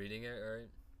keep reading it.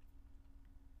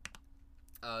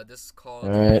 All right. This is called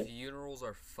All right. "Funerals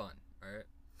Are Fun." All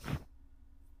right.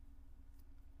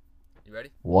 You ready?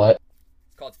 What?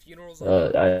 It's called "Funerals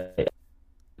Are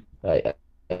Fun." I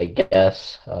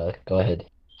guess. Go ahead.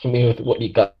 Hit me with what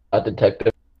you got,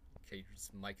 detective. Okay,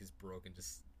 your mic is broken.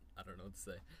 Just I don't know what to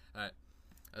say. All right.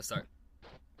 Let's start.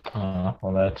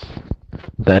 Well,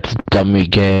 that's dummy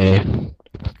gay.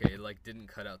 Okay, it like didn't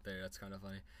cut out there. That's kind of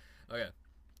funny. Okay.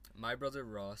 My brother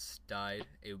Ross died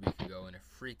a week ago in a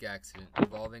freak accident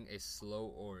involving a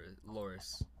slow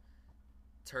loris.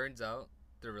 Turns out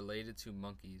they're related to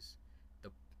monkeys.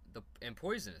 And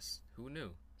poisonous. Who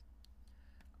knew?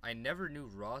 I never knew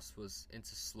Ross was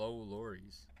into slow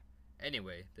lories.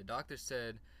 Anyway, the doctor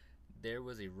said there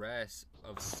was a rash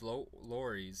of slow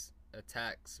lories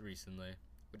attacks recently,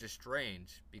 which is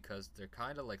strange because they're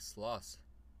kind of like sloths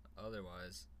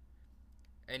otherwise.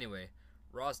 Anyway,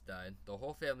 Ross died. The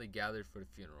whole family gathered for the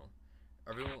funeral.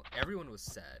 Everyone was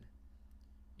sad.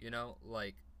 You know,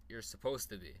 like you're supposed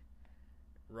to be.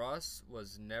 Ross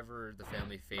was never the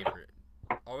family favorite.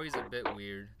 Always a bit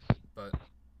weird, but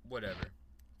whatever.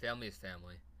 Family is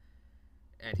family.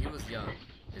 and he was young.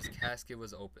 His casket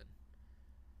was open.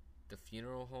 The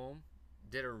funeral home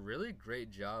did a really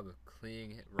great job of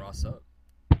cleaning Ross up.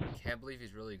 Can't believe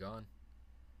he's really gone.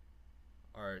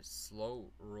 Our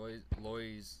slow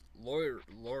Lorises,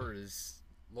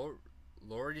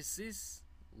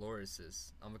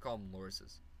 I'm gonna call them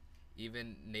Lorises,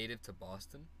 even native to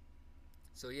Boston.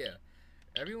 So yeah,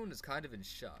 everyone was kind of in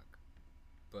shock,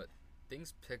 but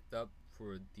things picked up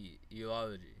for the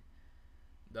eulogy.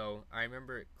 Though I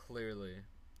remember it clearly.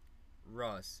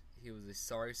 Ross, he was a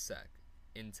sorry sack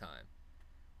in time.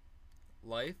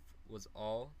 Life was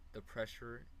all the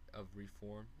pressure of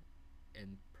reform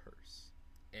and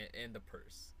and the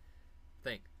purse.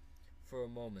 Think for a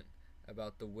moment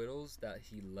about the widows that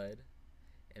he led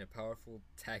and a powerful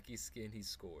tacky skin he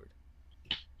scored.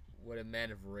 What a man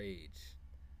of rage,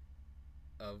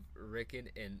 of Rickon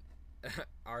and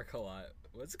Arcalot.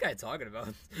 What's this guy talking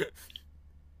about?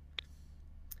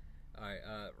 Alright,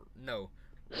 no.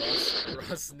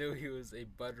 Ross knew he was a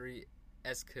buttery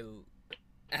Asclepius.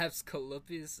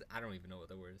 I don't even know what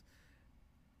the word is.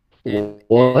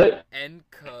 What?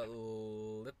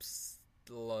 Encalypstin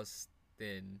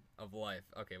of life.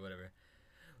 Okay, whatever.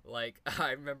 Like,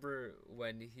 I remember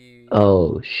when he.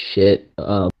 Oh shit.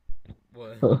 What?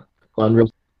 Hold on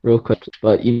real quick.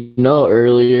 But you know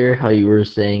earlier how you were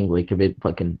saying like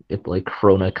if like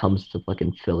Corona comes to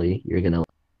fucking Philly, you're gonna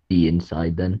be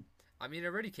inside then. I mean, I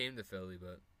already came to Philly,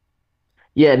 but.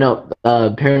 Yeah, no.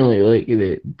 Apparently like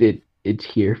it's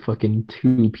here. Fucking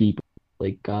 2 people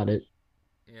like got it.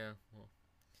 Yeah.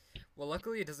 Well,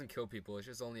 luckily it doesn't kill people. It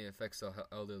just only affects the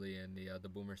elderly and the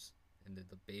boomers and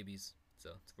the babies.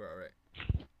 So we're all right.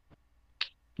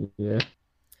 Yeah.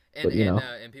 And But, you know.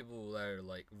 And people that are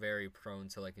like very prone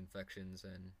to like infections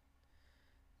and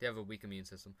they have a weak immune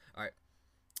system. All right.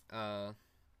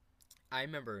 I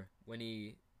remember when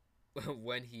he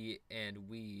and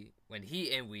we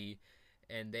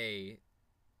and they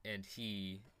and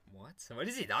he what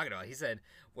is he talking about? He said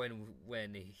when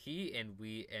he and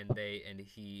we and they and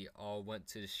he all went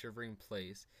to the shivering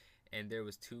place and there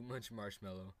was too much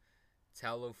marshmallow,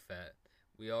 tallow fat.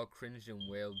 We all cringed and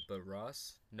wailed, but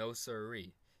Ross, no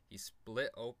siree. He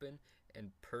split open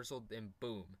and pursled and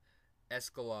boom,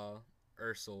 Escala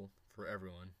Ursel for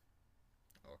everyone.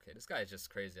 Okay, this guy is just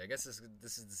crazy. I guess this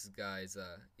is this guy's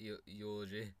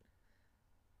eulogy.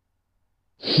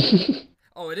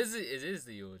 Oh, it is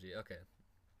the eulogy. Okay.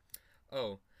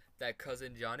 Oh, that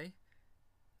cousin Johnny,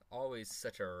 always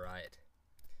such a riot.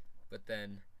 But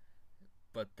the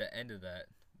end of that,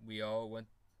 we all went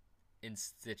in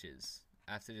stitches.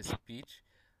 After the speech,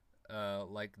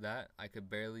 like that, I could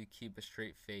barely keep a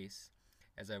straight face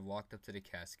as I walked up to the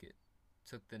casket.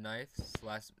 Took the knife,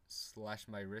 slashed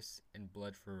my wrists, and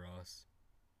bled for Ross.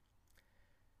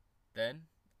 Then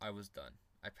I was done.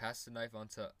 I passed the knife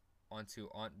onto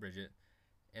Aunt Bridget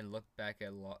and looked back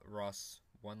at Ross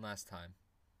one last time.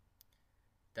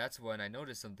 That's when I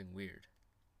noticed something weird.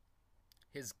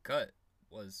 His gut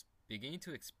was beginning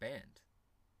to expand.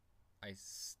 I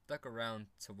stuck around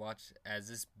to watch as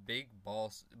this big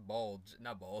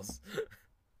not balls.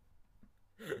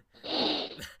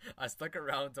 I stuck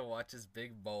around to watch his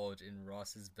big bulge in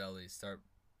Ross's belly start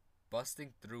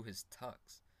busting through his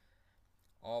tux,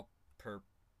 all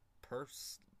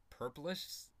purplish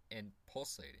and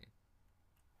pulsating.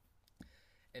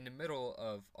 In the middle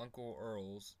of Uncle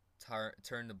Earl's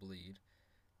turn to bleed,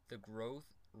 the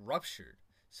growth ruptured,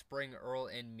 spraying Earl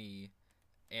and me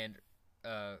and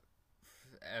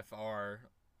Fr.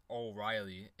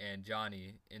 O'Reilly and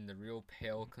Johnny in the real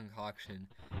pale concoction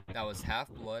that was half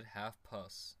blood, half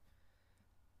pus.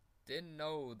 Didn't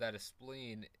know that a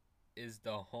spleen is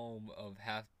the home of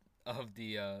half of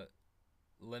the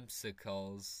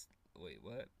lymphicals. Wait,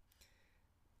 what?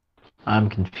 I'm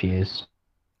confused.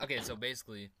 Okay, so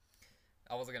basically,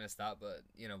 I wasn't gonna stop, but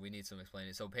we need some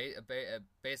explaining. So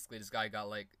basically, this guy got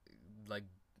like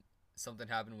something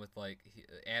happened with like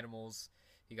animals.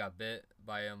 He got bit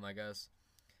by him, I guess,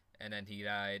 and then he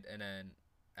died. And then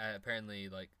apparently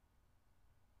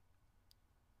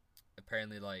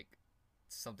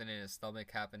something in his stomach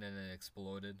happened and it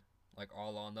exploded, like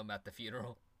all on them at the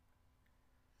funeral.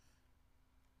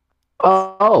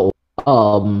 Oh,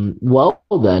 well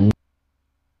then.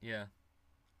 Yeah.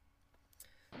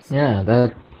 Yeah,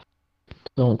 that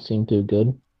don't seem too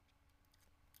good.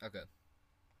 Okay.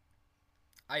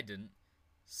 I didn't.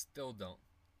 Still don't.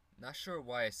 Not sure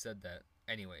why I said that.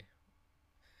 Anyway,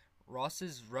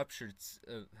 Ross's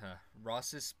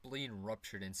spleen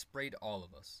ruptured and sprayed all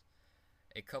of us.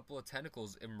 A couple of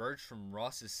tentacles emerged from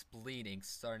Ross's spleen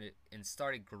and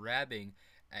started grabbing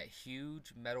at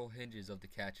huge metal hinges of the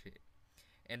casket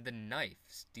And the knife,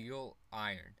 steel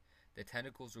iron. The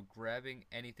tentacles were grabbing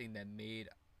anything that made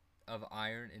of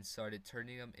iron and started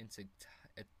turning them into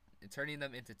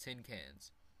tin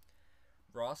cans.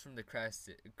 Ross from the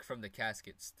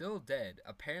casket, still dead,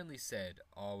 apparently said,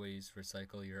 "Always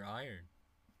recycle your iron."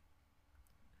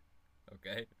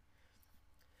 Okay.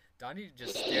 Donnie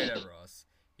just stared at Ross.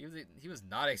 He was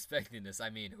not expecting this. I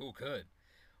mean, who could?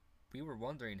 We were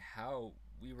wondering how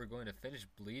we were going to finish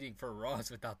bleeding for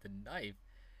Ross without the knife,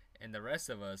 and the rest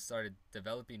of us started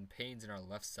developing pains in our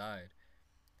left side.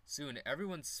 Soon,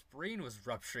 everyone's spleen was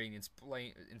rupturing and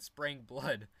spraying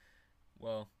blood.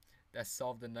 Well, that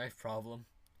solved the knife problem.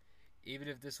 Even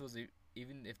if this was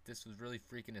really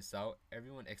freaking us out,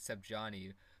 everyone except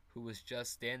Johnny, who was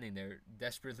just standing there,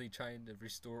 desperately trying to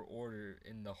restore order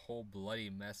in the whole bloody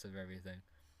mess of everything.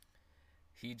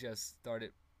 He just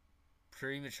started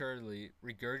prematurely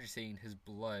regurgitating his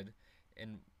blood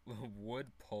and wood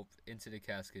pulp into the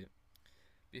casket.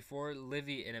 Before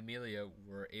Livy and Amelia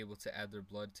were able to add their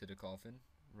blood to the coffin,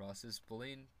 Ross's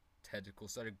spleen tentacle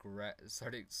started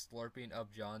slurping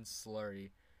up John's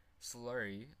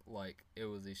slurry like it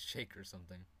was a shake or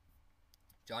something.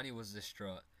 Johnny was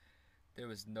distraught. There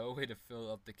was no way to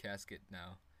fill up the casket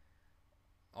now.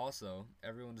 Also,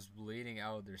 everyone was bleeding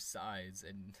out of their sides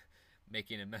and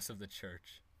making a mess of the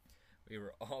church. We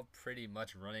were all pretty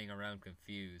much running around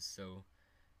confused, so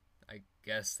I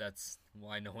guess that's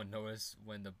why no one noticed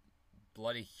when the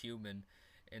bloody human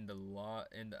in the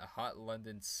hot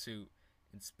London suit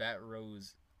and spat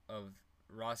rows of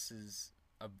Ross's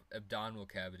abdominal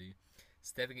cavity,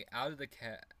 stepping out of the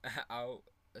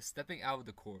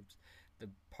corpse. The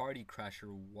party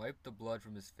crasher wiped the blood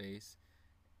from his face,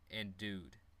 and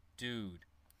dude,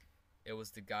 it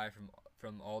was the guy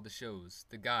from all the shows.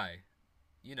 The guy,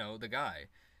 the guy.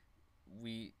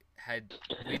 We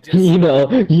just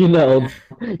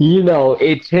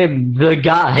it's him, the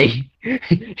guy.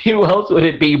 Who else would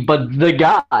it be but the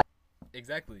guy?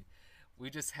 Exactly. We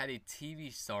just had a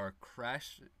TV star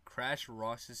crash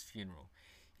Ross's funeral.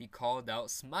 He called out,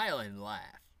 "Smile and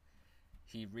laugh."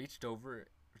 He reached over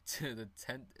to the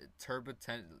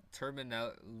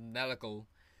terminal,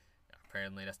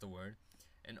 apparently that's the word,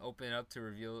 and opened up to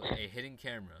reveal a hidden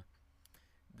camera.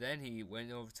 Then he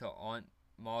went over to Aunt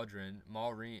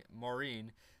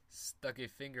Maureen, stuck a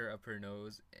finger up her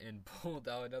nose, and pulled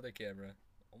out another camera.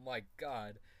 Oh my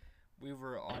god. We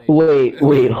were on a...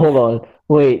 Wait, hold on.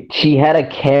 Wait, she had a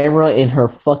camera in her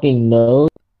fucking nose?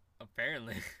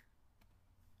 Apparently.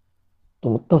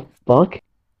 What the fuck?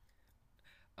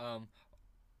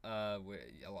 Wait,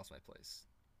 I lost my place.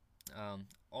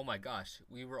 Oh my gosh,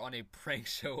 we were on a prank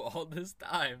show all this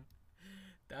time.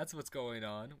 That's what's going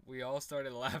on. We all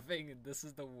started laughing, and this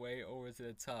is the way over to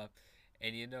the top.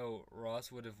 And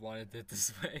Ross would have wanted it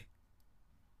this way.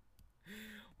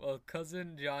 Well,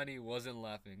 cousin Johnny wasn't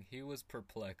laughing. He was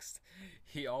perplexed.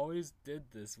 He always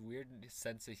did this weird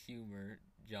sense of humor,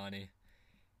 Johnny.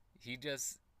 He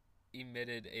just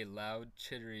emitted a loud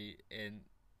chittery and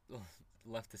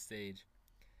left the stage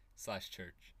 /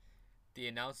 church. The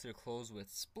announcer closed with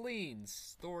spleens,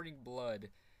 storing blood,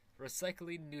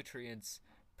 recycling nutrients,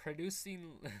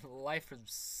 producing life from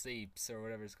seeps or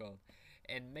whatever it's called,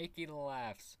 and making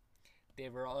laughs. They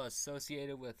were all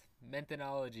associated with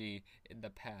methodology in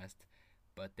the past,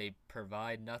 but they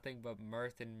provide nothing but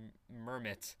mirth and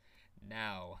merriment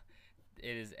now.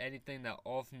 It is anything that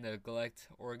often neglect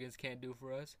organs can't do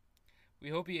for us. We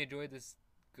hope you enjoyed this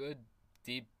good,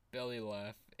 deep belly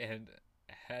laugh and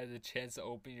had the chance to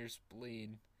open your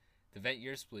spleen, to vent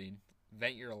your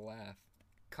laugh.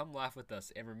 Come laugh with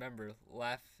us, and remember,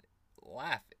 laugh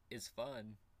is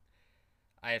fun.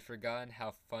 I had forgotten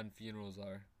how fun funerals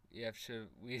are.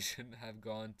 We should have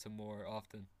gone to more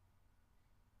often.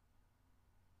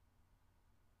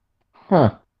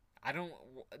 Huh. I don't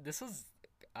know, this is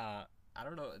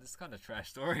kind of trash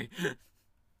story.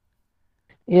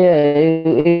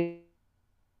 Yeah,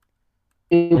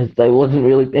 I wasn't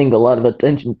really paying a lot of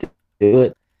attention to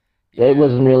it. Yeah. I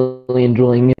wasn't really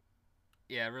enjoying it.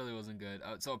 Yeah, it really wasn't good.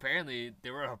 So apparently they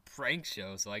were a prank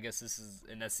show, so I guess this is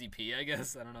an SCP, I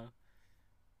guess. I don't know.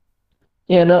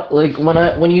 Yeah, no, like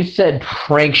when you said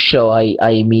prank show, I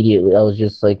immediately I was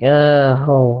just like,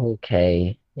 oh,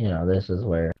 okay. This is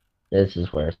where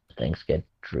things get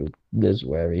true. This is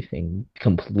where everything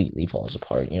completely falls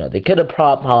apart. They could have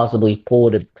possibly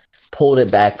pulled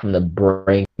it back from the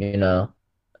brink,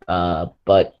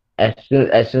 but as soon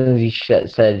as he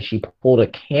said she pulled a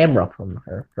camera from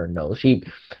her nose, she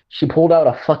pulled out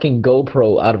a fucking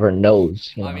GoPro out of her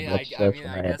nose.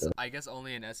 I guess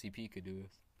only an SCP could do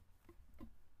this.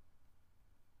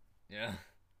 Yeah.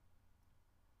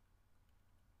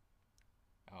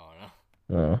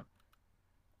 Uh,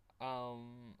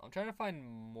 I'm trying to find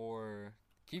more.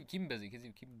 Keep him busy. Keep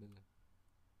him busy.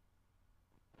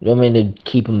 you want me to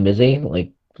keep him busy?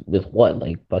 Like with what?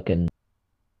 Like fucking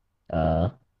uh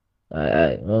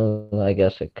I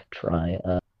guess I could try.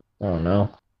 I don't know.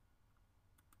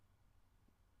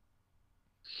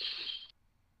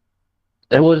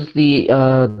 It was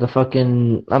the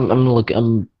fucking I'm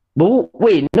looking well,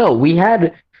 wait, no, we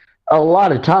had a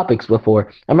lot of topics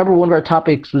before. I remember one of our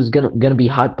topics was gonna be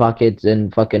hot pockets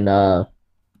and fucking uh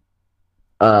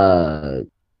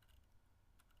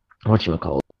what you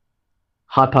call it?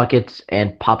 Hot pockets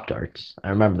and pop tarts. I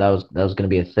remember that was gonna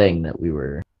be a thing that we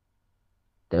were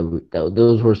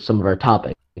those were some of our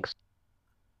topics.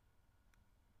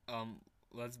 Um,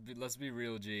 let's be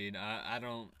real, Gene. I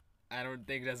don't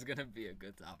think that's gonna be a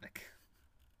good topic.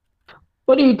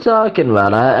 What are you talking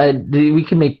about? We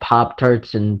can make Pop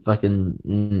Tarts and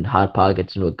fucking Hot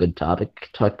Pockets into a good topic.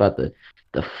 Talk about the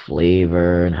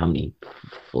flavor and how many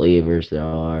flavors there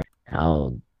are,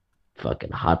 how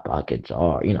fucking Hot Pockets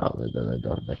are. You know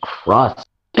the crust.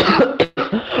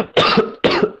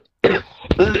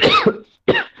 Corona.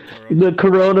 The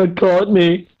Corona caught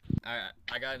me.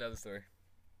 I got another story.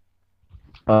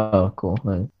 Oh, cool.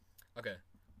 Okay,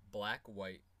 black,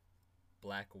 white,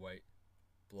 black, white,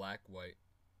 black, white,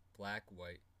 black,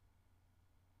 white,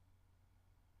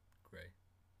 gray.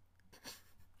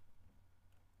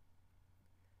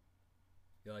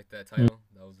 You like that title?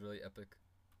 That was really epic.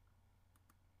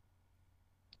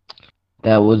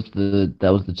 That was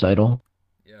the title.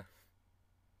 Yeah.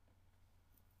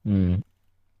 Hmm.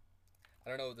 I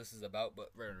don't know what this is about, but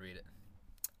we're gonna read it.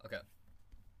 Okay.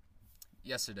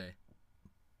 Yesterday,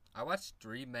 I watched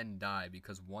 3 men die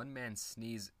because one man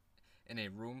sneezed in a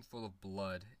room full of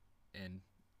blood and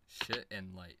shit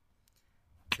and light.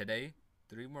 Today,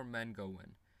 3 more men go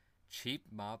in, cheap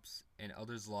mops and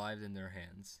others' lives in their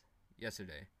hands.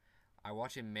 Yesterday, I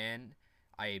watched a man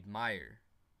I admired,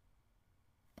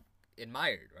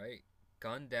 right,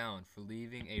 gunned down for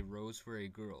leaving a rose for a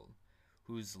girl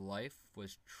whose life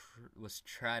was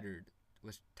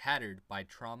tattered by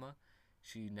trauma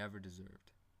she never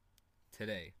deserved.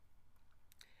 Today,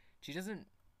 she doesn't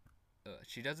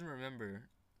remember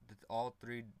all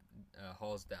 3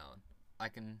 halls down. I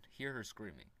can hear her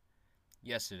screaming.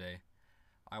 Yesterday,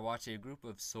 I watched a group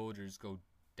of soldiers go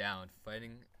down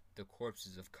fighting the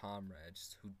corpses of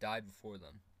comrades who died before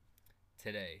them.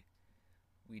 Today,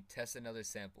 we test another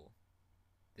sample,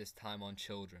 this time on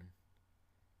children.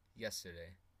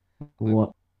 Yesterday, I,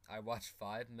 What? I watched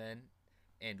 5 men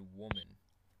and woman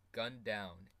gunned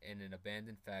down in an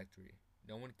abandoned factory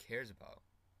no one cares about.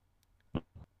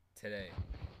 Today,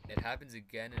 it happens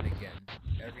again and again,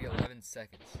 every 11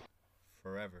 seconds,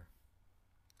 forever.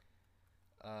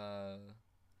 Uh,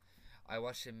 I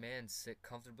watched a man sit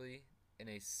comfortably in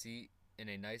a seat in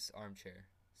a nice armchair,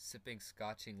 sipping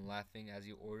scotch and laughing as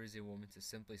he orders a woman to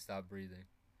simply stop breathing.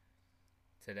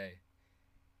 Today,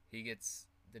 he gets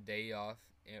the day off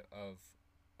of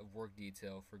work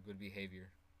detail for good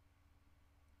behavior.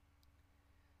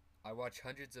 I watch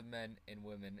hundreds of men and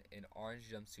women in orange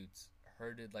jumpsuits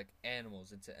herded like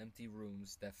animals into empty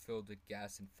rooms that filled with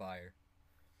gas and fire.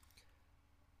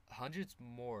 Hundreds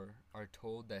more are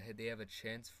told that they have a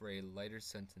chance for a lighter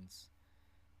sentence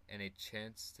and a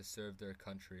chance to serve their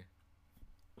country.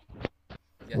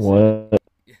 Yesterday, What?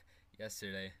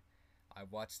 yesterday, I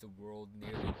watched the world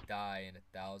nearly die in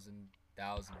 1,000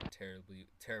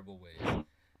 terrible ways.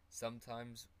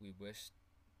 Sometimes we wish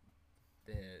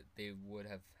that they would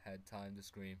have had time to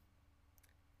scream.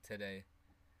 Today,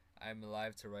 I am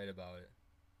alive to write about it.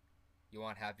 You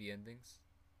want happy endings?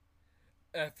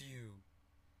 F you!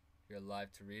 You're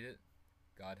alive to read it.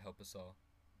 God help us all.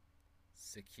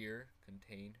 Secure,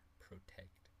 contain, protect.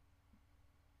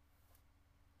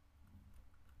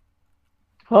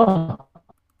 Huh.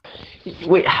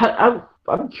 Wait, how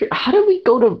did we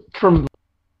go to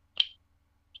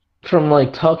from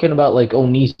like talking about like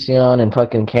Onision and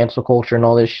fucking cancel culture and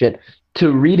all this shit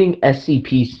to reading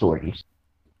SCP stories?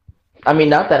 I mean,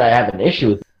 not that I have an issue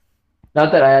with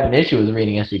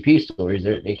reading SCP stories.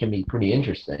 They can be pretty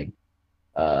interesting.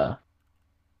 Uh,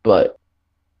 but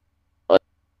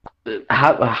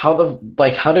how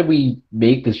did we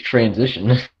make this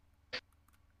transition?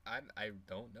 I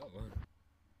don't know.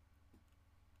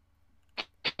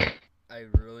 I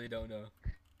really don't know.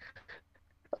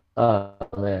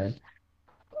 Man.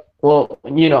 Well,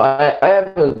 I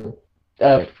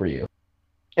have for you,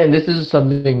 and this is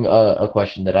something a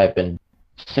question that I've been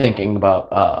thinking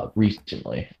about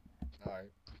recently. Alright.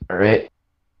 All right.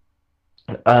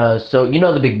 So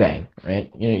the Big Bang,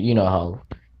 right? You know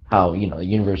how the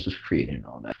universe was created and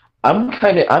all that.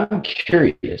 I'm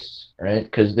curious, right?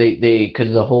 Because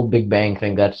because the whole Big Bang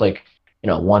thing, that's like,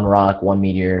 one rock, one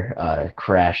meteor,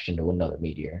 crashed into another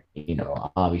meteor. Yeah,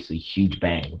 Obviously huge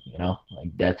bang,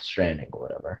 like Death Stranding or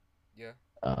whatever. yeah.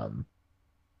 Um,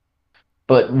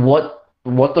 but what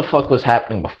the fuck was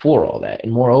happening before all that?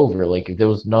 And moreover, like if there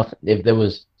was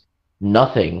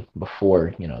nothing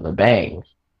before, the bang,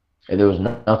 if there was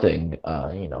nothing,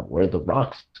 where the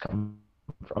rocks come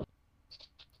from?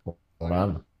 I What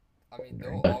mean, I'm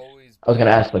there'll wondering. always I was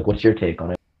gonna be. ask, like, what's your take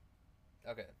on it?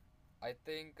 Okay, I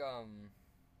think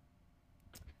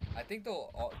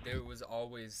there was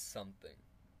always something,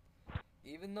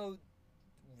 even though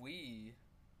we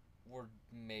were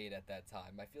made at that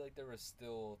time. I feel like there were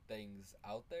still things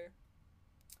out there.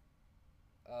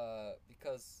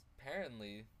 Because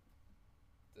apparently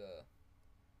the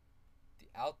the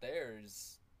out there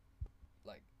is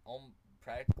like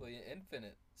practically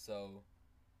infinite. So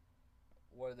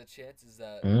what are the chances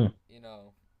that Mm. you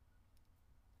know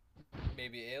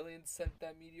maybe aliens sent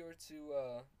that meteor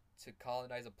to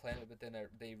colonize a planet, but then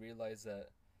they realized that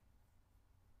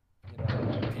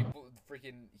people,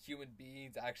 freaking human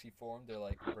beings, actually formed. They're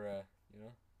like, bruh, you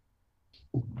know,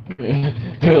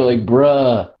 They're like,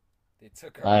 bruh. they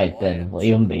took All our right then, land.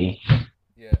 leave them be.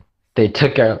 Yeah, They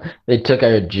took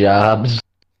our jobs.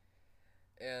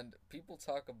 and people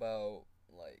talk about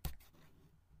like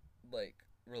like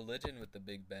religion with the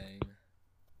Big Bang,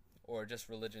 or just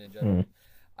religion in Mm. general.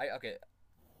 I okay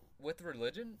with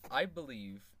religion. I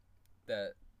believe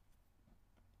that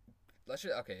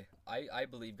I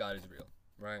believe God is real,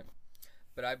 right?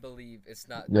 But I believe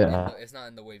Yeah. it's not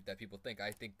in the way that people think.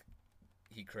 I think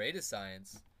He created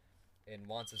science and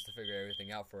wants us to figure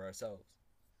everything out for ourselves.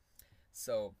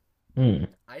 So Mm.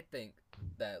 I think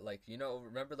that, like,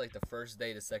 remember like the first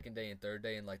day, the second day, and third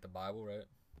day in like the Bible, right?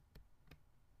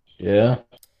 Yeah.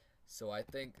 So I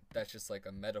think that's just like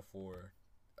a metaphor,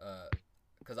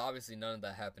 because obviously none of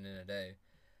that happened in a day.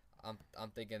 I'm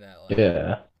thinking that like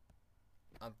Yeah.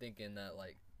 I'm thinking that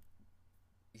like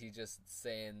he's just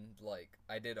saying like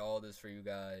I did all this for you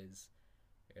guys,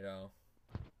 you know.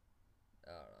 I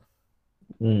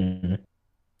don't know. Mm.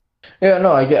 Yeah.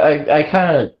 No, I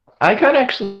kind of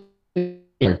actually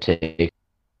take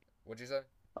What'd you say?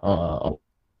 uh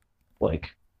like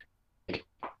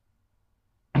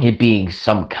it being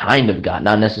some kind of God,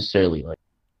 not necessarily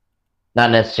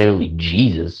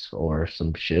Jesus or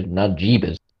some shit, not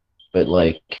Jeebus, but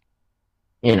like,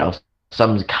 you know,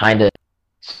 some kind of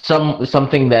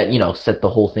something that, set the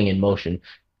whole thing in motion.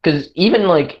 Because even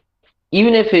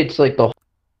if it's like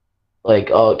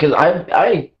because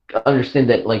I understand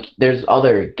that, like, there's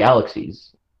other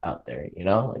galaxies out there,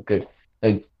 like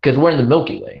because we're in the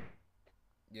Milky Way.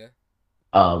 Yeah.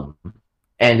 Um,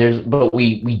 and but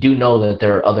we do know that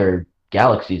there are other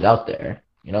galaxies out there.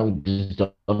 We just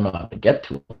don't know how to get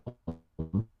to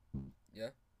them. Yeah.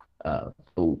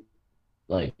 So,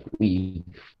 like, we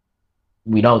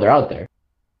know they're out there.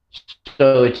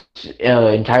 So it's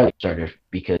entirely started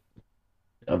because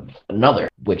of another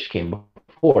which came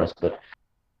before us. But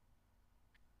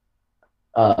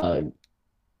uh,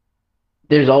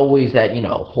 there's always that,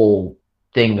 whole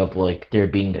thing of, like, there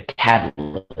being a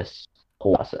catalyst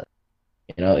whole process.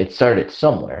 It started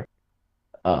somewhere.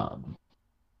 Um,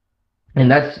 and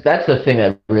that's the thing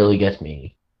that really gets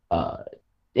me uh,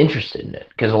 interested in it,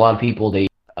 because a lot of people, they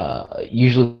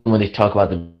usually when they talk about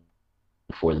the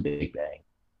before the Big Bang,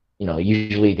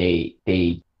 usually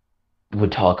they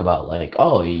would talk about, like,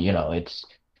 oh, it's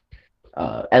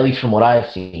at least from what I've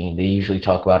seen, they usually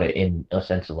talk about it in a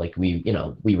sense of, like, we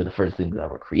were the first things that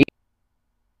were created.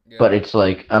 Yeah. But it's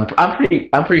like I'm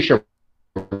pretty sure,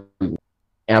 and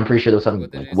I'm pretty sure there was something,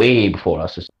 What did like, you say? way before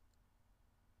us.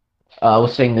 I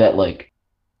was saying that, like,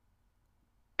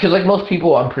 because, like, most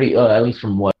people, I'm pretty at least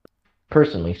from what I've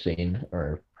personally seen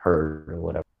or heard or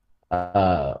whatever.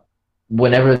 Uh,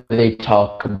 Whenever they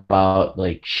talk about,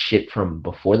 like, shit from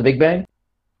before the Big Bang,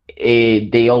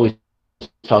 they always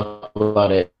talk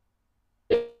about it.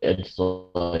 It's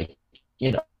like,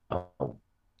 you know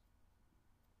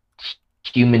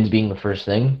humans being the first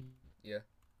thing. Yeah.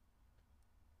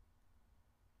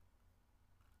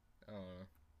 I don't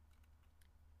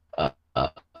know.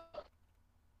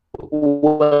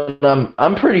 Uh,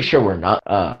 I'm pretty sure we're not.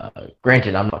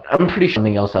 Granted, I'm pretty sure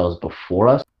something else that was before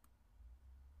us,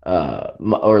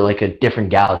 or like a different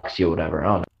galaxy or whatever. I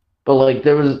don't know. But, like,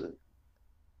 there was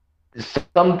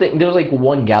like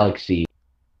one galaxy,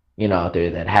 out there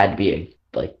that had to be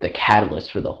like the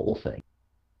catalyst for the whole thing.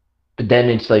 But then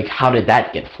it's like, how did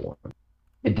that get formed?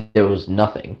 There was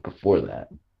nothing before that.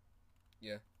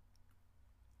 Yeah.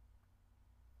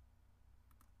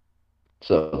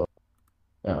 So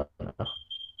Uh,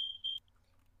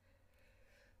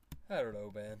 I don't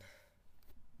know, man.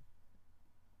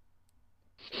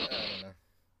 I don't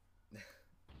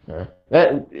know.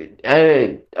 that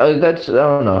that's I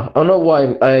don't know. I don't know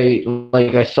why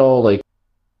I saw like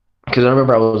because I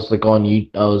remember I was like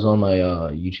I was on my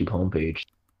YouTube homepage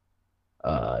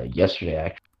yesterday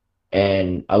actually,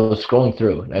 and I was scrolling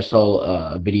through and I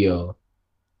saw a video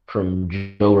from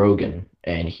Joe Rogan,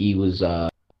 and he was I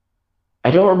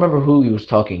don't remember who he was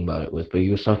talking about it with, but he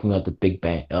was talking about the Big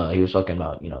Bang. He was talking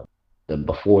about the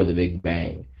before the Big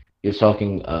Bang. He was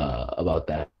talking about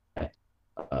that.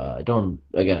 I don't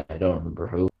remember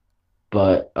who,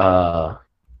 but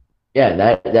yeah,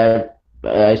 that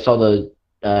I saw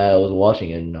I was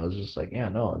watching it and I was just like, yeah,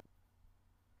 no,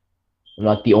 I'm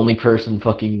not the only person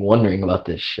fucking wondering about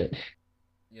this shit.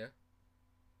 Yeah.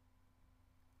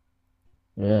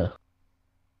 Yeah.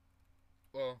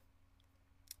 Well,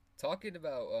 talking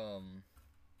about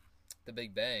the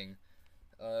Big Bang.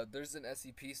 There's an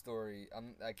SCP story.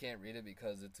 I can't read it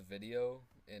because it's a video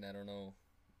and I don't know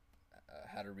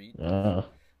how to read. Uh,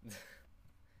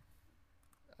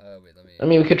 Wait, let me. I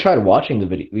mean, we could try watching the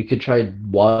video. We could try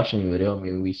watching the video. I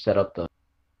mean, we set up the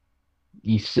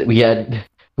we had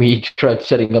we each tried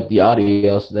setting up the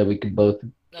audio so that we could both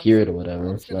I'm hear just, it or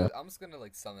whatever. So I'm just gonna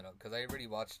like sum it up because I already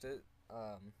watched it.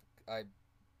 I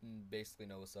basically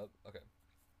know what's up. Okay.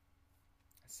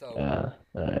 So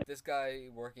alright. this guy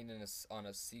working on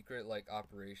a secret like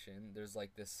operation. There's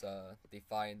like this. They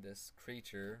find this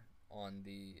creature on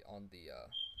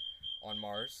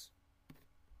Mars,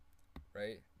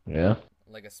 right? Yeah.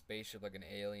 Like a spaceship, like an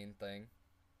alien thing,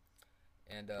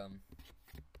 and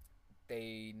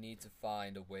they need to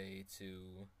find a way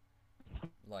to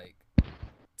like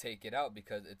take it out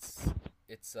because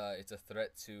it's a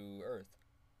threat to Earth.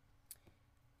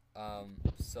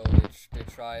 So they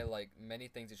try like many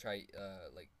things to try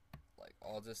like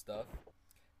all this stuff,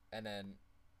 and then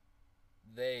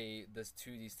these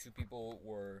two people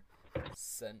were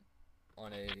sent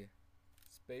on a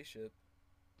spaceship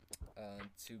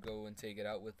to go and take it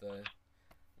out with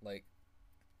like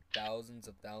thousands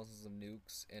of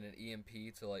nukes and an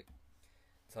EMP to like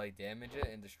damage it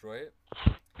and destroy it.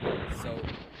 So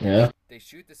Yeah. they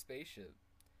shoot the spaceship,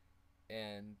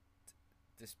 and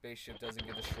the spaceship doesn't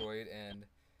get destroyed, and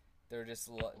they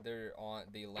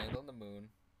land on the moon,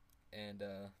 and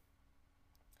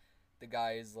the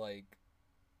guy is like,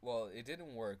 well, it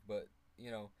didn't work, but you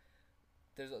know,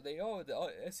 the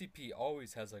SCP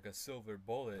always has like a silver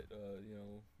bullet,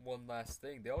 one last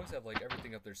thing. They always have like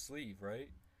everything up their sleeve, right?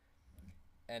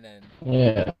 And then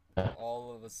Yeah.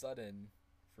 all of a sudden,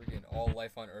 freaking all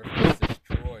life on Earth gets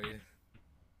destroyed.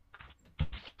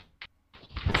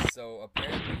 So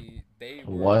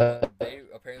What?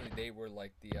 they were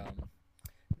like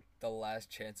the last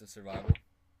chance of survival,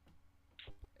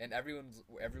 and everyone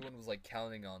was like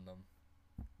counting on them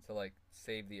to like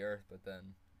save the Earth, but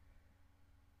then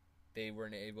they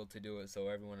weren't able to do it, so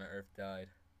everyone on Earth died.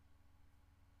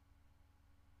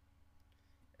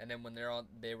 And then when they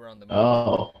were on the moon,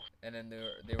 Oh. and then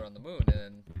they were on the moon, and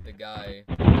then the guy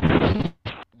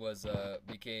was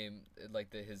became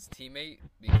like his teammate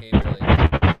became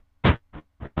like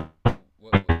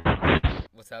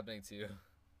what's happening to you?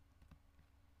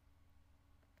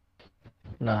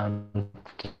 No.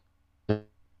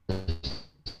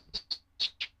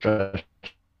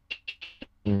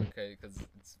 Okay, because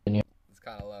it's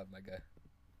kind of loud, my guy.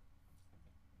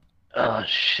 Oh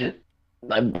shit.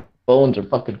 My bones are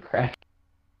fucking cracking.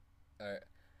 All right,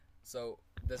 so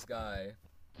this guy,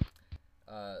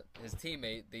 his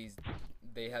teammate,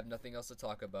 they have nothing else to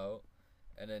talk about,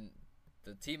 and then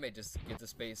the teammate just gets a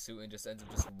spacesuit and just ends up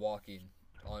just walking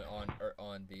on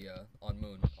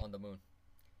the moon.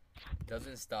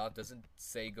 Doesn't stop, doesn't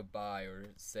say goodbye or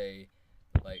say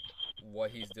like what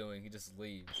he's doing. He just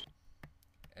leaves,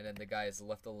 and then the guy is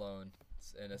left alone,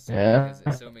 and Yeah.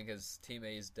 assuming his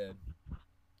teammate is dead.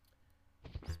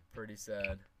 It's pretty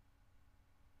sad.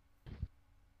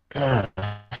 And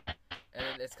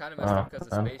it's kind of messed up because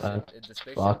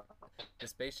Fuck. the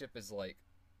spaceship is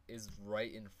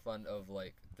right in front of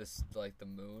like this like the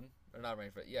moon, or not right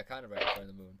in front, yeah, kind of right in front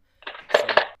of the moon. So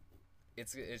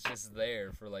it's just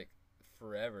there for like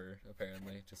forever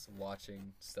apparently, just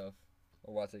watching stuff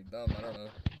or watching them. I don't know.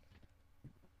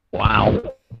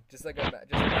 Wow. Just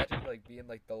imagine like being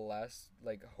like the last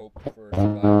like hope for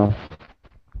survival,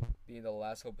 being the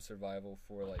last hope of survival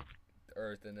for like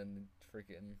Earth, and then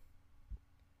freaking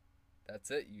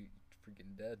that's it. You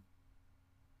freaking dead.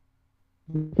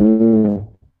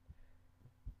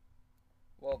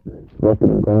 Well,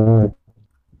 Fucking God.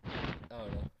 I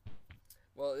don't know.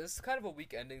 Well, well, it's kind of a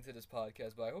weak ending to this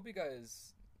podcast, but I hope you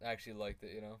guys actually liked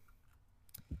it.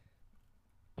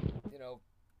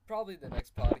 Probably the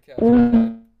next podcast.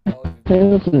 Probably It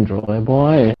was enjoyable.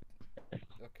 okay.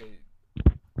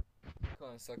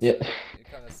 Kind of sucks. Yeah. It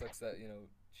kind of sucks that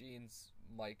Gene's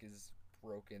mic is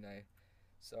broken.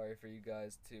 Sorry for you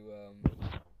guys to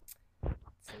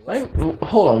listen to this.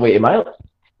 Hold on, wait. Am I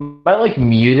like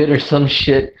muted or some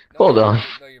shit? No, Hold on.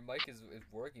 No, your mic is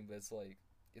working, but it's like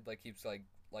it like keeps like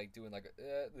doing like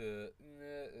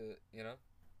you know.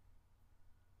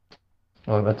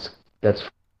 Oh, that's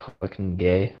fucking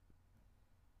gay.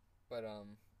 But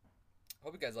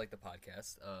hope you guys like the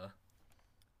podcast.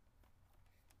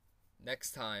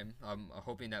 Next time I'm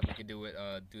hoping that we can do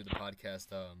the podcast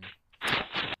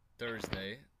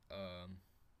Thursday.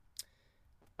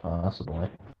 Possibly.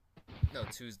 No,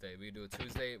 Tuesday. We can do it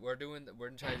Tuesday. We're gonna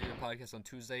try to do the podcast on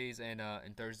Tuesdays and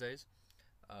Thursdays.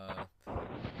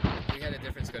 We had a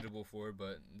different schedule before,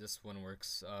 but this one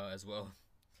works as well.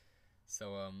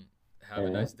 So have a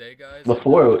nice day, guys.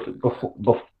 Before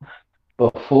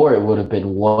it would have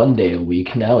been 1 day a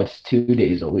week. Now it's 2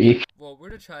 days a week. Well, we're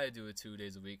gonna try to do it 2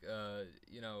 days a week.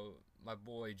 My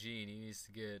boy Gene, he needs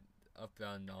to get up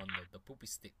on the poopy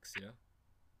sticks.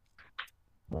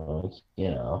 Well,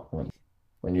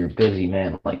 when you're a busy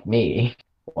man like me,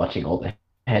 watching all the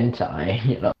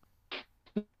hentai,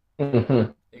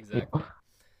 Exactly. All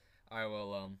right.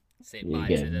 Well, say you bye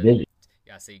get to the. busy.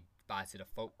 Yeah, say bye to the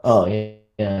folks. Oh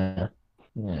yeah.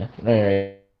 All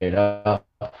right.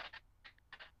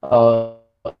 I'll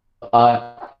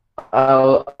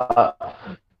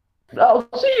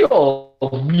see you all,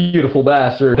 beautiful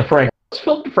bastard. Let's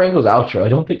film Franco's outro. I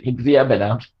don't think he's been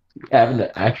out having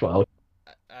the actual outro.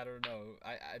 I don't know.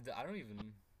 I don't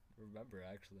even remember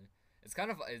actually. It's kind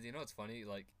of it's funny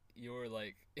like your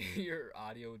your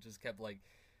audio just kept like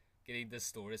getting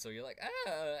distorted, so you're like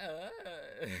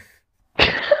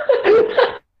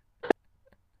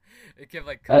it kept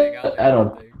like cutting out. I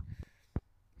don't.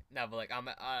 No, but like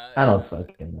I don't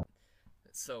fucking know.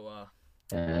 So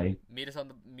meet us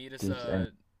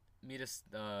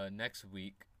next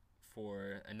week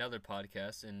for another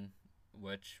podcast in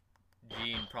which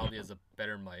Gene probably has a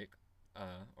better mic,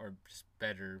 or just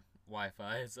better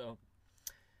Wi-Fi. So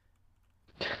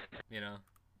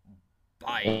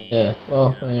bye. Yeah.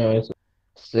 Well, anyways,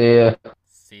 see ya.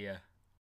 See ya.